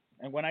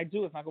 And when I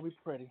do, it's not gonna be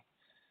pretty.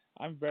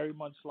 I'm very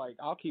much like,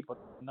 I'll keep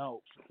a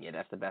note. Yeah,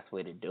 that's the best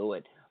way to do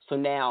it. So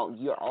now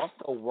you're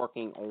also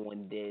working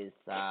on this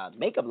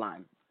makeup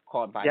line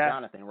called by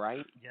Jonathan,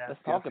 right? Yes.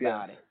 Let's talk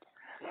about it.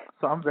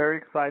 So I'm very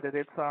excited.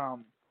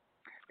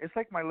 It's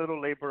like my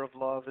little labor of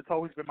love. It's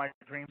always been my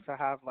dream to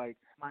have like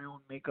my own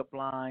makeup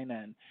line,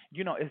 and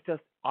it's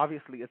just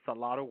obviously it's a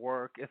lot of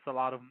work, it's a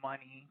lot of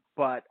money,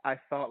 but I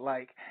felt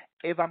like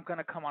if I'm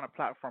gonna come on a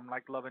platform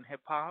like Love and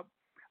Hip Hop,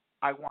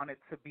 I want it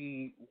to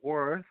be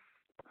worth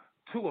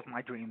two of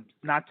my dreams,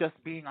 not just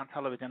being on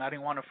television. I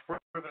didn't want to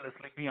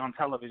frivolously be on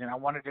television. I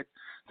wanted it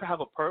to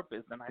have a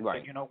purpose, and I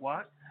said, you know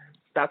what?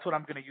 That's what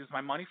I'm going to use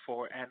my money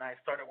for, and I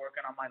started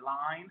working on my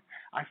line.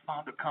 I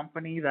found a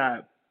company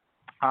that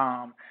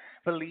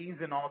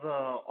believes in all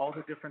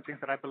the different things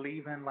that I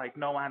believe in, like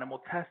no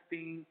animal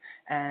testing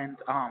and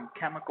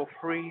chemical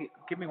free.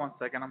 Give me 1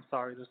 second. I'm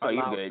sorry. There's a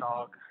loud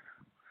dog.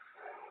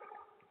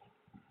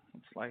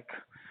 It's like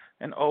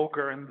an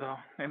ogre in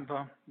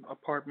the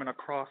apartment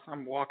across.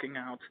 I'm walking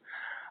out.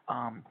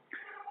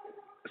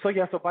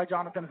 So by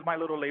Jonathan is my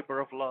little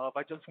labor of love.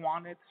 I just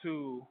wanted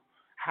to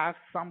have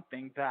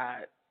something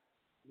that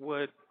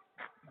would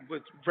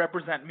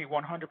represent me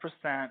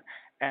 100%,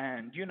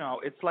 and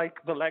it's like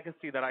the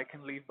legacy that I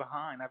can leave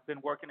behind. I've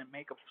been working in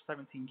makeup for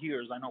 17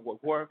 years. I know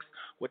what works,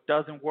 what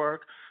doesn't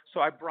work. So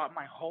I brought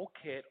my whole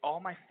kit, all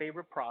my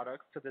favorite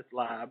products to this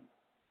lab.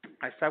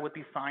 I sat with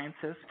these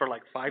scientists for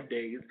like 5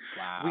 days.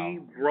 Wow. We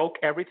broke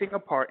everything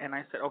apart, and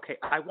I said, okay,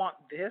 I want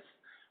this,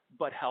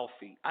 but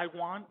healthy. I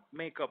want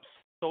makeup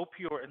so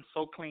pure and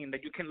so clean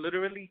that you can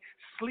literally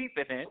sleep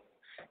in it,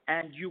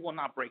 and you will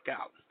not break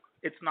out.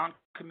 It's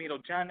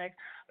non-comedogenic,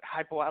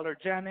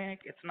 hypoallergenic.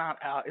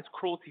 It's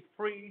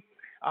cruelty-free.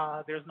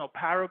 There's no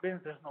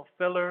parabens. There's no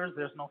fillers.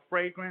 There's no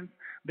fragrance.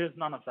 There's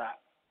none of that.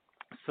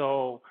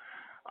 So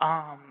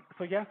I'm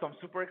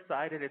super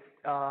excited. It's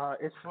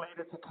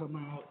slated to come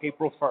out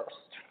April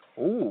 1st.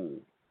 Ooh.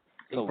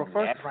 April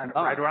 1st,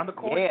 right around the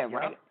corner. Yeah,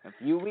 right. A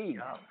few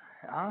weeks.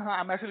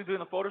 I'm actually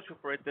doing a photo shoot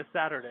for it this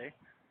Saturday.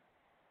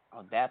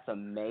 Oh, that's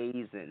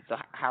amazing. So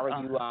how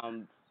are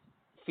you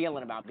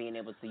feeling about being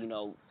able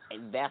to,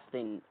 invest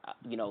in,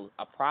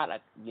 a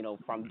product,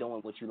 from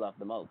doing what you love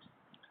the most?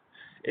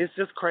 It's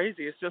just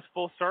crazy. It's just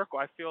full circle.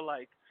 I feel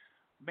like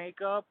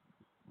makeup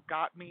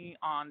got me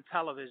on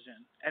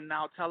television, and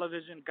now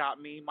television got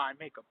me my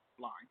makeup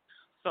line.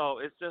 So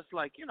it's just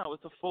like,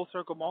 it's a full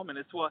circle moment.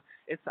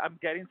 I'm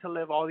getting to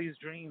live all these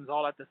dreams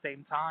all at the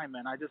same time,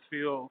 and I just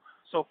feel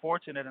so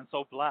fortunate and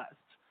so blessed,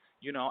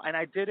 and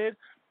I did it,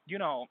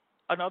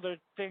 another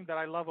thing that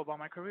I love about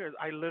my career is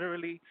I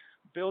literally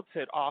built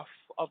it off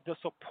of the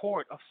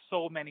support of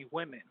so many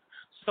women.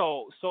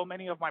 So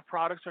many of my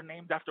products are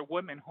named after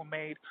women who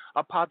made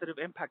a positive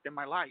impact in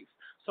my life.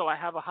 So I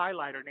have a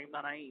highlighter named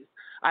Anais.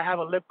 I have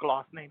a lip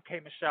gloss named K.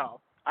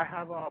 Michelle. I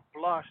have a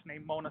blush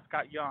named Mona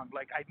Scott Young.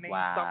 Like, I named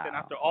something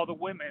after all the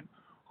women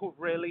who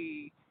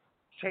really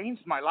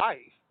changed my life,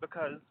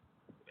 because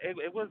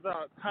it was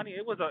a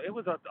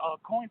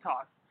coin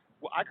toss.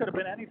 Well, I could have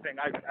been anything.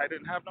 I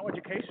didn't have no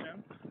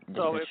education.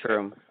 So it's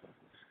true.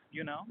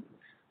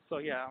 So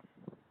yeah.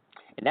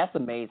 And that's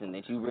amazing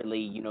that you really,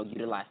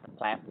 utilize the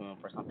platform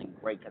for something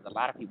great, because a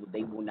lot of people,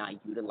 they will not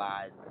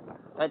utilize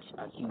such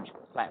a huge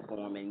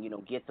platform and,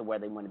 get to where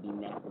they want to be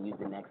next and use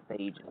the next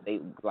stage.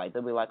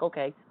 They'll be like,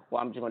 okay,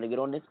 well, I'm just going to get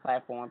on this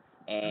platform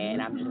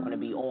and I'm just going to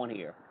be on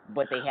here.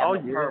 But they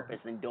have no purpose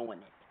in doing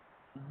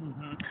it.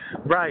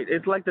 Mm-hmm. Right.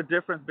 It's like the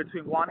difference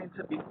between wanting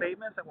to be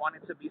famous and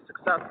wanting to be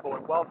successful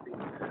and wealthy.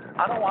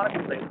 I don't want to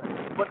be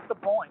famous. What's the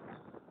point?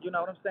 You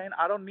know what I'm saying?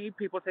 I don't need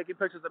people taking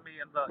pictures of me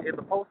in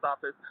the post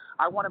office.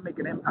 I want to make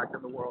an impact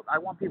in the world. I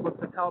want people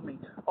to tell me,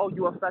 oh,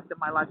 you affected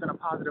my life in a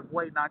positive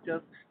way, not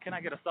just, can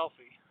I get a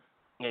selfie?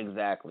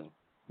 Exactly.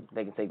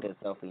 They can take that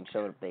selfie and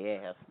show it if they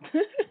ask.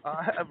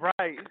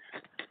 Right.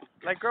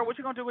 Like, girl, what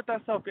you going to do with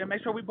that selfie? And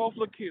make sure we both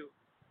look cute.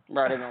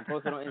 Right, they're going to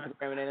post it on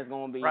Instagram, and then it's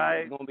going to be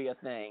it's going to be a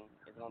thing.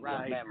 It's going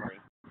to be a memory.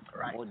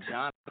 Right. Well,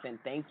 Jonathan,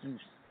 thank you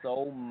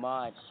so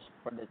much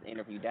for this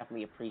interview.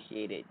 Definitely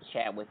appreciated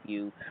chat with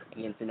you and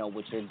getting to know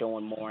what you're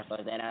doing more.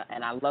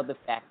 And I love the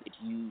fact that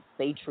you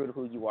stay true to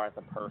who you are as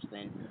a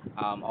person,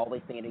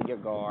 always staying in your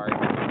guard,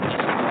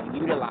 and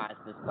you utilize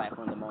this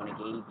platform that Mona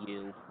gave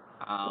you,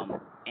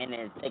 and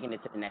then taking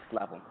it to the next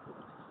level.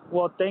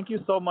 Well, thank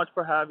you so much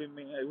for having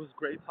me. It was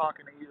great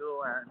talking to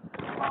you, and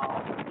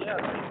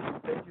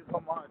thank you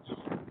so much.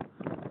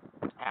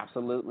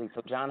 Absolutely.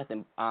 So,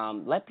 Jonathan,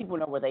 let people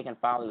know where they can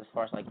follow you as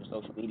far as like your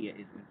social media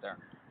is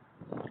concerned.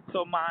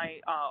 So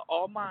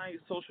all my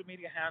social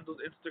media handles,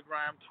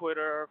 Instagram,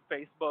 Twitter,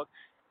 Facebook,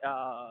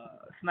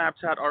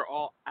 Snapchat are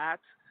all at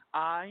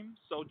I'm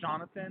So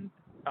Jonathan.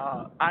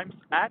 I'm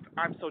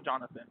So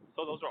Jonathan.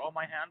 So those are all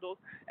my handles,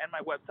 and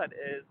my website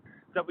is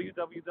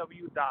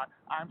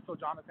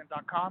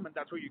www.imsojonathan.com, and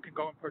that's where you can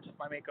go and purchase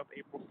my makeup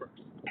April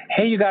 1st.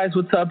 Hey, you guys,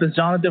 what's up? It's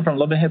Jonathan from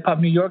Love and Hip Hop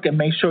New York, and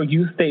make sure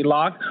you stay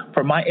locked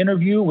for my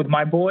interview with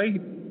my boy,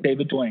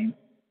 David Duane.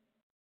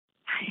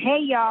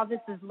 Hey, y'all,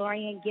 this is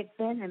Laurieann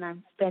Gibson, and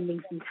I'm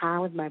spending some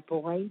time with my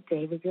boy,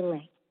 David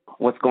Duane.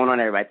 What's going on,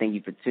 everybody? Thank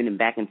you for tuning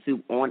back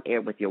into On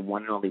Air with your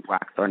one and only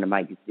rock star on the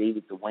mic. It's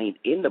David Duane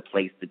in the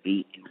place to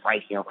be, and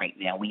right here, right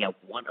now, we have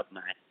one of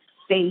my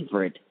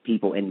favorite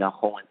people in the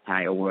whole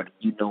entire world.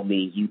 You know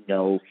me. You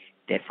know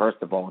that,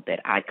 first of all, that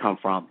I come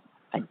from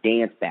a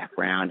dance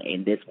background,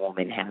 and this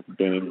woman has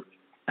been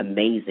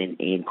amazing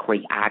in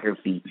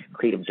choreography,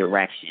 creative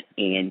direction,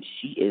 and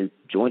she is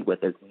joined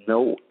with us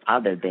no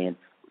other than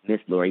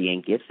Miss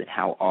Laurieann Gibson.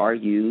 How are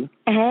you?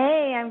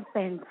 Hey, I'm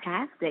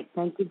fantastic.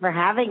 Thank you for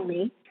having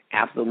me.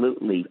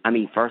 Absolutely. I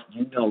mean, first,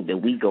 you know that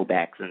we go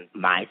back to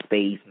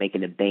MySpace,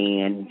 making a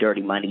band,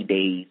 Dirty Money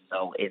days.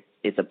 So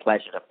it's a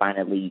pleasure to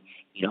finally,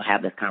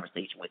 have this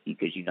conversation with you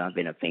because, I've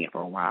been a fan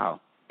for a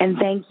while. And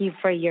thank you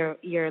for your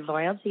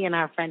loyalty and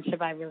our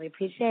friendship. I really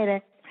appreciate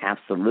it.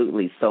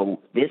 Absolutely.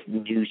 So this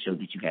new show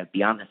that you have,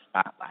 Beyond the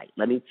Spotlight,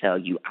 let me tell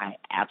you, I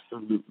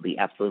absolutely,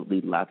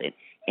 absolutely love it.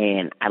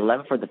 And I love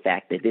it for the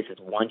fact that this is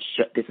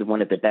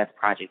one of the best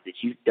projects that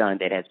you've done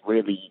that has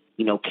really,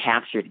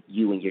 captured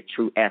you and your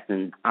true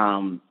essence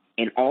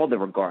in all the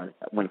regards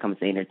when it comes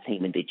to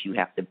entertainment that you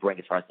have to bring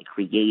as far as the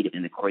creative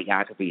and the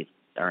choreography is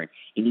concerned,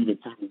 and even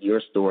telling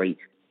your story,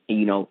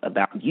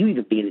 about you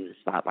even being in the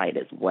spotlight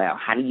as well.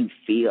 How do you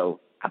feel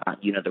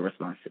about, the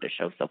response to the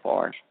show so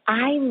far?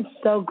 I'm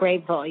so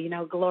grateful.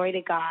 Glory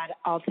to God,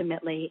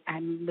 ultimately.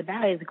 And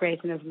without His grace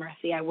and His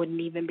mercy, I wouldn't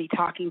even be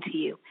talking to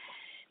you.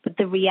 But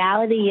the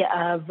reality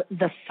of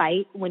the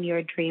fight when you're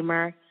a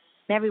dreamer,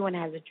 and everyone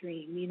has a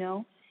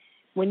dream,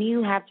 when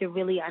you have to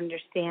really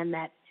understand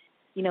that,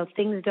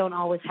 things don't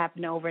always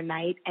happen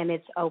overnight, and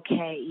it's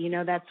okay.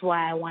 That's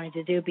why I wanted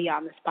to do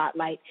Beyond the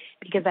Spotlight,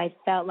 because I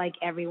felt like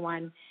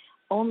everyone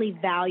only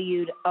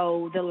valued,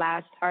 the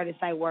last artist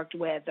I worked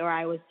with, or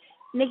I was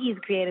Nicki's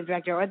creative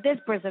director, or this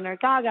person, or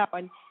Gaga,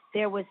 and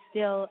there was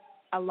still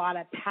a lot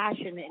of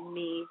passion in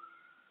me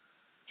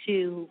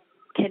to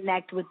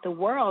connect with the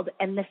world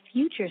and the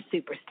future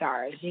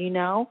superstars,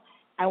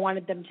 I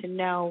wanted them to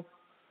know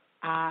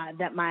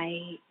that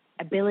my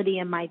ability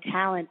and my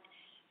talent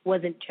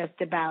wasn't just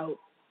about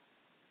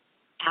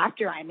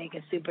after I make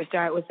a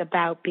superstar. It was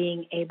about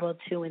being able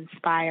to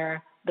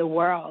inspire the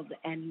world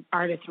and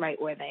artists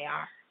right where they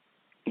are.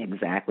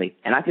 Exactly.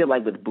 And I feel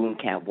like with Boom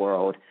Camp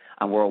World,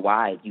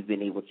 worldwide, you've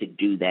been able to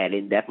do that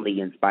and definitely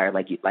inspire,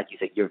 like you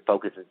said, your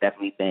focus has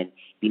definitely been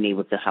being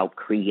able to help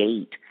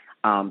create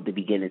the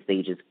beginning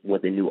stages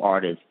with a new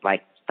artist,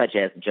 such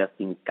as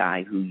Justine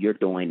Skye, who you're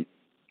doing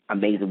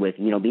amazing with,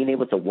 being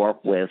able to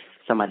work with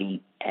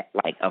somebody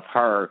of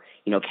her,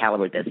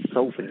 caliber that's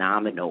so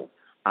phenomenal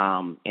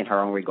in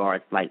her own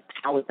regards.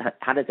 How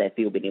does that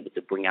feel, being able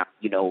to bring out,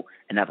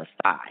 another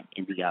side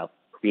in the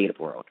creative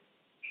world?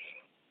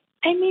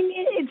 I mean,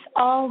 it's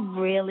all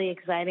really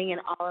exciting and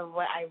all of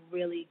what I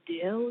really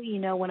do.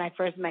 When I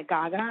first met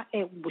Gaga,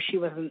 she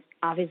wasn't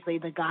obviously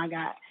the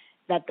Gaga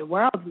that the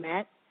world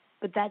met,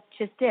 but that's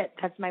just it.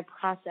 That's my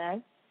process.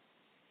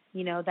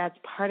 That's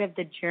part of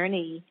the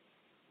journey.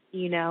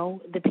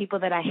 The people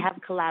that I have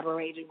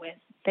collaborated with,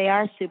 they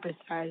are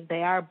superstars.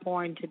 They are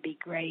born to be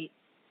great,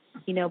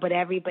 but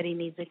everybody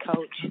needs a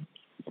coach.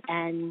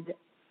 And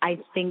I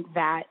think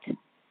that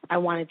I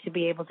wanted to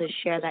be able to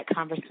share that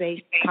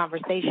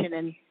conversation.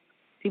 And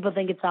people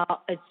think it's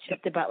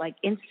just about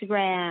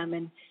Instagram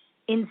and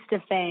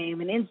Insta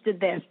fame and Insta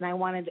this. And I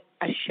wanted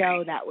a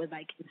show that would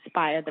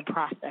inspire the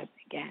process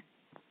again.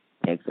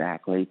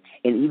 Exactly.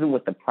 And even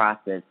with the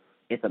process,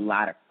 it's a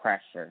lot of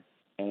pressure.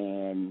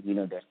 And,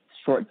 there's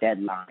short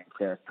deadlines.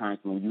 There's times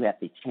when you have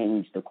to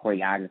change the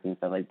choreography and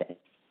stuff like that.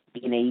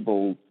 Being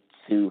able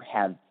to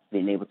have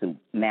been able to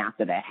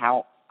master that,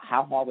 how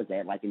hard was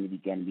that, in the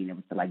beginning, being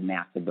able to,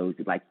 master those,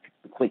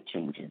 the quick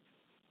changes?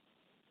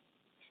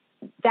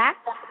 That's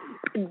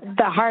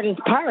the hardest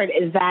part,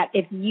 is that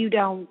if you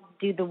don't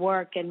do the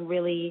work and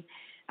really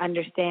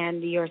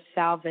understand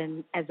yourself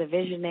and as a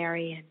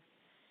visionary and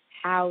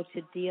how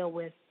to deal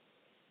with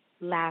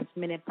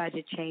last-minute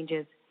budget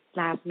changes,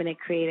 last-minute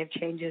creative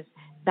changes,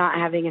 not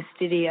having a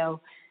studio,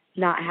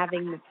 not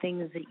having the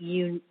things that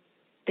you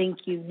think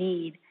you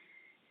need,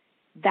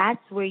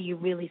 that's where you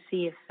really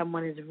see if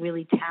someone is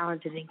really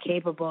talented and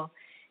capable,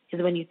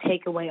 is when you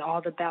take away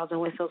all the bells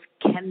and whistles.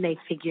 Can they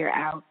figure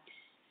out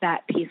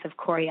that piece of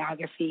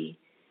choreography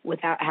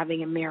without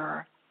having a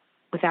mirror,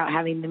 without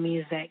having the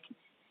music?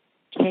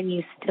 Can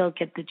you still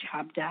get the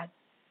job done?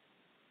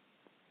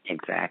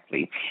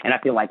 Exactly. And I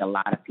feel like a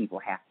lot of people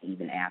have to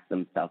even ask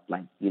themselves,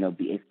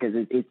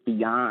 because it's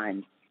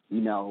beyond,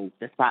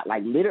 the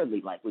spotlight,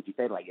 literally, what you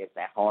said, it's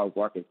that hard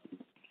work, it's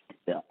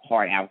the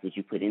hard hours that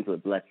you put into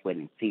it, blood, sweat,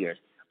 and tears.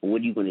 But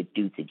what are you going to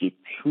do to get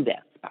to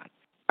that spot?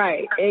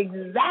 Right,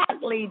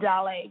 exactly,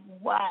 darling.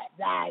 What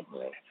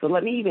exactly? So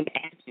let me even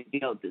ask you,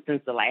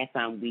 since the last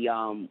time we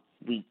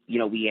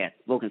had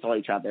spoken to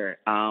each other,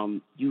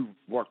 you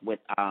worked with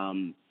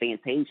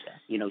Fantasia.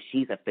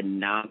 She's a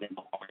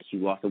phenomenal artist.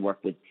 You also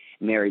worked with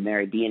Mary,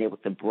 being able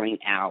to bring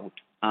out,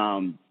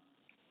 a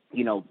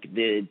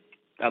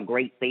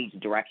great stage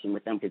direction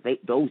with them, because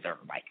those are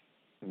like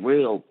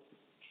real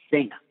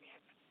singers,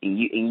 and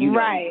you know,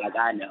 right. like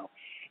I know.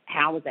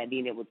 How is that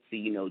being able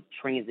to,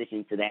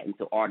 transition to that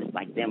into artists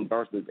like them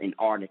versus an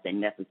artist that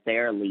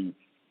necessarily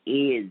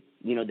is,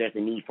 there's a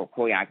need for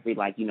choreography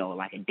like,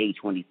 like a Day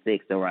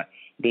 26 or a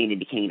Dana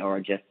DeCane or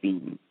a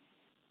Justine?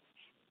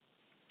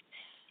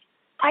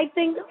 I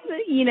think,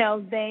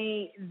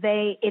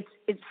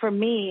 it's for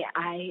me,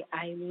 I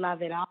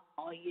love it all,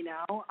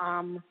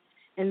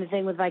 and the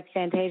thing with like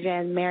Fantasia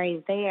and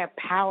Mary, they are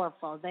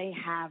powerful. They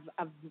have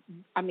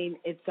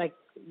it's like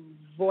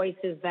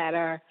voices that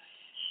are,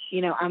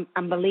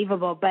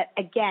 unbelievable. But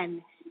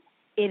again,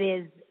 it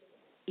is,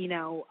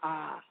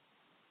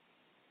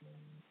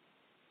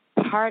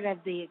 part of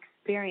the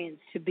experience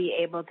to be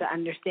able to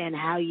understand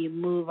how you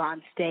move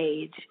on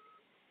stage,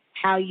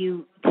 how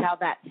you tell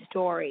that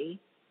story,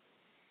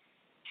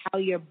 how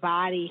your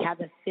body, how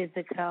the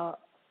physical,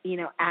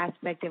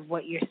 aspect of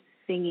what you're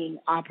singing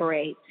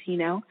operates,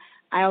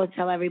 I always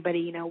tell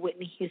everybody,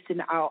 Whitney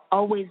Houston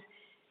always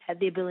had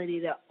the ability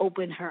to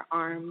open her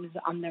arms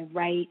on the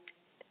right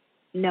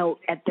note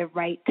at the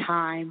right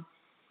time,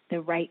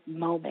 the right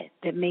moment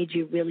that made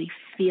you really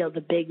feel the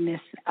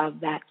bigness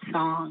of that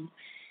song.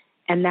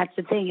 And that's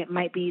the thing. It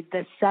might be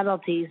the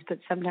subtleties, but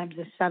sometimes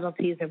the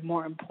subtleties are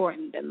more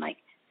important than like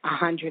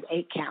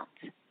 108 counts.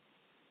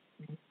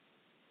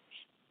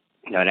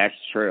 No, that's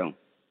true.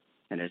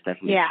 And that's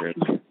definitely true.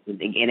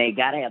 And they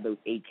got to have those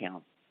 8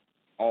 counts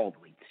all the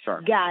way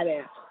sharp. Got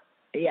it.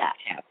 Yeah.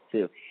 Have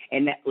to.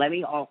 And let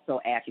me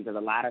also ask you, because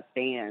a lot of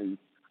fans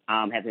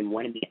have been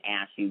wanting me to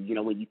ask you,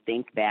 when you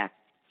think back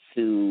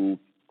to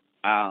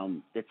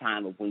the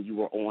time of when you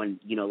were on,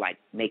 like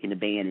Making the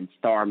Band and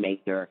Star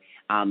Maker,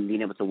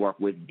 being able to work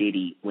with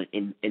Diddy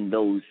in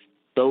those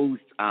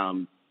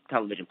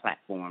television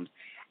platforms,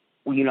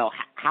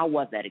 how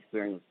was that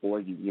experience for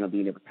you,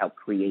 being able to help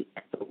create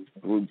those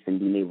groups and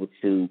being able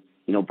to,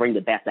 bring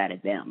the best out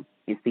of them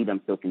and see them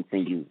still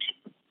continue?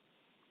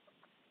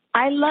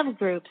 I love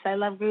groups.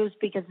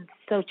 Because it's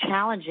so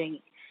challenging.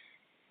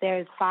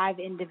 There's 5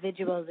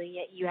 individuals, and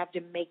yet you have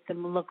to make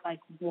them look like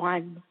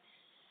one.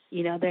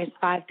 There's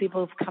 5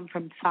 people who've come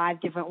from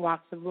 5 different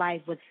walks of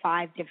life with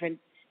 5 different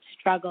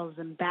struggles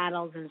and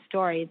battles and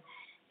stories,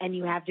 and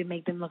you have to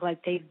make them look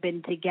like they've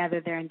been together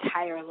their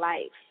entire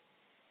life.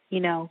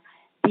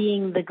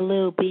 Being the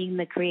glue, being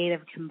the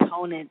creative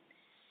component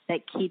that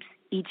keeps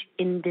each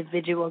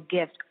individual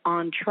gift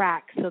on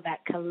track so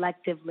that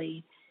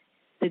collectively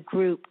the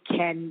group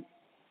can,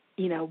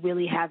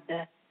 really have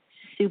the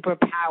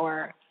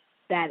superpower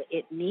that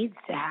it needs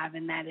to have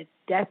and that it's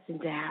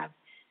destined to have.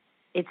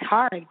 It's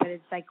hard, but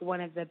it's like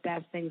one of the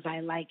best things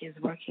I like is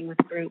working with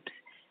groups.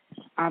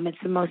 It's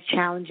the most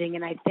challenging,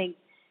 and I think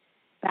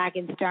back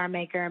in Star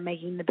Maker,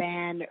 Making the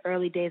Band,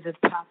 early days of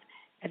Puff,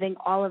 I think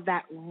all of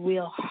that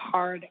real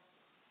hard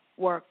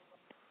work,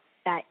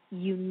 that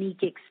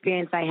unique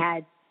experience I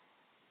had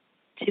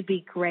to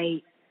be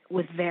great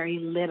with very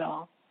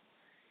little,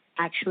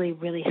 actually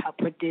really helped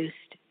produce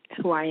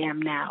who I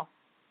am now.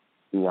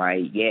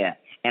 Right, yeah.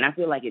 And I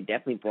feel like it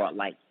definitely brought,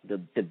 like, the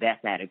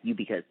best out of you,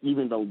 because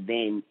even though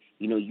then,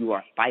 you are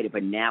a fighter,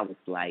 but now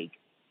it's like,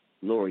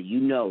 Laura,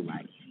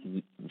 like,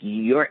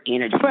 your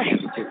energy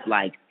is just,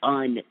 like,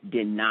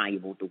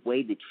 undeniable. The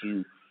way that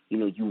you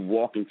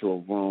walk into a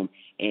room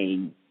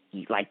and,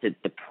 like,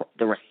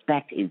 the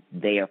respect is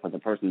there for the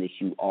person that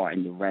you are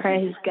and the rest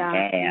Praise of God,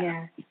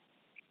 yeah.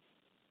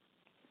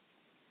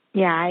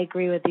 Yeah, I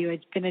agree with you.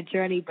 It's been a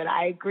journey, but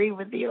I agree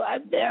with you.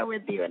 I'm there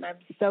with you, and I'm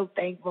so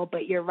thankful.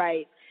 But you're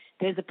right.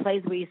 There's a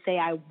place where you say,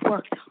 I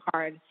worked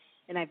hard,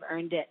 and I've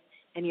earned it.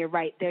 And you're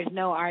right. There's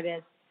no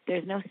artist.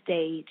 There's no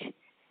stage.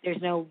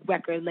 There's no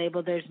record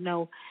label. There's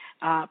no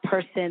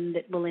person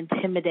that will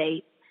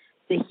intimidate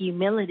the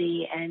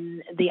humility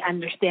and the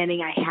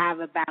understanding I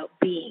have about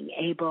being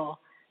able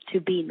to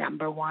be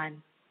number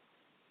one.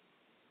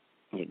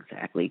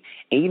 Exactly.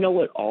 And you know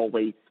what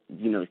always,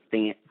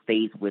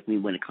 stays with me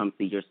when it comes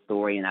to your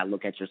story, and I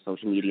look at your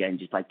social media and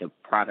just like the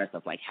progress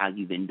of like how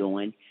you've been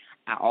doing,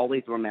 I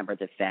always remember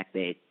the fact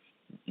that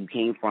you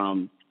came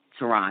from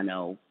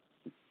Toronto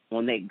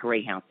on that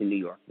Greyhound to New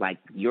York. Like,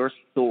 your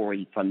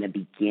story from the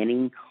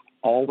beginning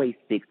always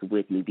sticks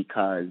with me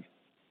because,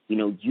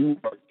 you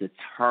were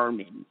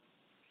determined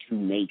to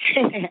make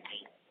it.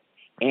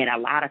 And a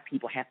lot of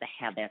people have to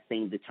have that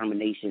same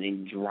determination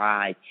and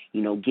drive,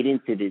 get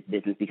into this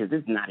business, because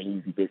it's not an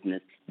easy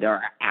business. There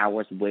are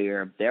hours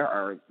where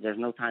there's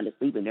no time to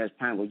sleep, and there's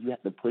time where you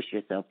have to push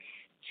yourself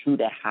to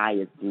the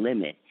highest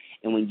limit.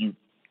 And when you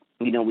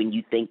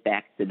think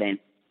back to then,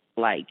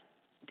 like,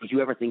 did you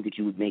ever think that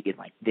you would make it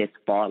like this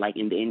far, like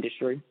in the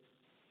industry?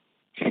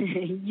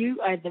 You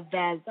are the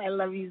best. I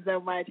love you so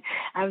much.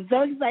 I'm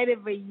so excited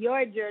for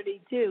your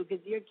journey, too,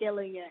 because you're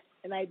killing it.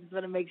 And I just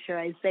want to make sure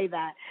I say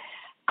that.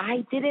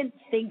 I didn't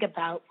think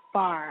about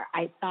far.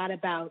 I thought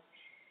about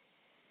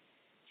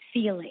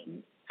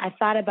feeling. I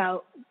thought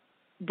about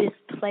this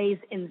place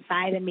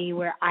inside of me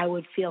where I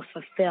would feel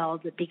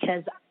fulfilled,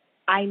 because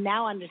I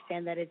now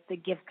understand that it's the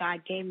gift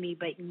God gave me.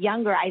 But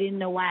younger, I didn't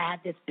know why I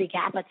had this big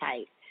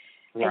appetite.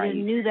 Right. I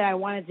just knew that I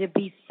wanted to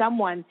be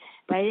someone,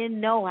 but I didn't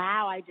know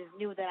how. I just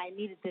knew that I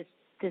needed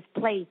this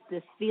place,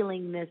 this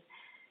feeling,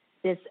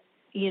 this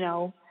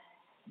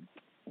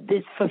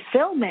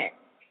fulfillment.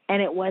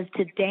 And it was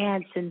to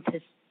dance and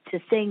to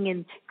sing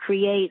and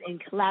create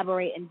and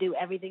collaborate and do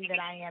everything that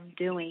I am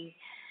doing.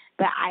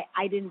 But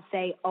I didn't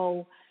say, I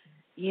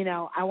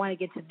want to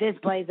get to this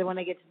place. And when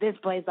I get to this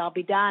place, I'll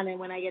be done. And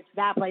when I get to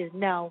that place,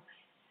 no.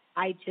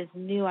 I just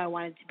knew I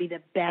wanted to be the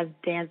best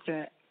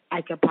dancer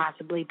I could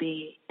possibly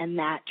be. And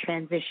that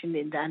transitioned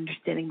into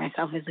understanding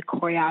myself as a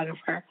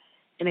choreographer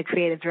and a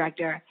creative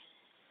director.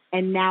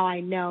 And now I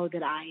know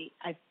that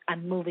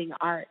I'm moving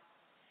art,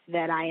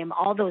 that I am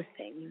all those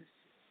things,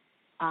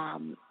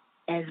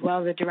 as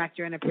well as a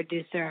director and a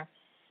producer,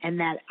 and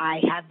that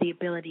I have the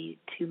ability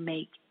to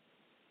make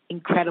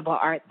incredible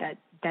art that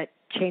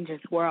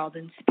changes the world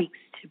and speaks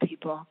to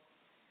people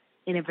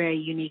in a very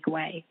unique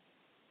way.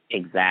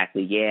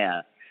 Exactly,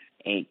 yeah.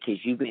 And because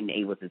you've been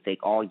able to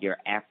take all your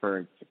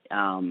efforts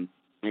and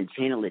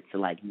channel it to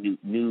like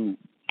new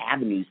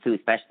avenues too,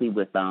 especially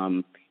with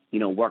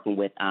working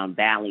with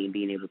Valley and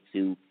being able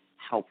to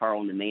help her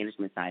on the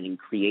management side and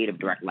creative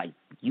direct. Like,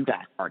 you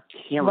guys are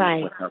killing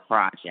it with her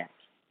project.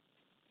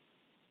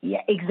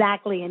 Yeah,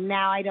 exactly. And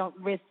now I don't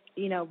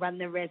run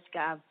the risk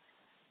of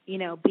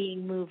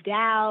being moved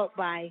out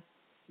by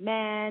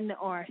men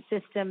or a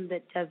system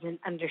that doesn't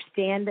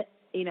understand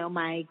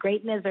my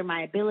greatness or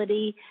my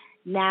ability.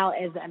 Now,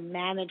 as a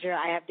manager,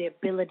 I have the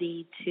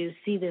ability to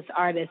see this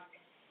artist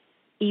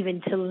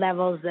even to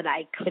levels that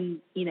I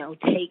couldn't,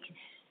 take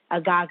a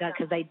Gaga,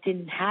 because I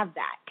didn't have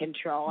that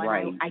control.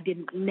 Right. And I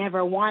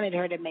never wanted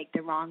her to make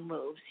the wrong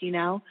moves,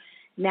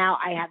 Now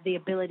I have the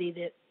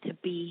ability to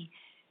be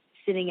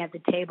sitting at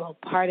the table,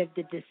 part of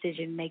the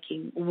decision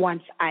making,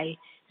 once I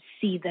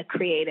see the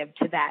creative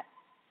to that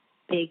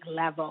big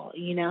level,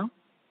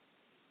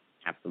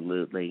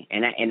 Absolutely.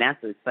 And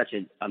that's such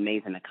an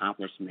amazing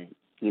accomplishment,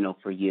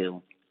 for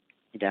you.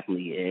 It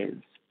definitely is.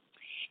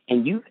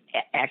 And you've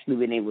actually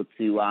been able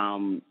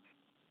to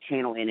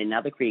channel in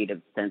another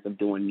creative sense of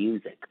doing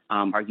music.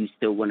 Are you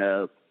still going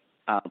to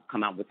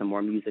come out with some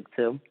more music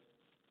too?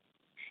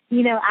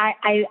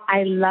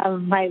 I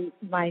love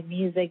my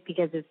music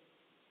because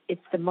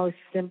it's the most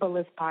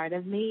simplest part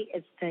of me.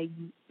 It's the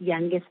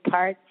youngest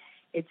part.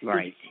 It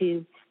speaks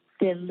to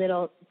the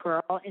little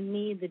girl in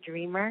me, the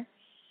dreamer.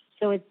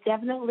 So it's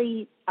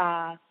definitely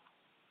a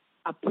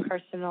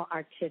personal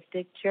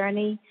artistic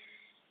journey.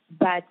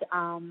 But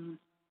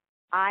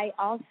I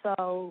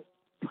also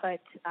put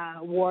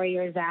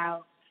Warriors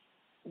out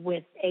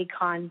with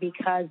Akon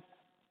because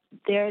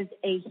there's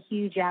a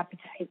huge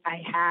appetite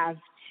I have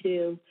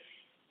to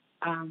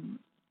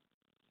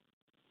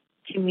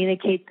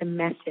communicate the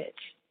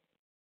message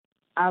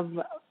of,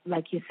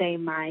 like you say,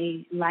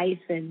 my life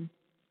and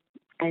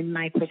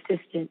my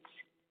persistence.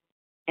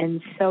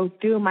 And so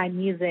through my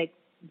music,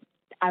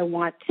 I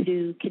want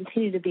to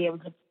continue to be able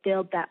to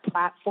build that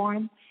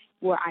platform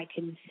where I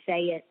can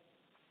say it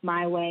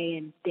my way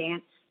and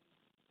dance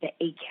the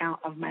 8 count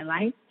of my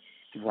life.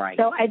 Right.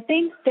 So I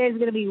think there's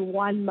going to be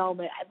one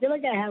moment. I feel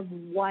like I have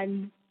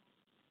one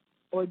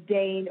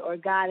ordained, or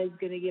God is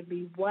going to give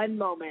me one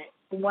moment,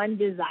 one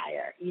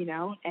desire,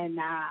 and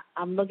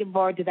I'm looking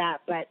forward to that.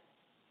 But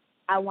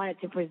I want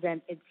it to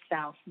present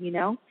itself,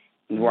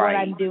 Right. What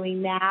I'm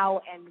doing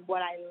now and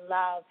what I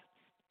love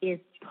is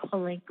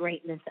pulling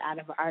greatness out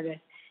of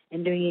artists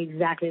and doing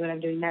exactly what I'm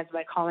doing. That's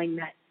by calling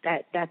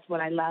that's what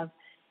I love.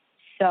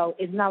 So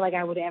it's not like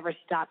I would ever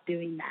stop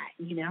doing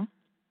that,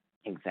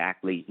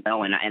 Exactly.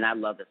 No, and I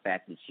love the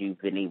fact that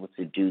you've been able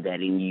to do that,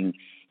 and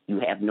you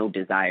have no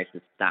desire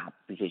to stop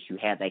because you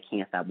have that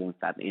can't stop, won't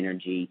stop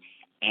energy,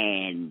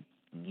 and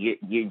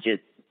you're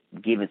just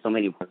giving so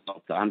many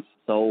results. So I'm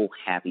so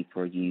happy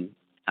for you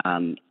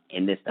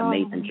in this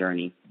amazing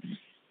journey.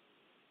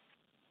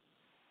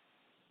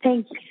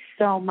 Thank you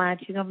so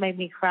much. You're going to make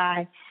me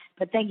cry.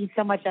 But thank you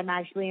so much. I'm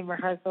actually in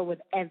rehearsal with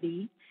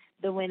Evie,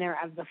 the winner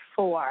of the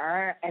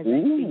 4, as I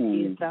speak to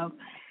you. So,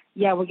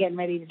 yeah, we're getting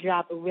ready to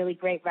drop a really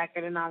great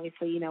record. And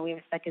obviously, we have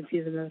a second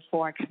season of the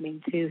 4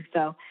 coming too.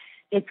 So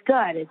it's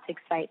good. It's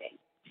exciting.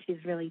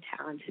 She's really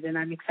talented, and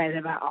I'm excited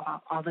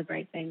about all the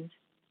great things.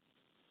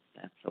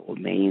 That's so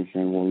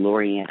amazing. Well,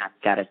 Laurieann,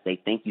 I've got to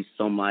say thank you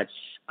so much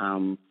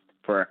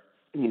for,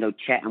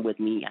 chatting with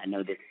me. I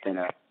know this has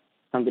been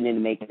something in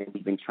the making that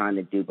we've been trying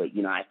to do, but,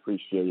 I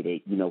appreciate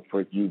it,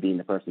 for you being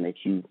the person that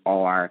you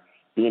are,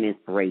 being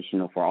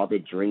inspirational for all the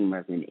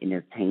dreamers in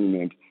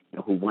entertainment,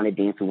 who want to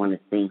dance, who want to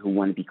sing, who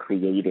want to be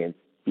creative,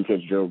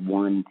 because you're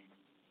one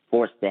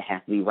force that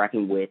has to be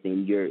reckoned with,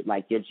 and you're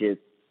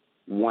just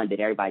one that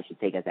everybody should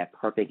take as that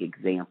perfect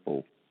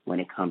example when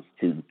it comes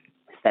to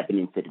stepping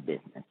into the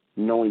business,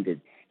 knowing the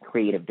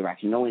creative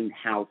direction, knowing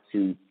how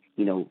to,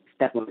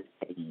 step on the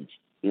stage.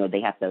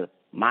 They have to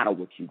model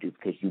what you do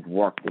because you've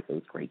worked with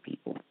those great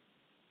people.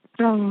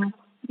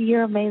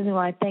 You're amazing. Well,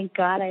 I thank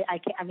God.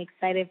 I'm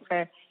excited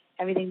for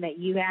everything that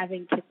you have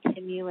and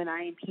continue, and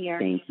I am here.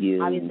 Thank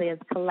you. Obviously, as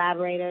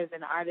collaborators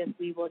and artists,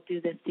 we will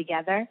do this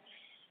together.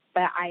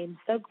 But I am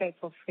so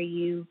grateful for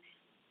you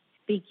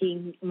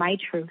speaking my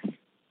truth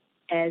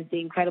as the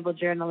incredible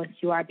journalist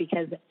you are,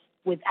 because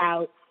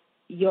without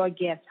your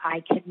gift,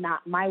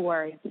 my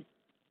words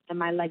and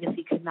my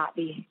legacy could not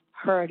be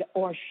heard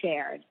or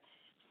shared.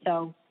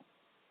 So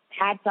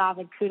hats off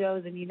and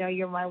kudos, and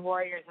you're my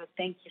warrior, so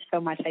thank you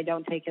so much. I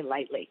don't take it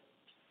lightly.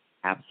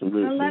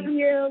 Absolutely. I love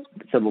you.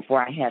 So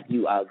before I have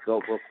you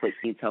go real quick,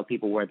 can you tell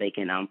people where they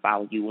can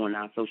follow you on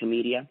social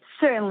media?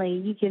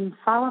 Certainly. You can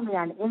follow me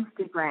on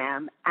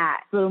Instagram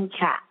at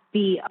Boomkack,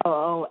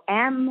 BOOMKACK,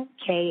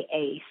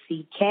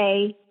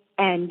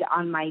 and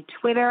on my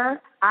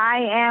Twitter, I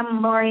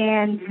am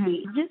Laurieann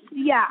G.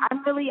 My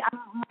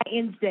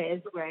Insta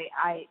is where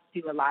I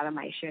do a lot of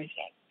my sharing.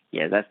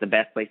 Yeah, that's the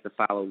best place to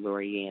follow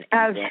Laurieann.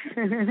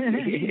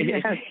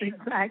 Yes,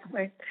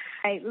 exactly.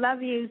 I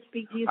love you.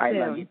 Speak to you soon. I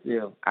love you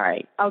too. All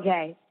right.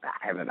 Okay. Bye.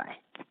 All right, bye-bye.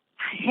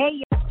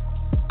 Hey.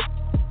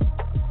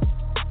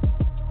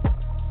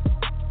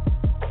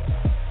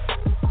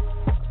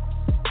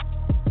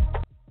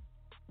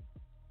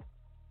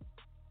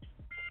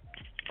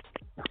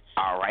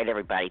 All right,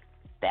 everybody.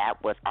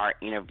 That was our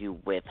interview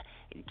with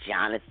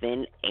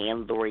Jonathan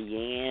and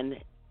Laurieann.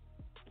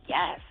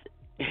 Yes.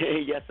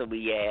 Yes, so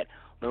we had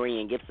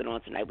Laurieann Gibson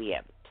on tonight. We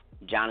have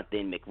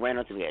Jonathan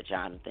McReynolds. We have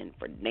Jonathan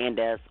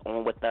Fernandez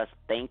on with us.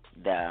 Thank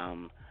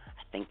them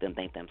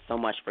so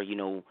much for,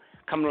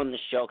 coming on the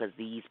show, because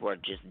these were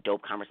just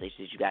dope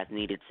conversations you guys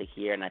needed to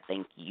hear. And I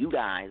thank you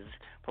guys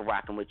for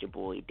rocking with your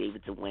boy,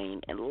 David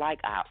Dwayne. And like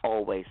I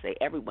always say,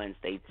 every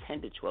Wednesday,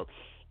 10 to 12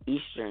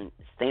 Eastern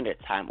Standard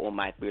Time on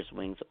My Fierce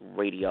Wings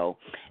Radio.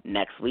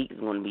 Next week is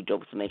going to be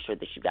dope, so make sure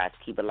that you guys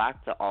keep it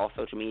locked to all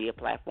social media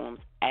platforms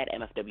at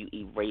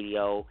MFWE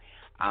Radio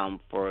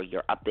for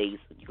your updates.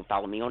 You can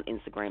follow me on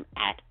Instagram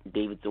at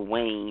David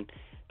Dwayne,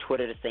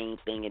 Twitter the same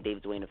thing at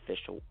David Dwayne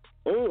Official,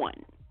 on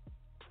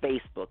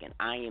Facebook, and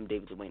I am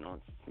David Dwayne on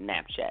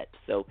Snapchat.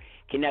 So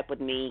connect with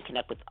me,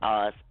 connect with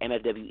us,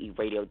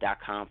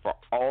 MFWERadio.com for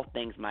all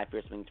things My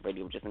Fierce Wings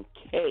Radio, just in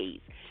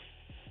case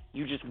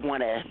you just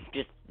want to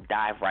just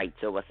dive right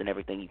to us and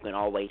everything. You can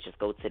always just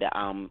go to the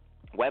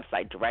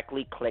website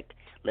directly, click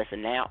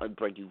Listen Now, and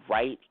bring you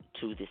right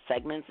to the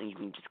segments, and you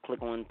can just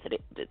click on to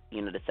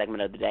the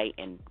segment of the day,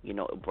 and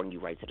it'll bring you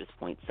right to this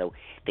point. So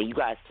thank you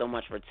guys so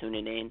much for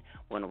tuning in.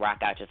 We're going to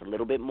rock out just a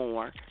little bit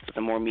more with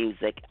some more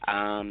music,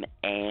 and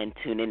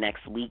tune in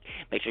next week.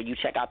 Make sure you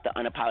check out the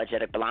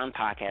Unapologetic Blonde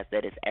podcast.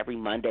 That is every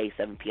Monday,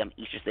 7 p.m.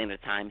 Eastern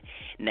Standard Time.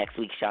 Next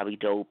week shall be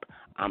dope,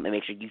 and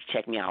make sure you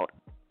check me out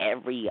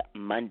every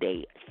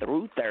Monday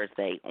through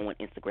Thursday on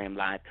Instagram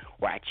Live,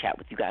 where I chat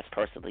with you guys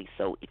personally.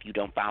 So if you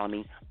don't follow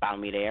me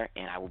there,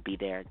 and I will be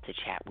there to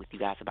chat with you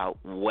guys about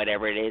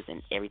whatever it is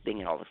and everything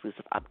and all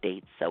exclusive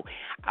updates. So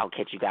I'll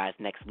catch you guys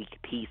next week.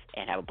 Peace,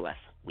 and have a blessed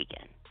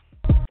weekend.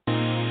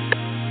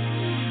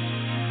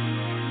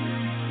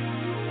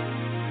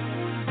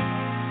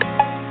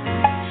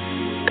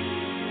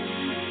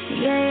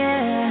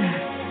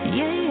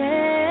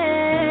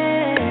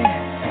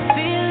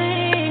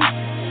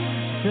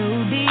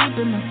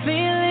 In my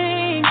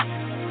feelings,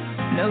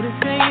 notice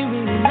they ain't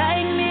really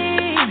like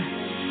me.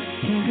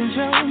 Can't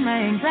control my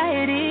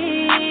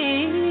anxiety.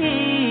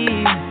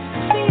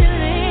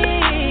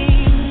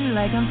 Feeling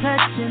like I'm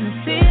touching the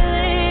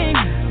ceiling.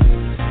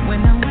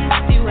 When I'm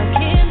with you, I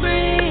can't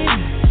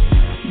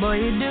breathe. Boy,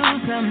 you do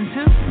something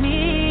to me.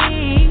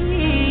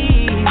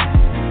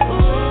 Ooh,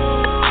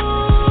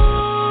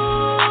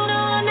 no,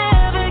 I'll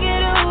never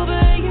get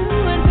over you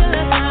until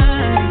I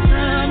find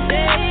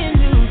something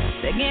new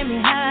that get me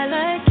high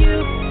like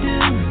you.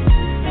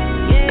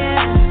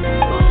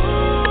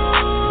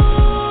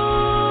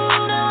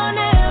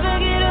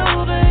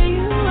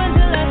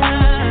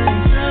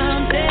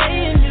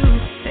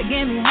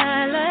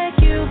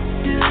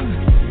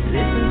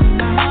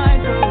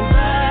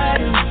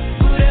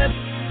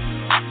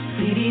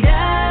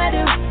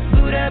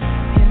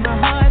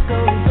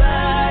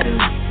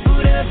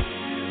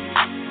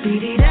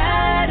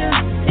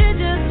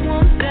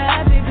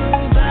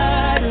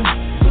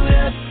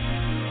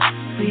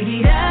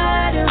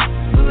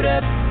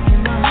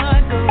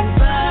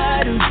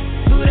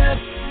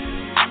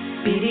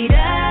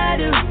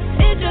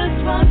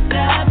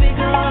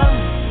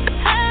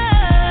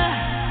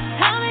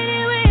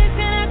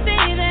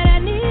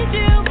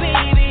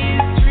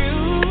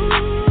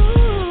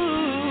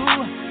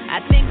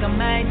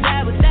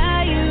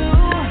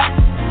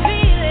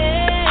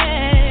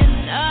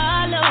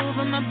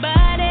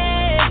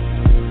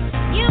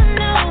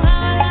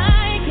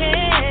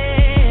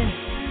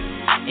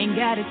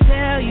 Gotta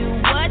tell you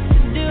what to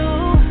do,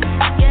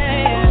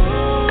 yeah.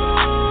 Ooh,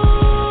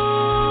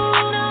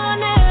 no, I'll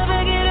never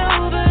get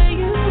over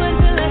you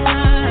until I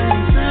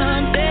find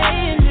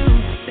something new.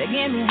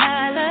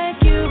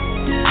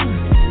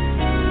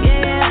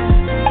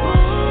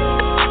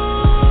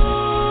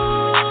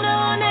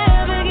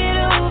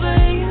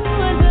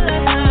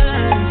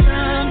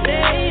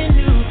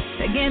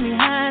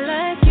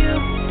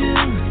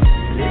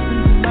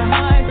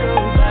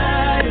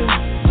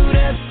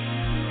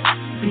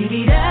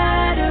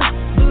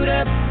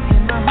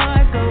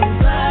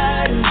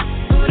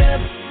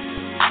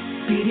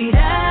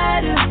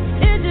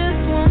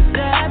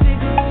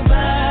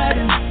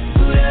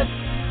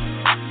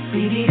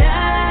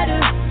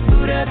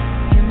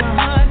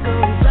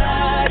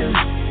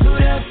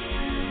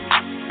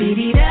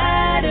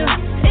 Be-dee-da-do,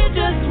 it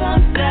just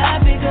won't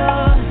stop, it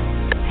goes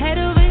head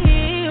over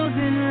heels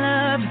in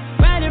love.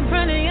 Right in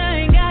front of you,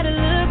 I ain't gotta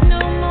look no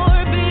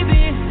more,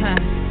 baby.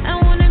 I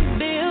wanna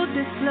build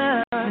this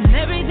love. And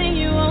everything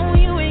you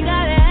own, you ain't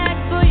gotta ask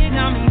for. You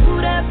got me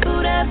boot up,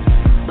 boot up,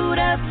 boot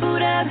up,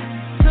 boot up.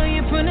 So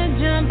you from the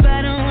jump,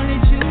 I don't wanna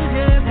choose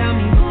you. Got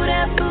me boot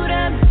up, boot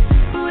up,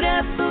 boot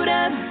up, boot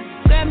up.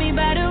 Grab me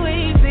by the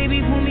waist,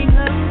 baby, pull me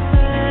closer.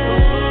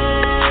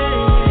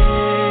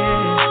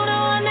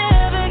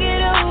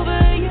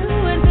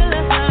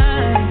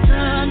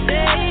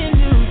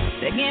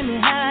 Get me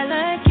high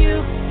like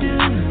you do,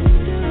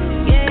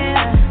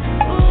 yeah.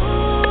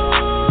 Ooh,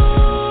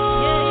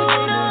 yeah, you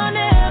know I'll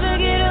never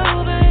get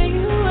over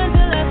you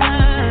until I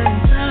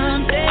find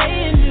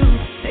something new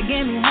that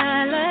get me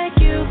high like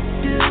you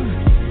do.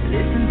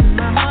 Listen to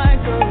my heart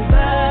go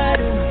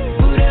ba-do,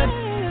 boot up,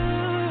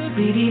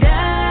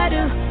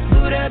 be-dee-da-do,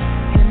 boot up,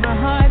 and my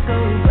heart go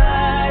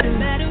ba-do,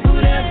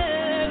 boot up,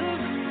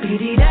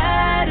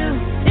 be-dee-da-do.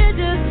 It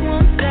just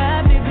won't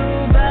stop, it go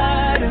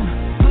ba-do,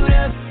 boot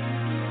up.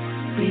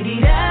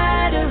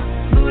 Be-dee-da-do,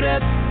 boot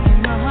up,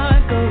 and my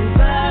heart goes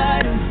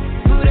ba-do,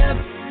 boot up,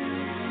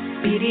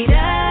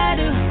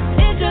 be-dee-da-do,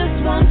 it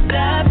just won't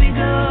stop, it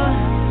goes.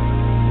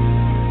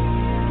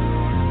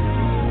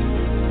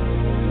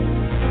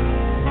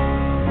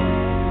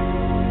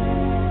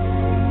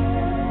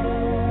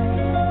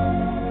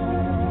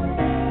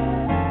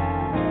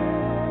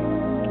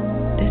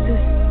 This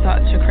is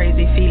such a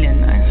crazy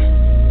feeling, though.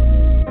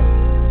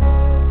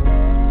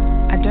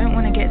 I don't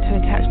want to get too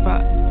attached,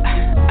 but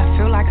I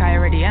feel like I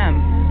already am.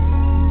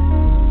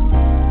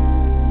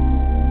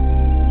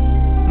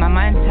 My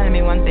mind's telling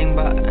me one thing,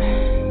 but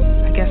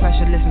I guess I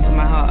should listen to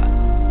my heart.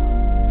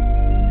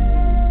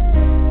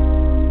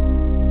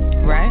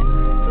 Right?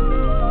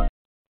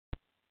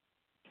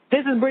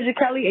 This is Bridget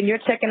Kelly, and you're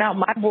checking out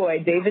my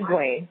boy, David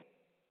Duane.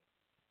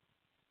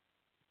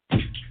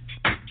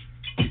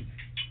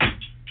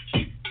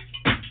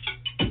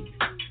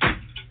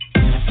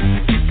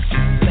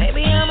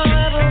 Maybe I'm a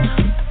rebel.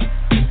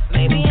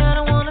 Maybe I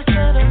don't wanna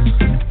settle.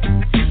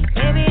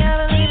 Maybe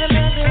I believe in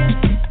magic.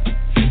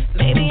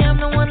 Maybe I'm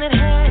the one that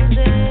has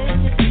it.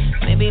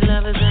 Maybe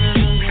love is an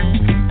illusion.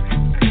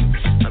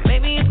 Or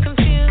maybe it's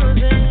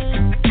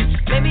confusing.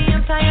 Maybe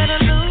I'm tired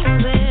of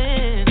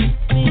losing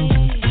me.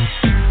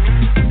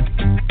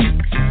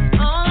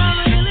 All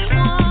I really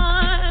want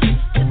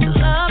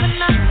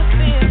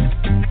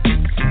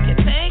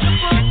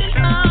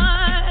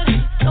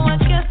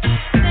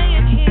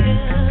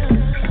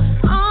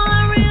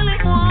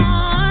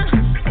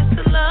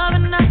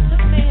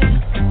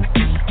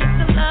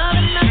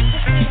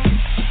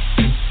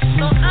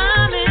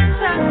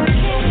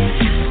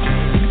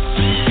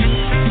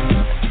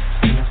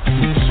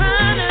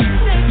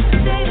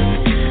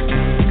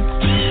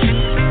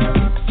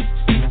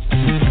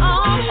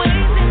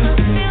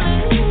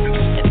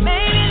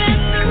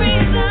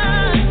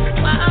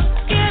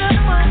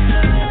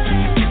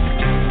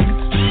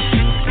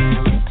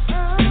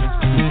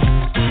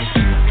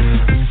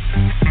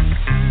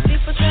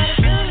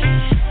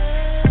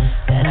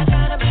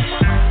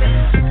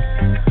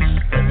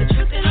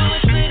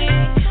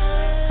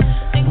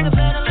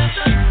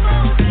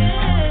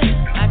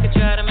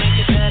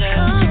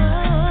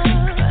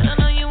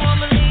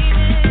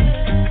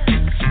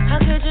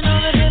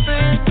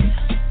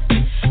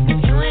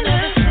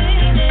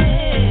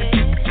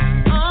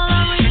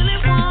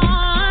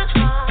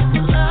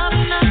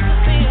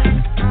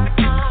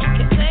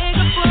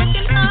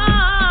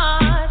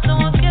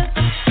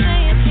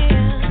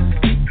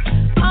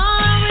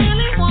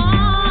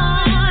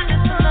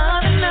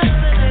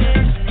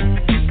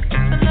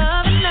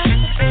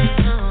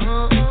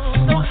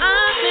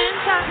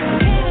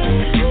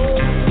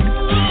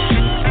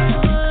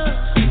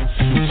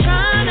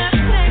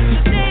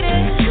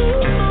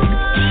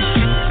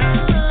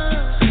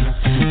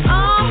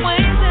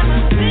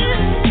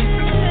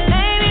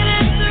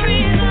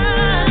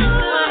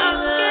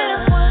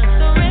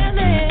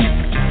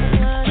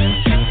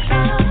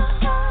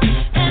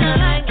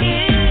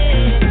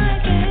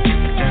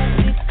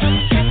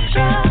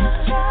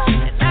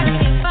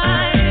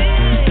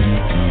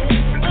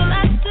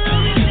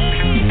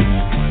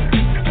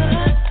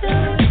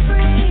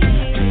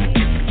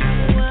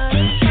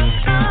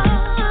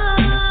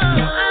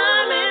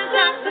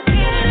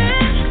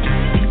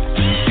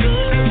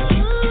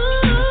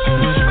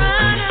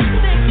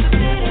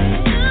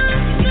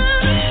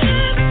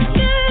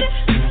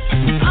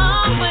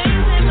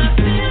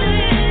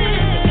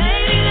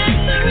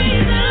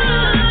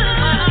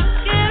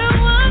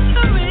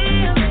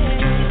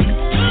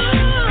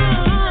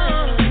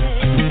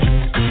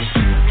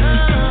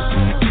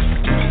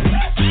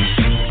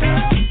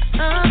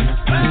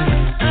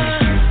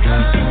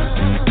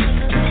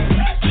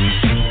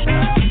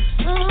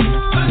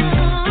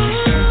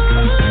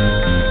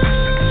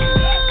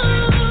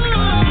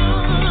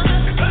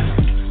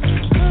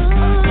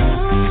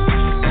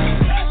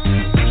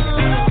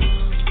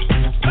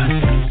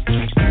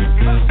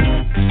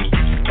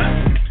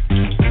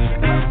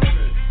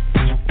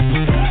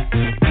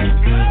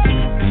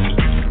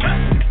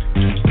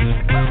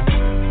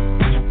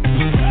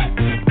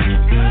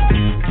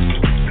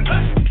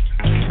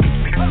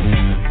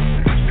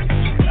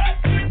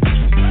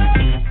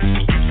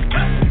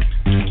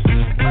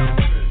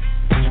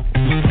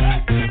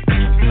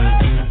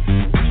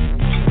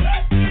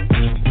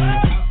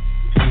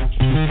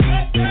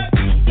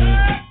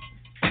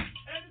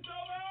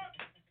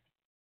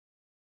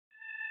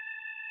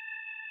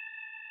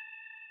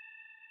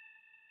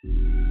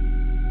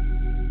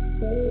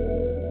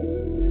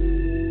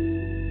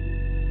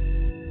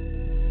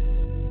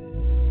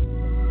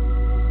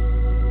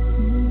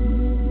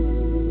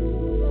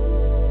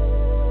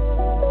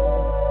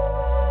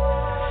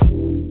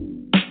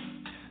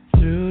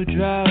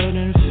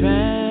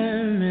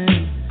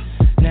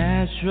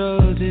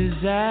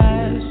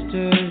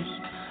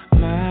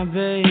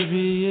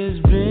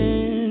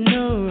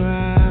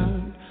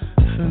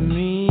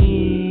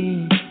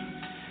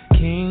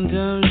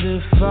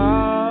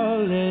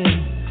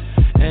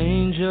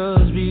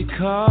be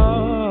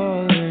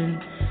calling.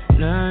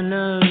 None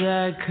of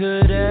that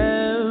could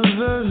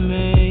ever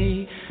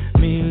make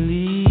me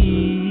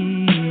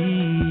leave.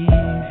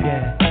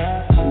 Yeah.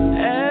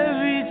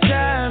 Every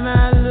time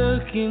I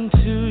look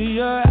into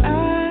your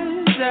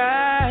eyes,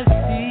 I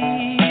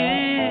see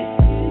it.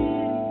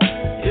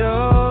 You're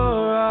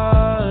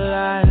all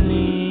I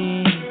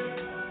need.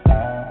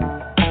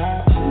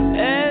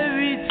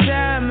 Every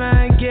time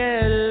I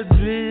get a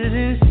bit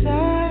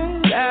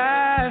inside,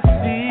 I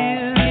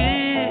feel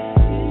it.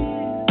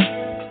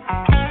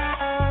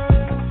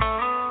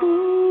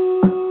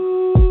 Ooh,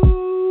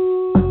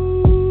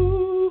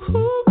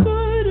 who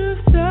could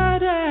have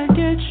thought I'd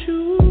get you?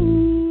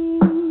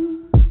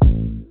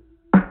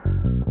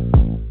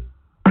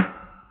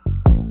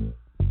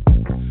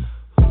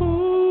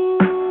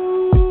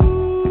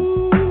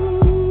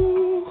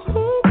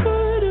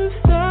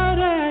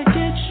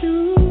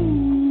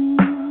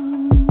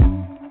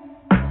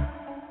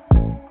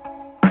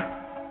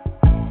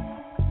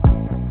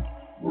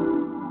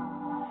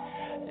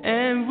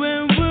 And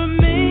when we're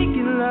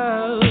making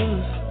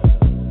love,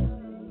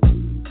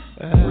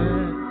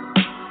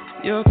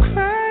 your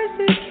cries,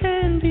 they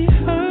can be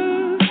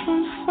heard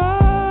from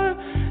far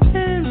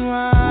and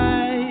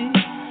wide.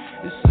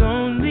 It's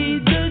only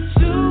the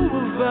two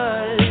of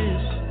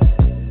us.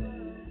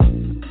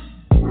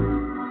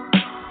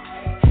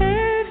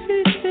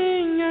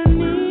 Everything I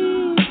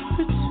need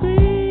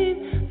between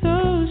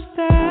those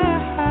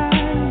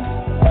thighs.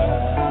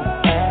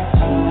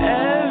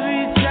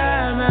 Every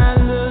time I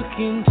look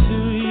into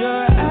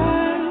your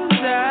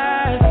eyes,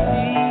 I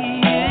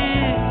see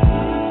it.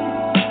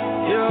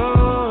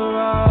 You're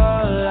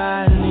all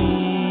I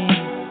need.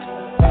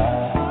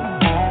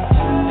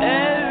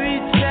 Every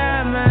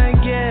time I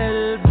get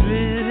a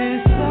bit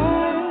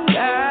inside,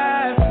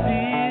 I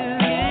feel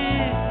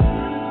it.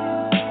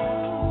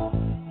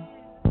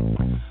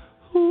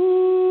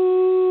 Ooh,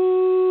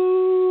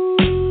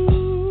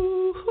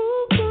 who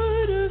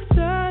could have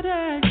thought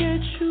I'd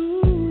get you?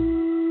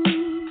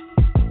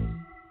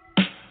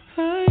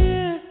 Oh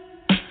yeah,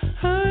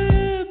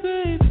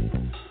 babe.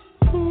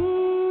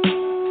 Ooh,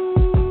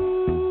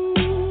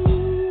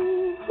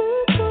 who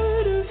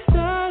could have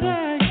thought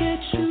I'd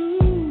get you?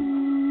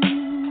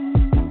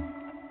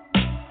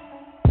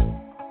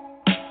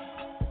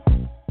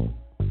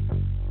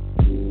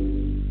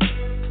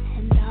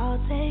 And I'll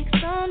take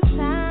some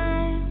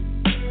time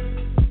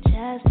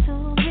just to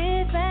be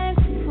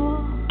thankful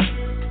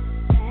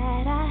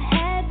that I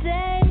had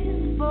days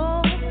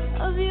full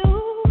of you.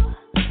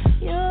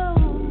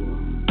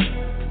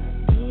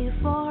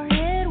 Before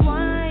it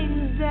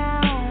winds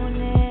down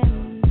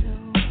into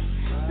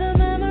the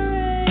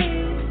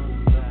memories,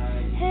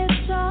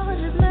 it's all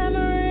just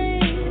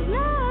memories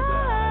now.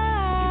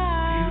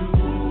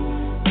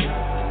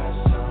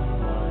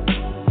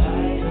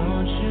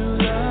 Don't you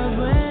love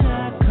when I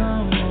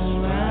come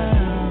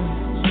around?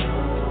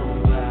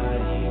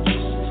 Somebody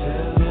just to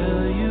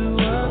fill you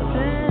up,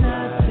 then I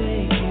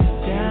take you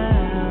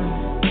down.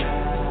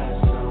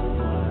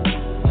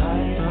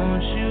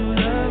 Don't you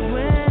love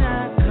when I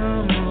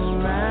come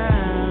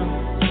around?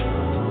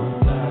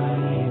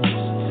 Somebody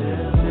just to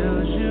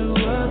build you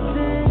up,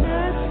 then I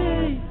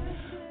take.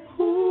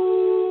 Ooh,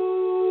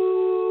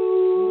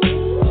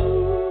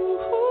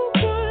 who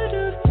could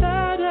have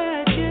thought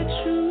I'd get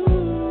you?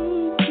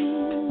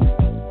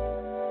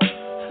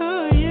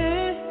 Oh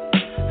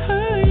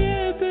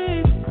yeah,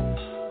 babe.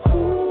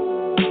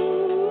 Ooh,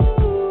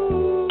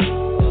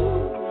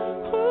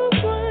 who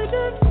could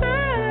have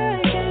thought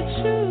I'd get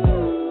you?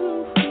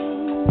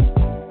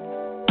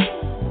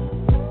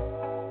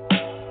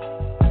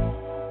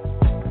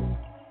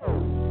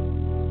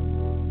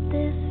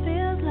 This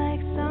feels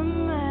like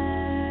summer,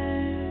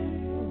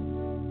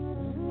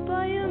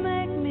 boy, you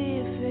make me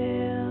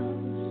feel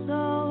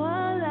so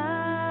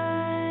alive.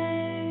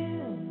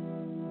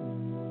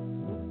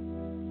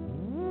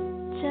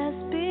 Just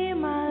be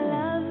my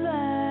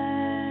lover,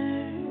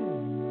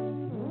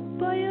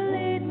 boy, you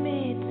lead me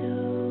to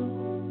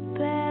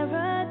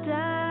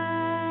paradise.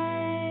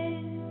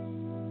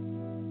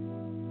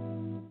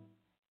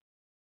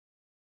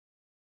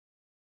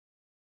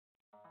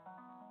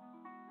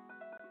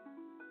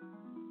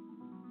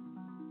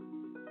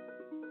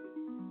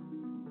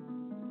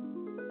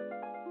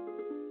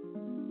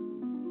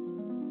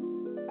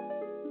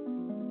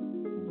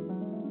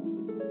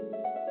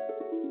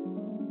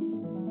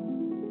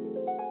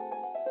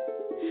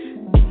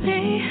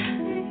 Hey,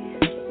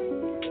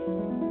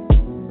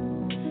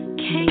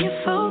 can you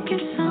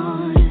focus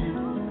on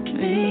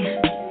me?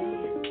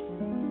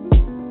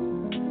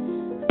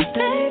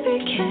 Baby,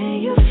 can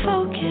you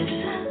focus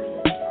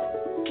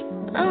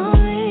on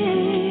me?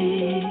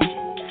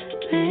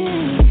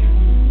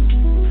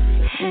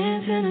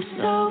 Hands in the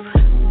soap,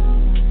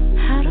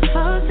 how the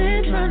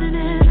faucet's running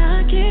and I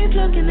keep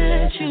looking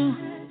at you.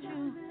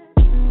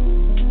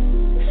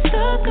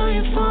 Stuck on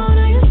your phone,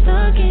 are you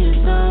stuck in your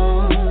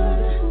zone?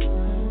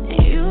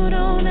 You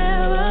don't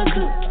ever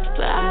cook,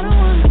 but I don't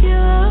wanna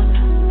give up.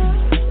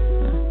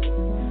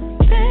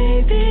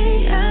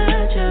 Baby, I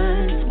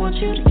just want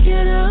you to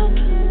get up.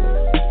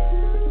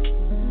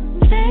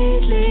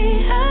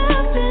 Lately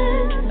I've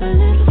been a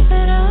little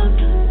fed up.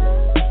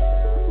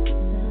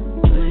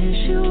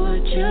 Wish you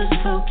would just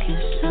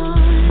focus on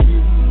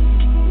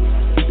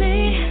me.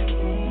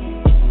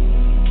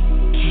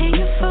 Can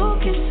you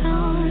focus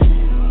on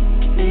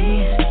me?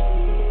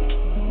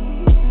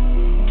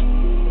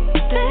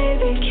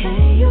 Baby,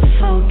 can you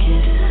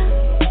focus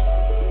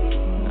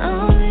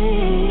on me?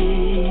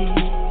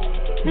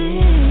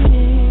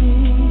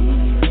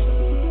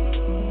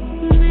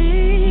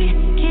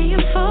 Can you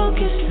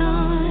focus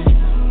on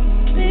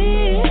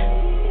me?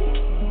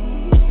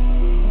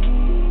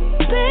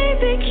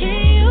 Baby,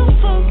 can you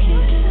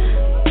focus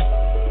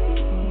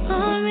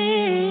on me?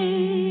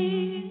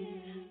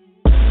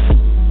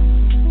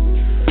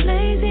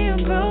 Lazy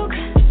and broke,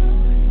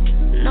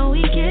 know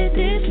we get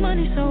this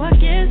money, so I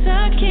guess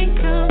I can't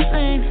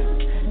complain.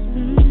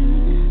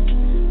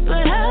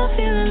 But I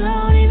feel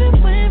alone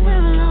even when we're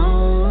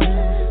alone,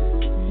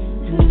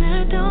 and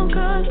that don't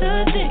cause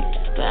a thing.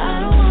 But I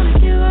don't wanna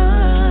give up.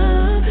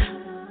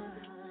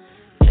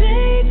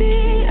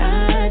 Baby,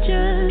 I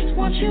just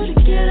want you to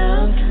get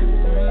up.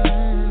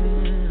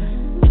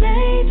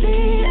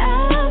 Lately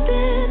I've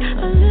been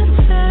a little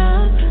fed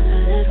up,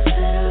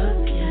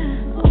 yeah.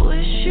 I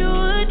wish you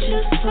would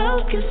just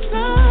focus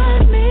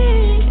on me.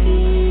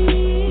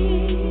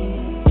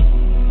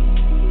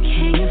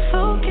 Can you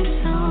focus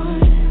on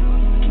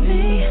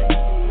me?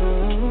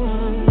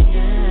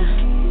 Yeah.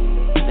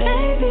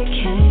 Baby,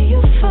 can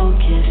you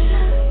focus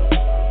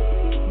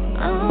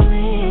on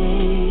me?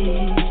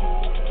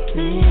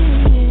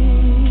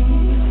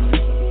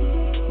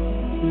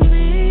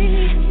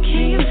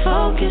 Can you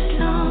focus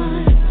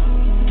on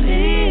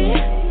me?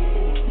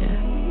 Yeah.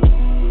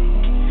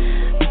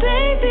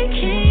 Baby,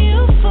 can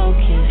you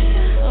focus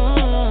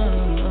on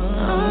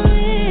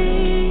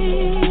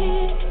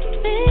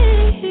me?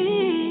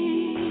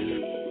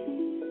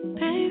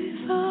 Baby,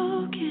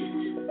 focus.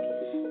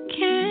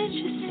 Can't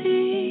you see?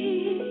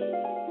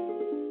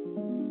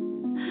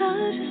 I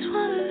just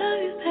wanna love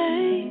you,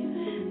 baby.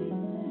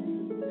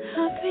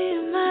 I'll be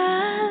in my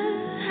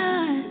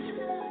eyes.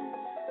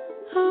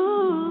 Ooh.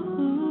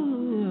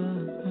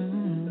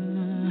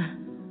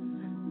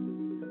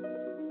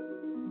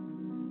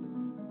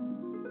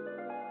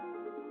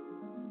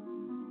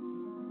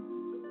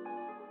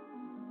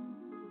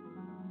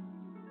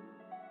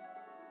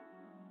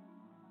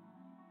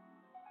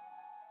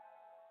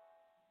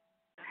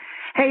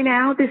 Hey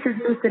now, this is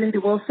Miss Anita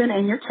Wilson,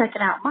 and you're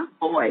checking out my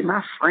boy,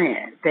 my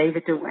friend,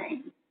 David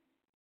Duane.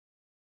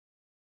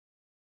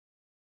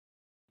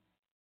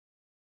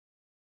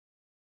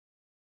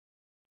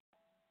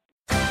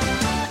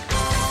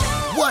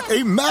 What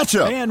a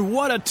matchup! And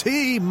what a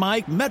team,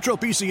 Mike. Metro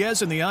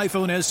PCS and the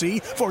iPhone SE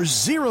for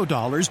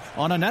 $0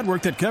 on a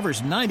network that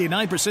covers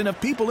 99% of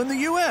people in the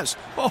U.S.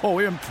 Oh,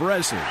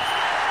 impressive.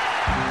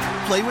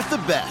 Play with the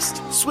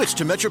best. Switch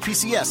to Metro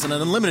PCS on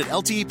an unlimited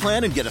LTE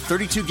plan and get a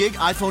 32-gig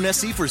iPhone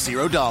SE for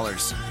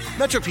 $0.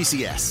 Metro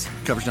PCS.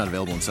 Coverage not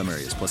available in some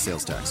areas, plus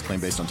sales tax. Claim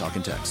based on talk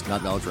and text.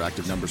 Not valid for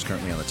active numbers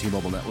currently on the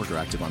T-Mobile network or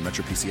active on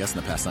Metro PCS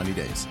in the past 90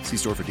 days. See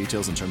store for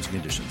details and terms and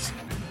conditions.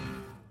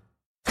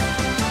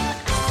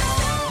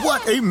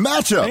 What a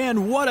matchup!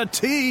 And what a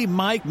team,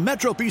 Mike.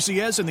 Metro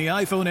PCS and the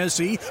iPhone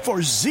SE for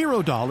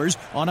 $0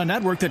 on a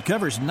network that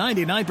covers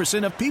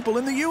 99% of people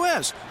in the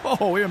U.S.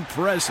 Oh,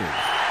 impressive.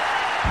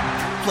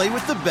 Play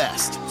with the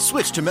best.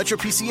 Switch to Metro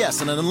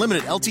PCS on an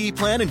unlimited LTE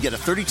plan and get a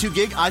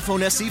 32-gig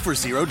iPhone SE for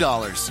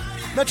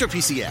 $0. Metro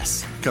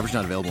PCS. Coverage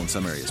not available in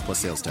some areas, plus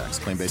sales tax.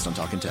 Claim based on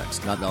talk and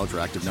text. Not valid for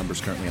active numbers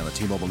currently on the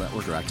T-Mobile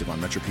network or active on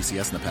Metro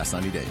PCS in the past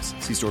 90 days.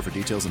 See store for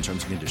details and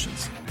terms and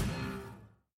conditions.